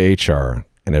offered by HR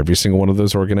and every single one of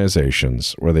those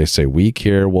organizations where they say we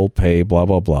care, we'll pay, blah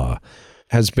blah blah,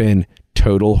 has been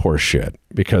total horseshit,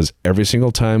 because every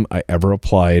single time I ever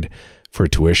applied for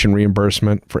tuition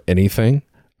reimbursement for anything,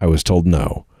 I was told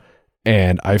no.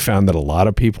 And I found that a lot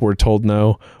of people were told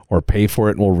no, or pay for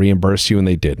it and we'll reimburse you, and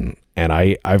they didn't. And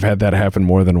I've had that happen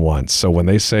more than once. So when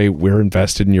they say we're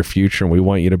invested in your future and we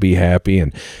want you to be happy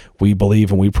and we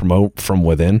believe and we promote from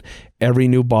within, every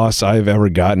new boss I've ever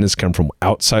gotten has come from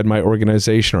outside my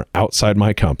organization or outside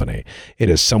my company. It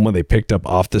is someone they picked up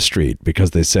off the street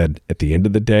because they said, at the end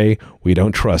of the day, we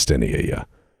don't trust any of you.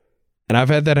 And I've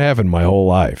had that happen my whole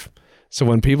life. So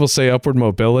when people say upward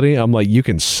mobility, I'm like, you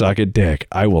can suck a dick.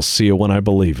 I will see it when I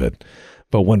believe it.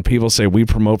 But when people say we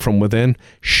promote from within,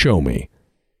 show me.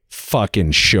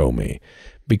 Fucking show me.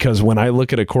 Because when I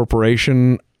look at a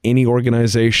corporation, any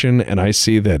organization, and I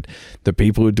see that the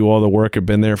people who do all the work have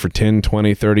been there for 10,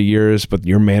 20, 30 years, but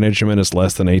your management is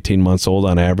less than 18 months old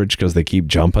on average because they keep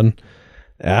jumping,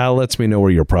 that lets me know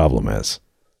where your problem is.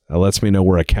 That lets me know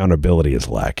where accountability is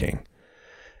lacking.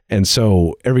 And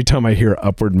so every time I hear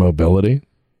upward mobility,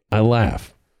 I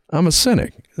laugh. I'm a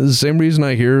cynic. It's the same reason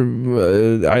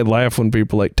I laugh when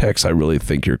people like, Tex, I really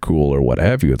think you're cool or what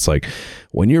have you. It's like,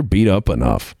 when you're beat up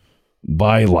enough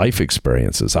by life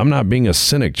experiences, I'm not being a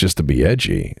cynic just to be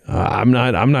edgy. I'm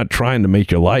not trying to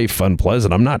make your life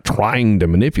unpleasant. I'm not trying to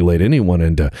manipulate anyone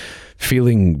into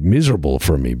feeling miserable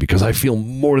for me, because I feel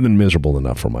more than miserable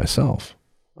enough for myself.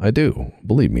 I do.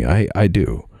 Believe me, I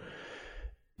do.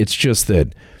 It's just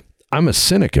that I'm a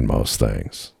cynic in most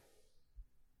things.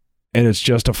 And it's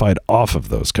justified off of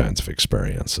those kinds of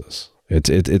experiences.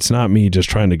 It's not me just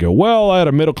trying to go, well, I had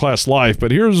a middle-class life,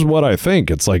 but here's what I think.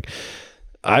 It's like,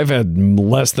 I've had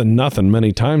less than nothing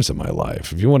many times in my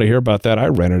life. If you want to hear about that, I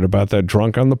ranted about that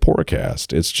drunk on the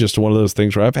Poorcast. It's just one of those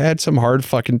things where I've had some hard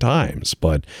fucking times,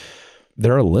 but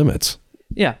there are limits.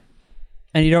 Yeah.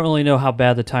 And you don't really know how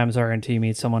bad the times are until you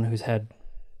meet someone who's had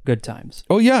good times.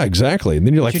 Oh, yeah, exactly. And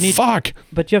then you're like, fuck.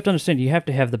 But you have to understand, you have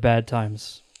to have the bad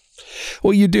times.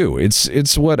 Well, you do.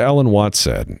 It's what Alan Watts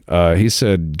said. He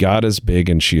said, God is big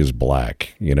and she is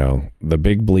black. You know, the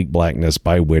big bleak blackness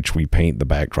by which we paint the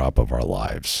backdrop of our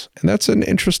lives. And that's an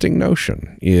interesting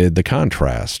notion, the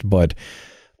contrast. But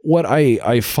what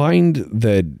I find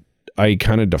that I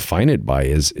kind of define it by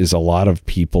is a lot of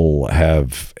people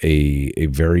have a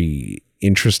very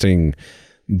interesting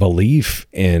belief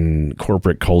in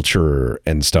corporate culture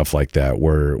and stuff like that,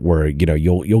 where you know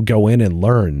you'll go in and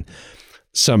learn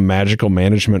some magical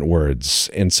management words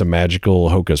and some magical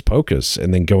hocus pocus,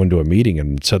 and then go into a meeting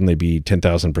and suddenly be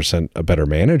 10,000% a better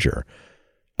manager.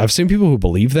 I've seen people who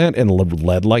believe that and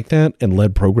led like that and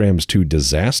led programs to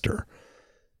disaster.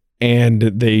 And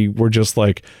they were just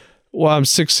like, well, I'm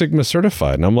Six Sigma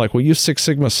certified. And I'm like, well, you Six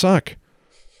Sigma suck.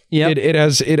 Yeah, it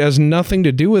has nothing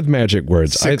to do with magic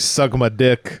words. Six Sigma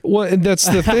dick. Well, and that's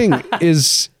the thing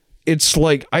is, it's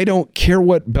like, I don't care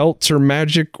what belts or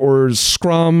magic or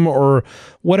Scrum or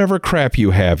whatever crap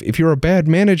you have. If you're a bad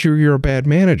manager, you're a bad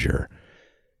manager.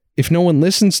 If no one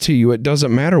listens to you, it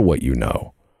doesn't matter what you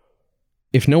know.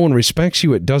 If no one respects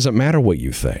you, it doesn't matter what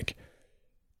you think.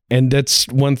 And that's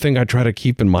one thing I try to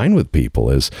keep in mind with people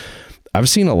is, I've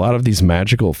seen a lot of these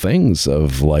magical things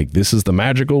of like, this is the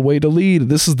magical way to lead.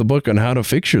 This is the book on how to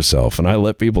fix yourself. And I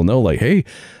let people know like, hey,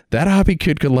 that hobby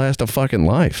kid could last a fucking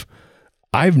life.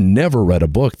 I've never read a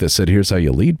book that said, here's how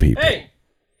you lead people. Hey,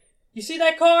 you see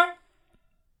that car?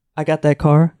 I got that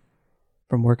car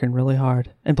from working really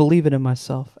hard and believing in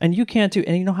myself. And you can too.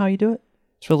 And you know how you do it?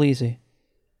 It's real easy.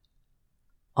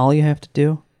 All you have to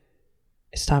do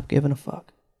is stop giving a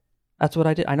fuck. That's what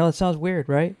I did. I know that sounds weird,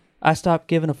 right? I stopped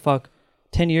giving a fuck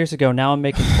 10 years ago. Now I'm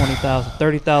making $20,000,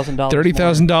 $30,000.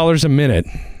 $30,000 a minute.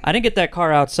 I didn't get that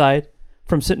car outside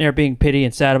from sitting there being pity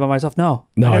and sad about myself. No,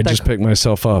 I just picked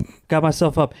myself up. Got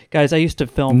myself up. Guys, I used to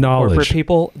film corporate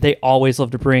people. They always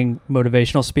love to bring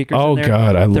motivational speakers in there. Oh,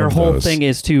 God, I love Their whole those. thing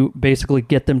is to basically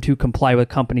get them to comply with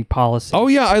company policy. Oh,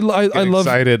 yeah, I love...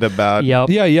 excited about... Yep.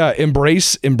 Yeah,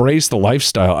 embrace the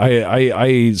lifestyle.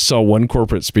 I saw one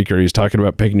corporate speaker, he's talking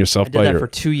about picking yourself I did that for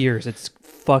 2 years. It's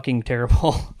fucking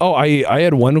terrible. Oh, I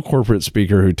had one corporate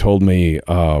speaker who told me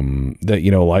that, you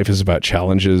know, life is about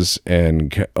challenges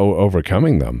and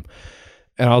overcoming them.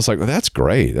 And I was like, well, that's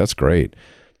great.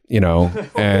 You know,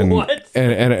 and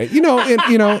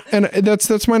and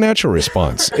that's my natural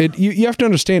response. You have to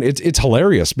understand it's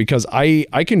hilarious because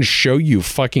I can show you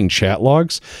fucking chat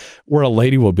logs where a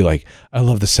lady will be like, I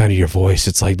love the sound of your voice.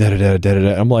 It's like da da da da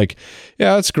da. I'm like,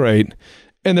 yeah, that's great.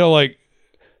 And they're like,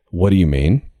 what do you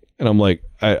mean? And I'm like,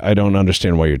 I don't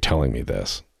understand why you're telling me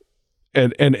this.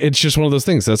 And it's just one of those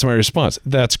things. That's my response.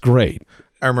 That's great.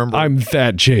 I remember I'm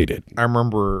that jaded. I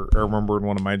remember in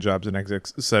one of my jobs in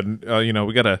XX said, you know,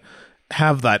 we got to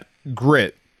have that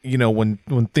grit. You know, when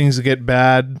things get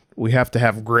bad, we have to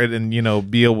have grit and, you know,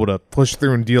 be able to push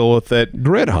through and deal with it.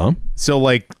 Grit, huh? So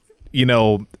like, you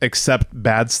know, accept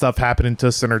bad stuff happening to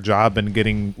us in our job and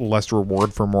getting less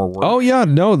reward for more work. Oh, yeah.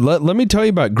 No, let me tell you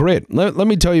about grit. Let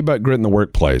me tell you about grit in the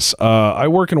workplace. I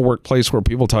work in a workplace where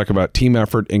people talk about team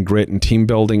effort and grit and team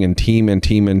building and team and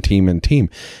team and team and team.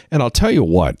 And I'll tell you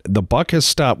what, the buck has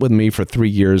stopped with me for 3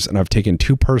 years, and I've taken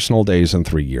 2 personal days in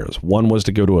 3 years. One was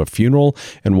to go to a funeral,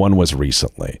 and one was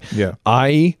recently. Yeah.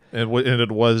 And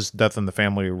it was death in the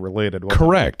family related.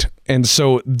 Correct. And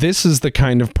so this is the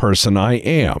kind of person I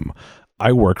am.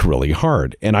 I work really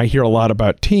hard, and I hear a lot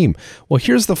about team. Well,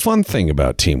 here's the fun thing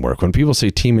about teamwork. When people say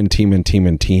team and team and team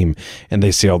and team, and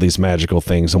they say all these magical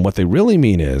things, and what they really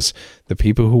mean is the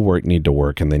people who work need to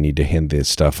work, and they need to hand this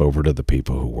stuff over to the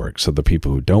people who work, so the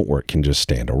people who don't work can just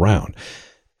stand around.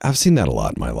 I've seen that a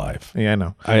lot in my life. Yeah, I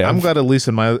know. I'm glad at least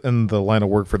in the line of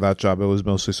work for that job, it was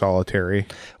mostly solitary.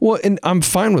 Well, and I'm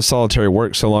fine with solitary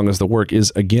work so long as the work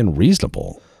is, again,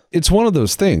 reasonable. It's one of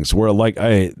those things where, like,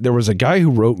 there was a guy who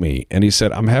wrote me, and he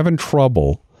said, I'm having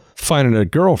trouble finding a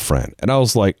girlfriend. And I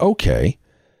was like, okay,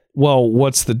 well,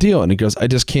 what's the deal? And he goes, I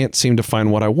just can't seem to find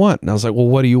what I want. And I was like, well,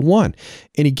 what do you want?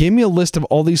 And he gave me a list of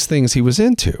all these things he was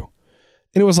into.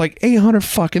 And it was like 800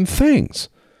 fucking things.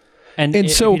 And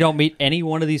so, if you don't meet any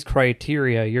one of these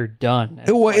criteria, you're done.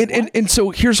 And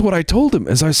so here's what I told him.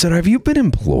 As I said, have you been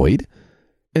employed?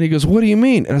 And he goes, what do you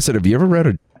mean? And I said, have you ever read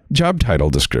a job title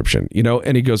description? You know?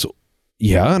 And he goes,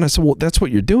 yeah. And I said, well, that's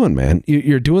what you're doing, man.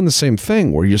 You're doing the same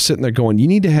thing where you're sitting there going, you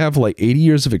need to have like 80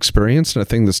 years of experience in a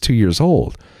thing that's 2 years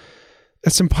old.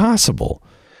 That's impossible.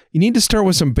 You need to start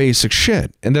with some basic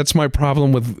shit. And that's my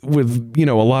problem with, you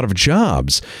know, a lot of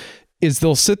jobs is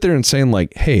they'll sit there and saying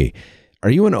like, hey, Are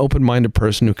you an open-minded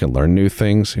person who can learn new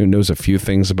things, who knows a few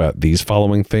things about these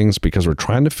following things? Because we're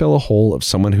trying to fill a hole of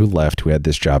someone who left who had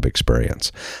this job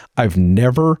experience. I've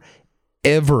never,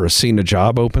 ever seen a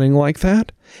job opening like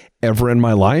that ever in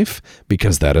my life,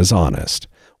 because that is honest.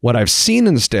 What I've seen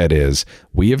instead is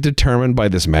we have determined by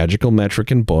this magical metric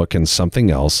and book and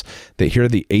something else that here are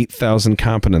the 8,000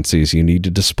 competencies you need to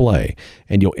display,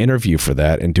 and you'll interview for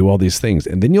that and do all these things.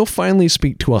 And then you'll finally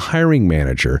speak to a hiring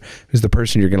manager who's the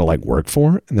person you're going to like work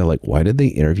for. And they're like, why did they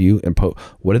interview and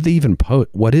what did they even post?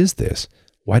 What is this?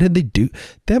 Why did they do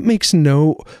that? Makes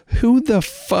no, who the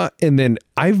fuck? And then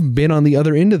I've been on the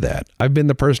other end of that. I've been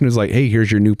the person who's like, hey,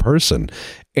 here's your new person.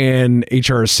 And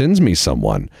HR sends me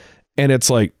someone. And it's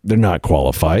like, they're not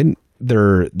qualified.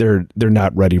 They're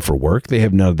not ready for work. They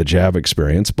have none of the job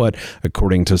experience, but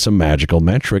according to some magical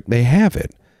metric, they have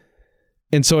it.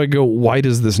 And so I go, why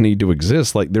does this need to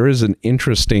exist? Like, there is an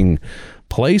interesting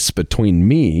place between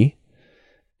me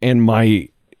and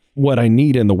what I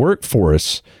need in the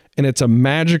workforce. And it's a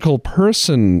magical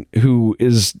person who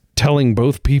is telling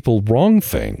both people wrong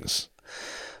things.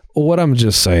 What I'm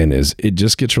just saying is it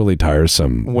just gets really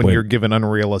tiresome when you're given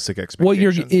unrealistic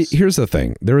expectations. Here's the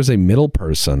thing. There is a middle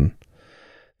person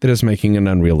that is making an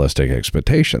unrealistic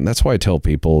expectation. That's why I tell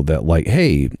people that, like,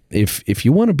 hey, if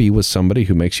you want to be with somebody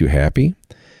who makes you happy,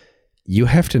 you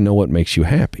have to know what makes you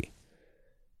happy.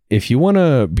 If you want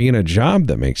to be in a job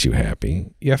that makes you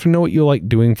happy, you have to know what you like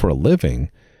doing for a living,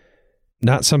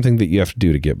 not something that you have to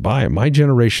do to get by. My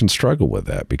generation struggled with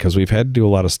that because we've had to do a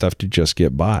lot of stuff to just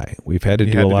get by. We've had to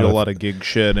do a lot of gig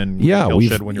shit and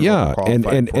shit when you're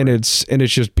and it's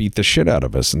just beat the shit out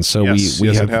of us. And so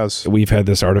we've had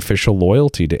this artificial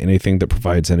loyalty to anything that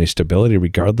provides any stability,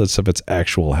 regardless of its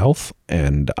actual health.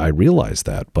 And I realize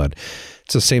that, but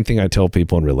it's the same thing I tell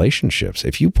people in relationships.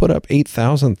 If you put up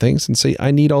 8,000 things and say, I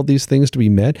need all these things to be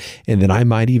met, and then I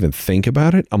might even think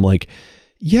about it, I'm like,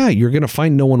 yeah, you're going to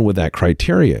find no one with that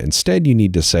criteria. Instead, you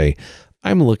need to say,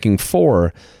 I'm looking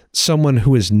for someone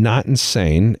who is not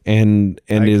insane and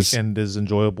is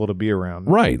enjoyable to be around.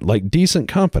 Right. Like decent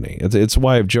company. It's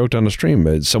why I've joked on the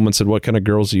stream. Someone said, what kind of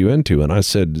girls are you into? And I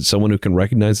said, someone who can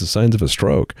recognize the signs of a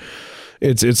stroke.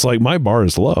 It's like my bar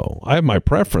is low. I have my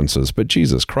preferences, but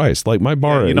Jesus Christ, like my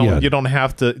bar. You don't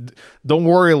have to. Don't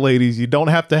worry, ladies. You don't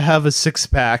have to have a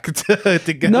 6-pack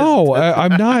to get. No,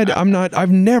 I'm not.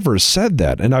 I've never said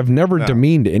that, and I've never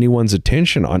demeaned anyone's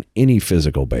attention on any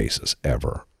physical basis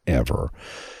ever.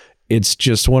 It's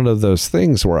just one of those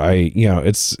things where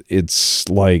it's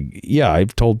like, yeah,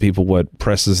 I've told people what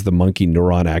presses the monkey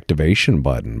neuron activation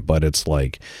button, but it's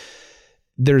like,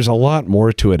 there's a lot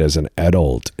more to it as an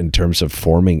adult in terms of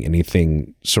forming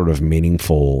anything sort of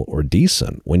meaningful or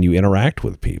decent when you interact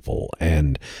with people.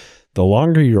 And the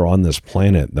longer you're on this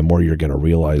planet, the more you're going to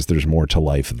realize there's more to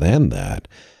life than that.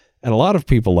 And a lot of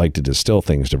people like to distill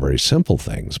things to very simple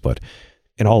things, but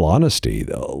in all honesty,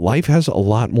 life has a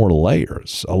lot more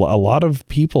layers. A lot of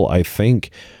people, I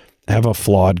think, have a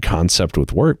flawed concept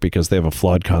with work because they have a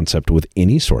flawed concept with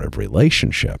any sort of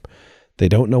relationship. They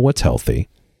don't know what's healthy.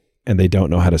 And they don't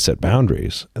know how to set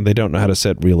boundaries, and they don't know how to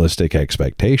set realistic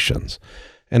expectations.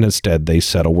 And instead, they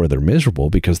settle where they're miserable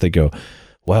because they go,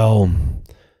 well,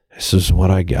 this is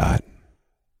what I got.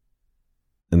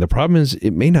 And the problem is, it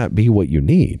may not be what you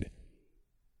need.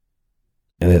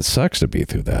 And it sucks to be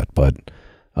through that, but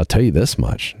I'll tell you this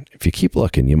much. If you keep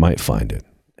looking, you might find it.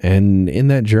 And in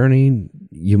that journey,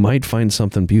 you might find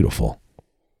something beautiful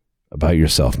about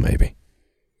yourself, maybe.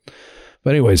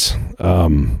 But anyways,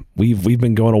 we've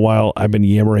been going a while. I've been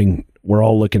yammering. We're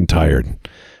all looking tired.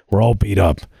 We're all beat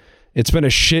up. It's been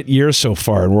a shit year so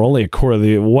far, and we're only a quarter of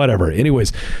the whatever.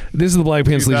 Anyways, this is the Black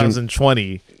Pants Legion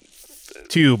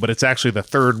 2022, but it's actually the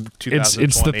third 2020.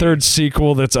 It's the third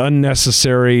sequel that's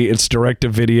unnecessary. It's direct to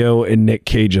video, and Nick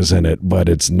Cage is in it, but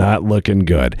it's not looking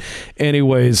good.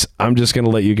 Anyways, I'm just going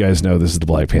to let you guys know this is the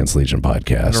Black Pants Legion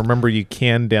podcast. And remember, you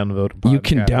can downvote a podcast. You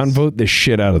can downvote the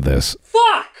shit out of this.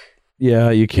 Fuck!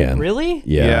 Yeah, you can. Really?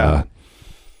 Yeah.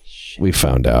 We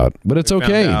found out, but it's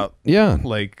okay. Yeah.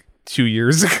 Like 2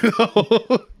 years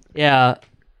ago. Yeah.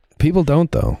 People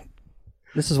don't, though.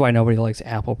 This is why nobody likes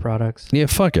Apple products. Yeah,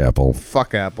 fuck Apple.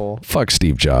 Fuck Apple. Fuck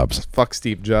Steve Jobs. Fuck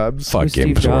Steve Jobs. Fuck Who's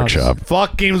Games Steve Jobs? Workshop.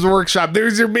 Fuck Games Workshop.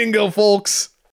 There's your bingo, folks.